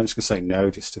 So I'm just going to say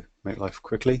no, just to make life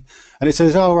quickly. And it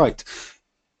says, all right,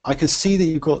 I can see that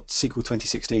you've got SQL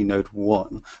 2016 Node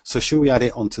 1, so shall we add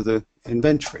it onto the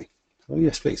inventory? Oh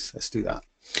yes, please, let's do that.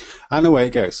 And away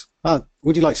it goes.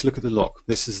 Would you like to look at the log?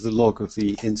 This is the log of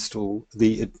the install,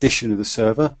 the addition of the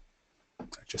server.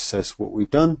 It just says what we've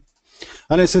done.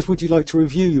 And it says, would you like to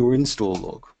review your install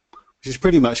log? Which is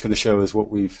pretty much going to show us what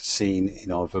we've seen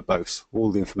in our verbose,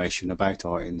 all the information about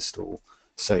our install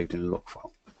saved in a log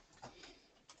file.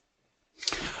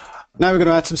 Now we're going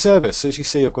to add some servers. So as you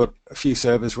see, I've got a few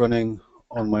servers running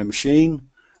on my machine,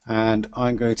 and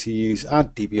I'm going to use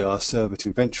add dbr server to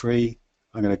inventory.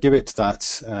 I'm going to give it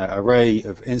that array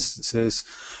of instances.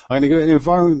 I'm going to give it an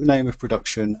environment name of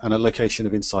production and a location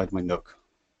of inside my NUC,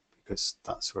 because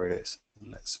that's where it is.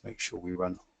 And let's make sure we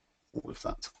run all of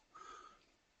that.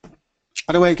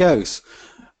 And away it goes.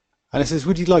 And it says,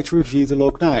 would you like to review the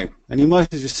log now? And you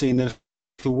might have just seen a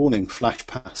little warning flash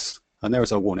past. And there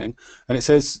is our warning. And it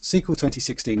says SQL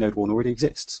 2016 Node 1 already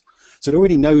exists. So it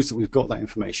already knows that we've got that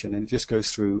information, and it just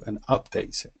goes through and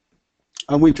updates it.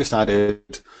 And we've just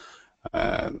added,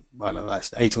 I don't know,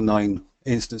 that's 8 or 9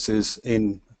 instances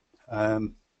in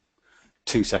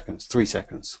 2 seconds, 3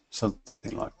 seconds,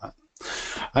 something like that.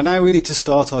 And now we need to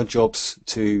start our jobs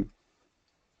to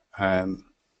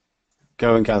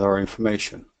go and gather our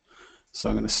information. So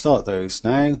I'm going to start those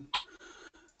now, and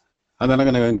then I'm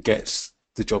going to go and get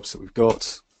the jobs that we've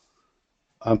got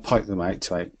and pipe them out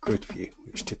to a grid view,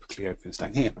 which typically opens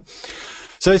down here.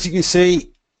 So as you can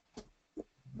see,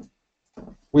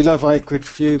 we love our grid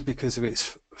view because of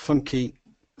its funky,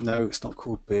 no, it's not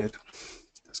called beard,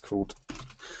 it's called,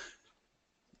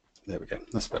 there we go,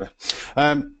 that's better.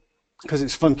 Because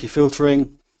it's funky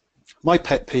filtering. My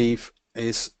pet peeve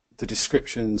is the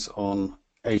descriptions on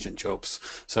agent jobs.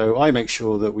 So I make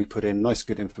sure that we put in nice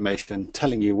good information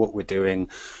telling you what we're doing,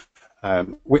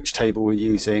 which table we're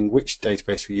using, which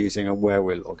database we're using, and where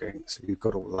we're logging. So you've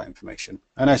got all that information.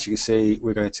 And as you can see,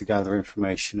 we're going to gather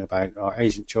information about our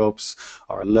agent jobs,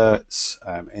 our alerts,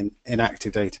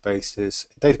 inactive databases,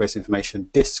 database information,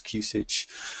 disk usage,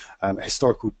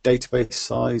 historical database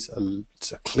size,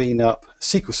 a cleanup,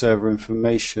 SQL Server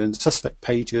information, suspect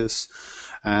pages,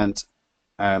 and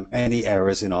any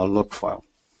errors in our log file.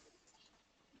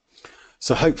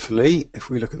 So hopefully,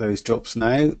 if we look at those jobs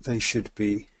now, they should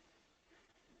be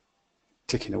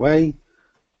ticking away.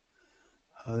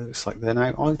 Looks like they're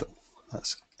now idle.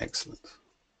 That's excellent.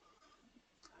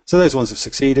 So those ones have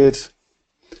succeeded.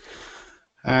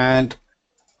 And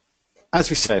as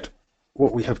we said,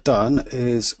 what we have done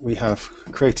is we have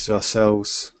created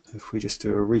ourselves, if we just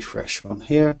do a refresh on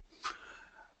here,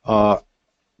 our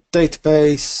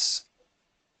database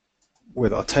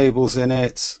with our tables in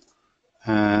it,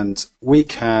 and we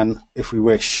can, if we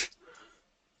wish,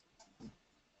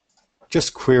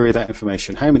 just query that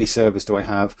information. How many servers do I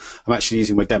have? I'm actually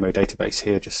using my demo database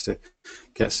here just to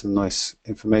get some nice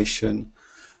information.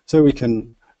 So we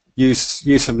can use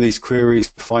some of these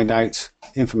queries to find out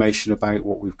information about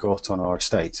what we've got on our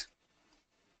estate.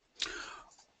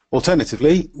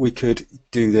 Alternatively, we could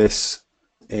do this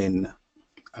in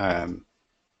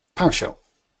PowerShell.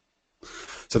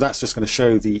 So that's just going to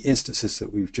show the instances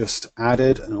that we've just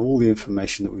added and all the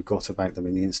information that we've got about them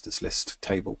in the instance list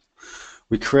table.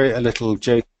 We create a little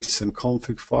JSON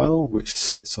config file which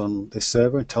sits on this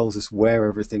server and tells us where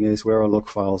everything is, where our log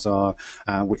files are,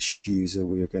 and which user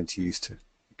we are going to use to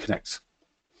connect.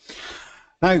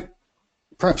 Now,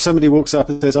 perhaps somebody walks up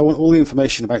and says, I want all the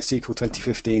information about SQL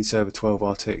 2015 Server 12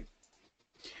 R2.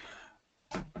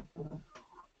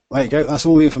 There you go, that's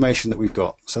all the information that we've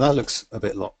got. So that looks a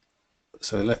bit lot.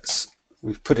 So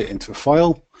we've put it into a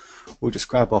file. We'll just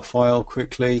grab our file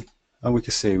quickly, and we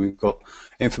can see we've got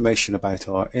information about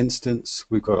our instance,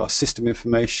 we've got our system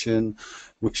information,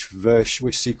 which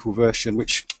SQL version,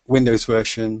 which Windows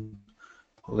version,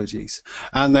 apologies,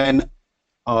 and then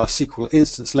our SQL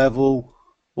instance level,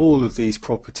 all of these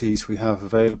properties we have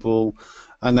available,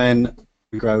 and then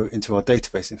we go into our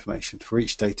database information. For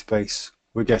each database,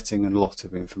 we're getting a lot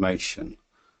of information.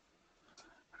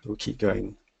 We'll keep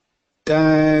going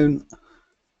down,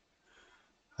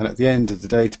 and at the end of the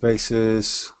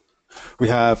databases we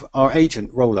have our agent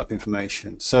roll-up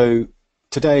information. So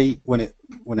today when it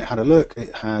had a look,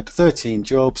 it had 13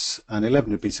 jobs and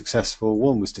 11 had been successful,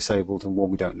 1 was disabled and 1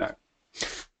 we don't know.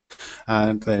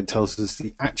 And then it tells us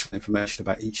the actual information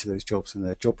about each of those jobs and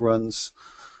their job runs.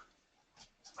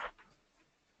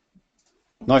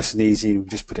 Nice and easy, we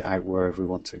just put it out wherever we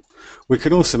want to. We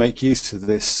can also make use of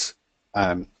this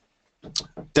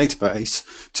database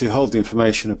to hold the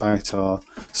information about our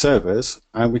servers,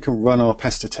 and we can run our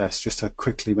pester test just to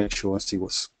quickly make sure and see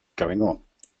what's going on.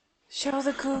 Show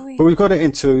the GUI. But we've got it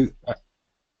into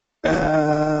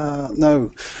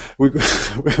no,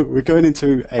 we're going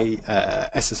into a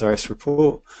SSRS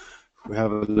report. We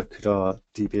have a look at our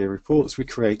DBA reports. We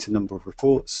create a number of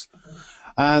reports,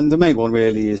 and the main one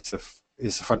really is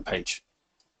the front page.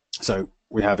 So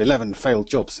we have 11 failed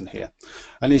jobs in here,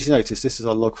 and as you notice, this is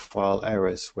our log file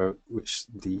errors, which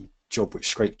the job which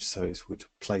scrapes those would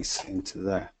place into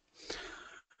there.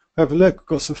 Have a look. We've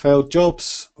got some failed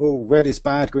jobs. Oh, red is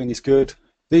bad, green is good.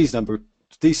 These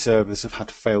servers have had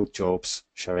failed jobs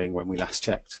showing when we last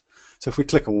checked. So if we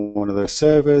click on one of those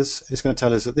servers, it's going to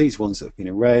tell us that these ones that have been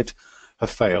in red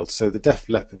have failed. So the def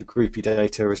leopard groupie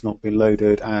data has not been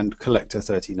loaded, and collector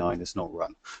 39 has not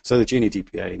run. So the junior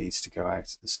DBA needs to go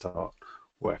out and start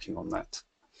working on that.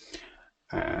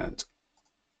 And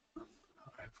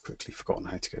I've quickly forgotten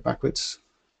how to go backwards.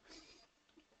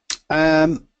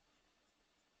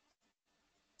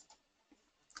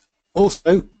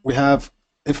 Also, we have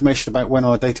information about when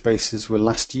our databases were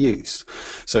last used.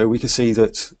 So we can see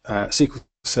that SQL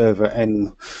Server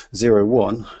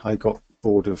N01, I got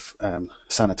bored of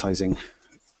sanitizing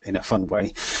in a fun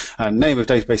way. And name of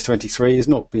database 23 has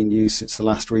not been used since the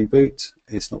last reboot.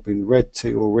 It's not been read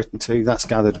to or written to. That's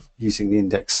gathered using the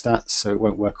index stats, so it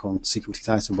won't work on SQL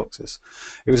 2000 boxes.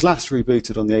 It was last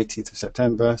rebooted on the 18th of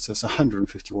September, so it's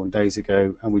 151 days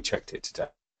ago, and we checked it today.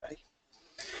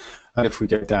 And if we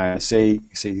go down and see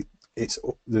it's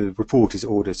the report is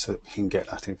ordered so that we can get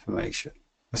that information.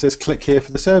 It says click here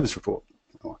for the service report.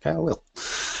 Okay, I will.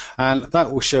 And that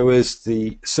will show us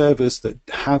the servers that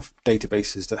have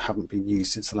databases that haven't been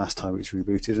used since the last time it was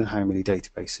rebooted and how many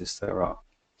databases there are.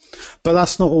 But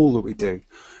that's not all that we do.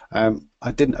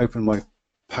 I didn't open my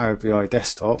Power BI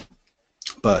desktop,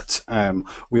 but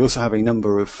we also have a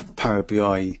number of Power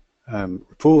BI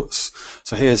reports.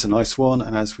 So here's a nice one,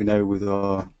 and as we know with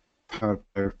our Power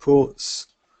BI reports,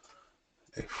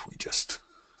 if we just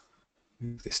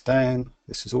move this down,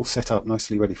 this is all set up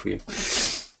nicely ready for you,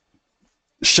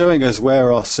 showing us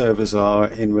where our servers are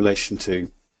in relation to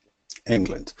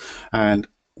England. And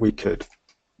we could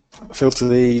filter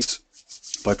these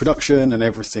by production and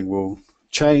everything will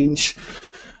change.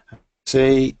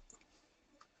 See,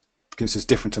 gives us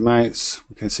different amounts.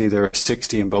 We can see there are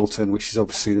 60 in Bolton, which is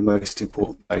obviously the most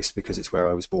important place because it's where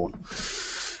I was born,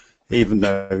 even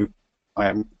though I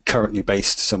am currently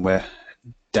based somewhere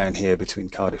down here between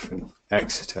Cardiff and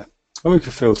Exeter. And we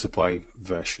can filter by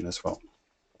version as well.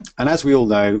 And as we all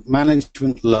know,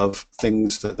 management love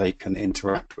things that they can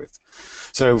interact with.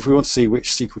 So if we want to see which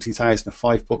SQL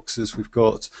 2005 boxes we've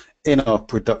got in our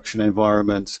production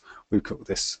environment, we've got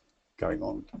this going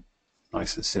on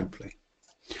nice and simply.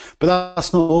 But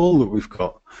that's not all that we've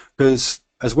got, because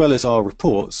as well as our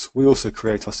reports, we also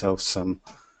create ourselves some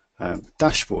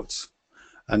dashboards.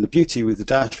 And the beauty with the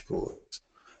dashboards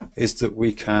is that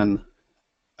we can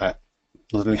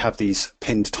not only have these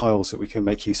pinned tiles that we can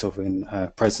make use of in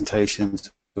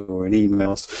presentations or in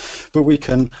emails, but we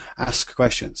can ask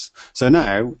questions. So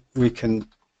now we can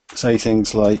say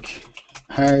things like,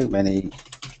 how many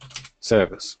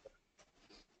servers?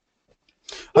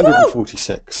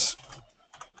 146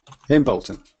 in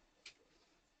Bolton.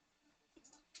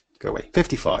 Go away.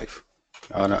 55.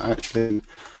 Oh no, actually,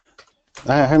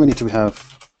 how many do we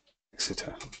have?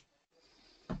 Exeter.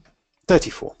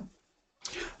 34.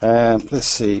 Let's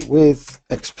see, with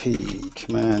XP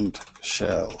command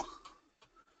shell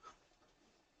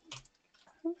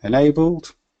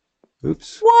enabled.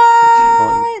 Oops.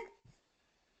 What?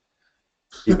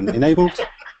 Even enabled.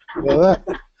 Like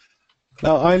that.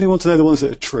 Now I only want to know the ones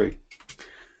that are true.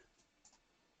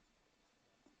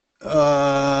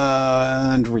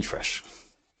 And refresh.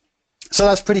 So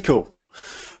that's pretty cool.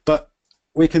 But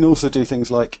we can also do things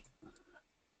like,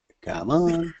 come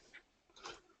on.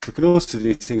 We can also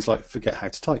do things like forget how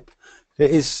to type.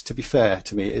 It is, to be fair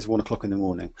to me, it is 1 o'clock in the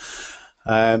morning.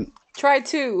 Try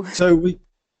 2. So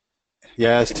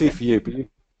yeah, it's 2 for you,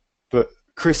 but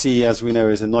Chrissy, as we know,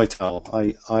 is a night owl.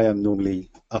 I am normally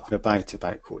up and about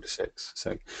 5:45.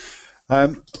 So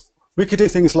we could do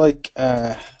things like,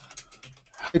 how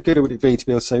good would it be to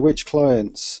be able to say which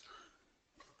clients'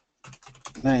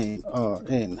 name are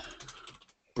in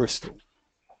Bristol?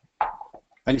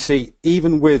 And you see,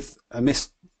 even with a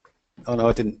oh no,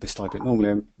 I didn't mistype it. Normally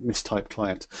a mistyped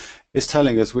client is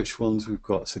telling us which ones we've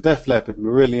got. So Def Leppard,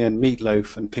 Marillion,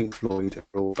 Meatloaf, and Pink Floyd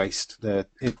are all based. Their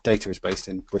data is based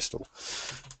in Bristol.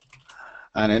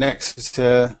 And in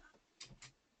Exeter,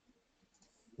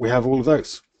 we have all of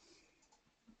those.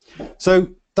 So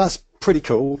that's pretty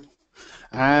cool.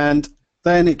 And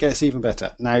then it gets even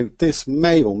better. Now this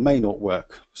may or may not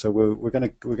work. So we're gonna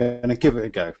give it a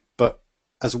go. But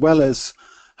as well as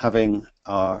having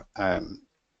our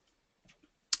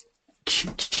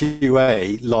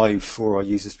QA live for our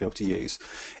users to be able to use,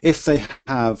 if they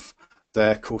have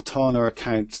their Cortana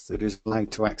account that is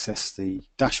allowed to access the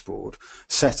dashboard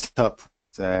set up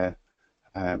their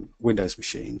Windows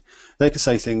machine, they can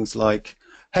say things like,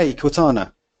 hey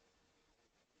Cortana,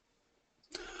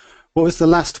 what was the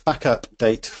last backup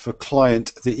date for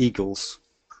client the Eagles?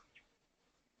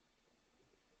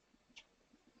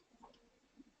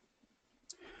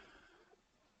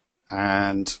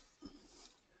 And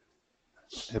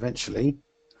eventually,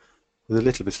 with a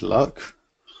little bit of luck,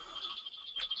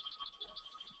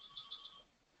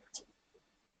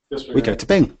 we go to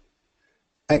Bing.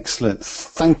 Excellent.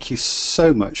 Thank you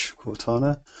so much,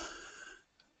 Cortana.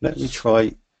 Let me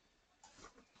try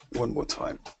one more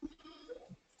time.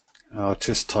 I'll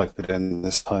just type it in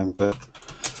this time, but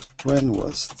when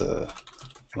was the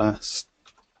last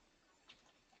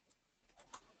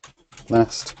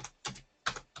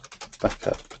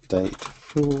backup date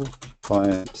full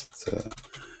find the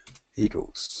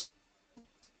Eagles.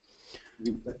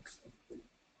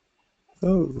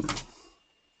 Oh,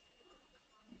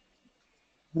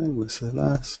 that was the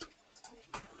last.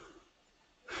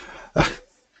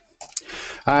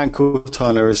 And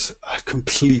Cortana has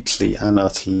completely and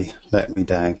utterly let me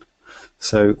down.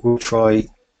 So we'll try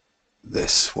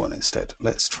this one instead.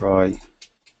 Let's try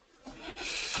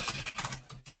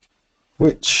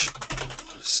which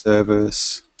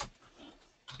servers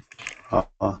are,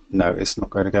 no, it's not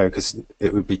going to go because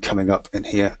it would be coming up in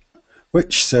here.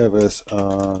 Which servers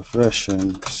are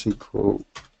version SQL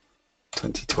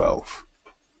 2012?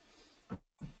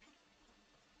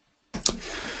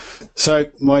 So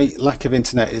my lack of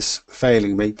internet is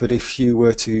failing me, but if you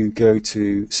were to go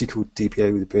to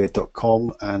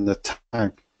SQLDBAwithAbeard.com and the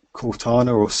tag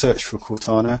Cortana or search for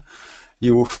Cortana,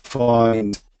 you will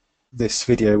find this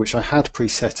video, which I had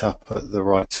pre-set up at the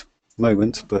right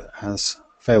moment, but has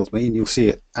failed me, and you'll see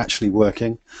it actually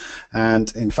working.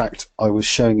 And in fact, I was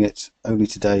showing it only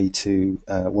today to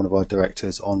one of our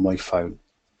directors on my phone.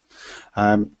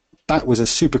 That was a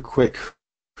super quick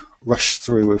rush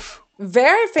through of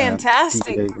very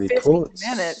fantastic DBA for 50 reports.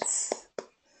 minutes.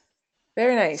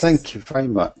 Very nice. Thank you very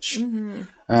much. Mm-hmm.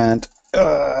 And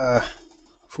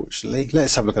fortunately,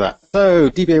 let's have a look at that.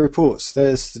 So, DBA reports.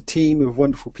 There's the team of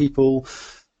wonderful people.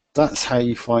 That's how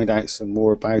you find out some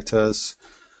more about us.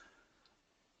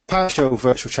 PowerShell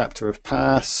virtual chapter of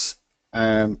PASS.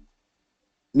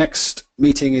 Next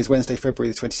meeting is Wednesday,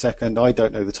 February the 22nd. I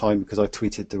don't know the time because I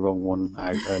tweeted the wrong one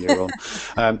out earlier on.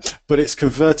 But it's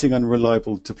Converting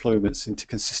Unreliable Deployments into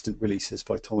Consistent Releases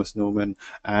by Thomas Norman,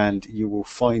 and you will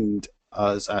find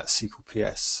us at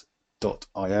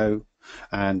sequelps.io,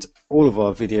 and all of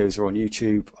our videos are on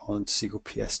YouTube on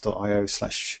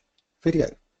sequelps.io/video.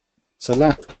 So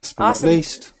last but not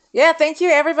least. Yeah, thank you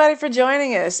everybody for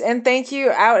joining us, and thank you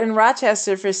out in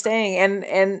Rochester for staying,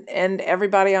 and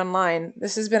everybody online.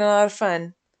 This has been a lot of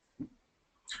fun.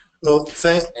 Well,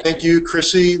 thank you,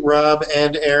 Chrissy, Rob,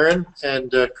 and Aaron.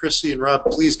 And Chrissy and Rob,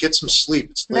 please get some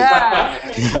sleep. It's late.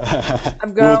 Yeah.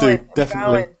 I'm going. Will do,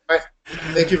 definitely. All right.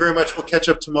 Thank you very much. We'll catch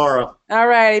up tomorrow. All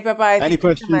righty, bye-bye. Any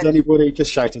questions, anybody, just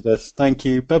shout at us. Thank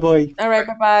you. Bye-bye. All right,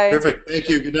 bye-bye. Perfect. Thank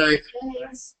you. Good night.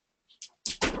 Yes.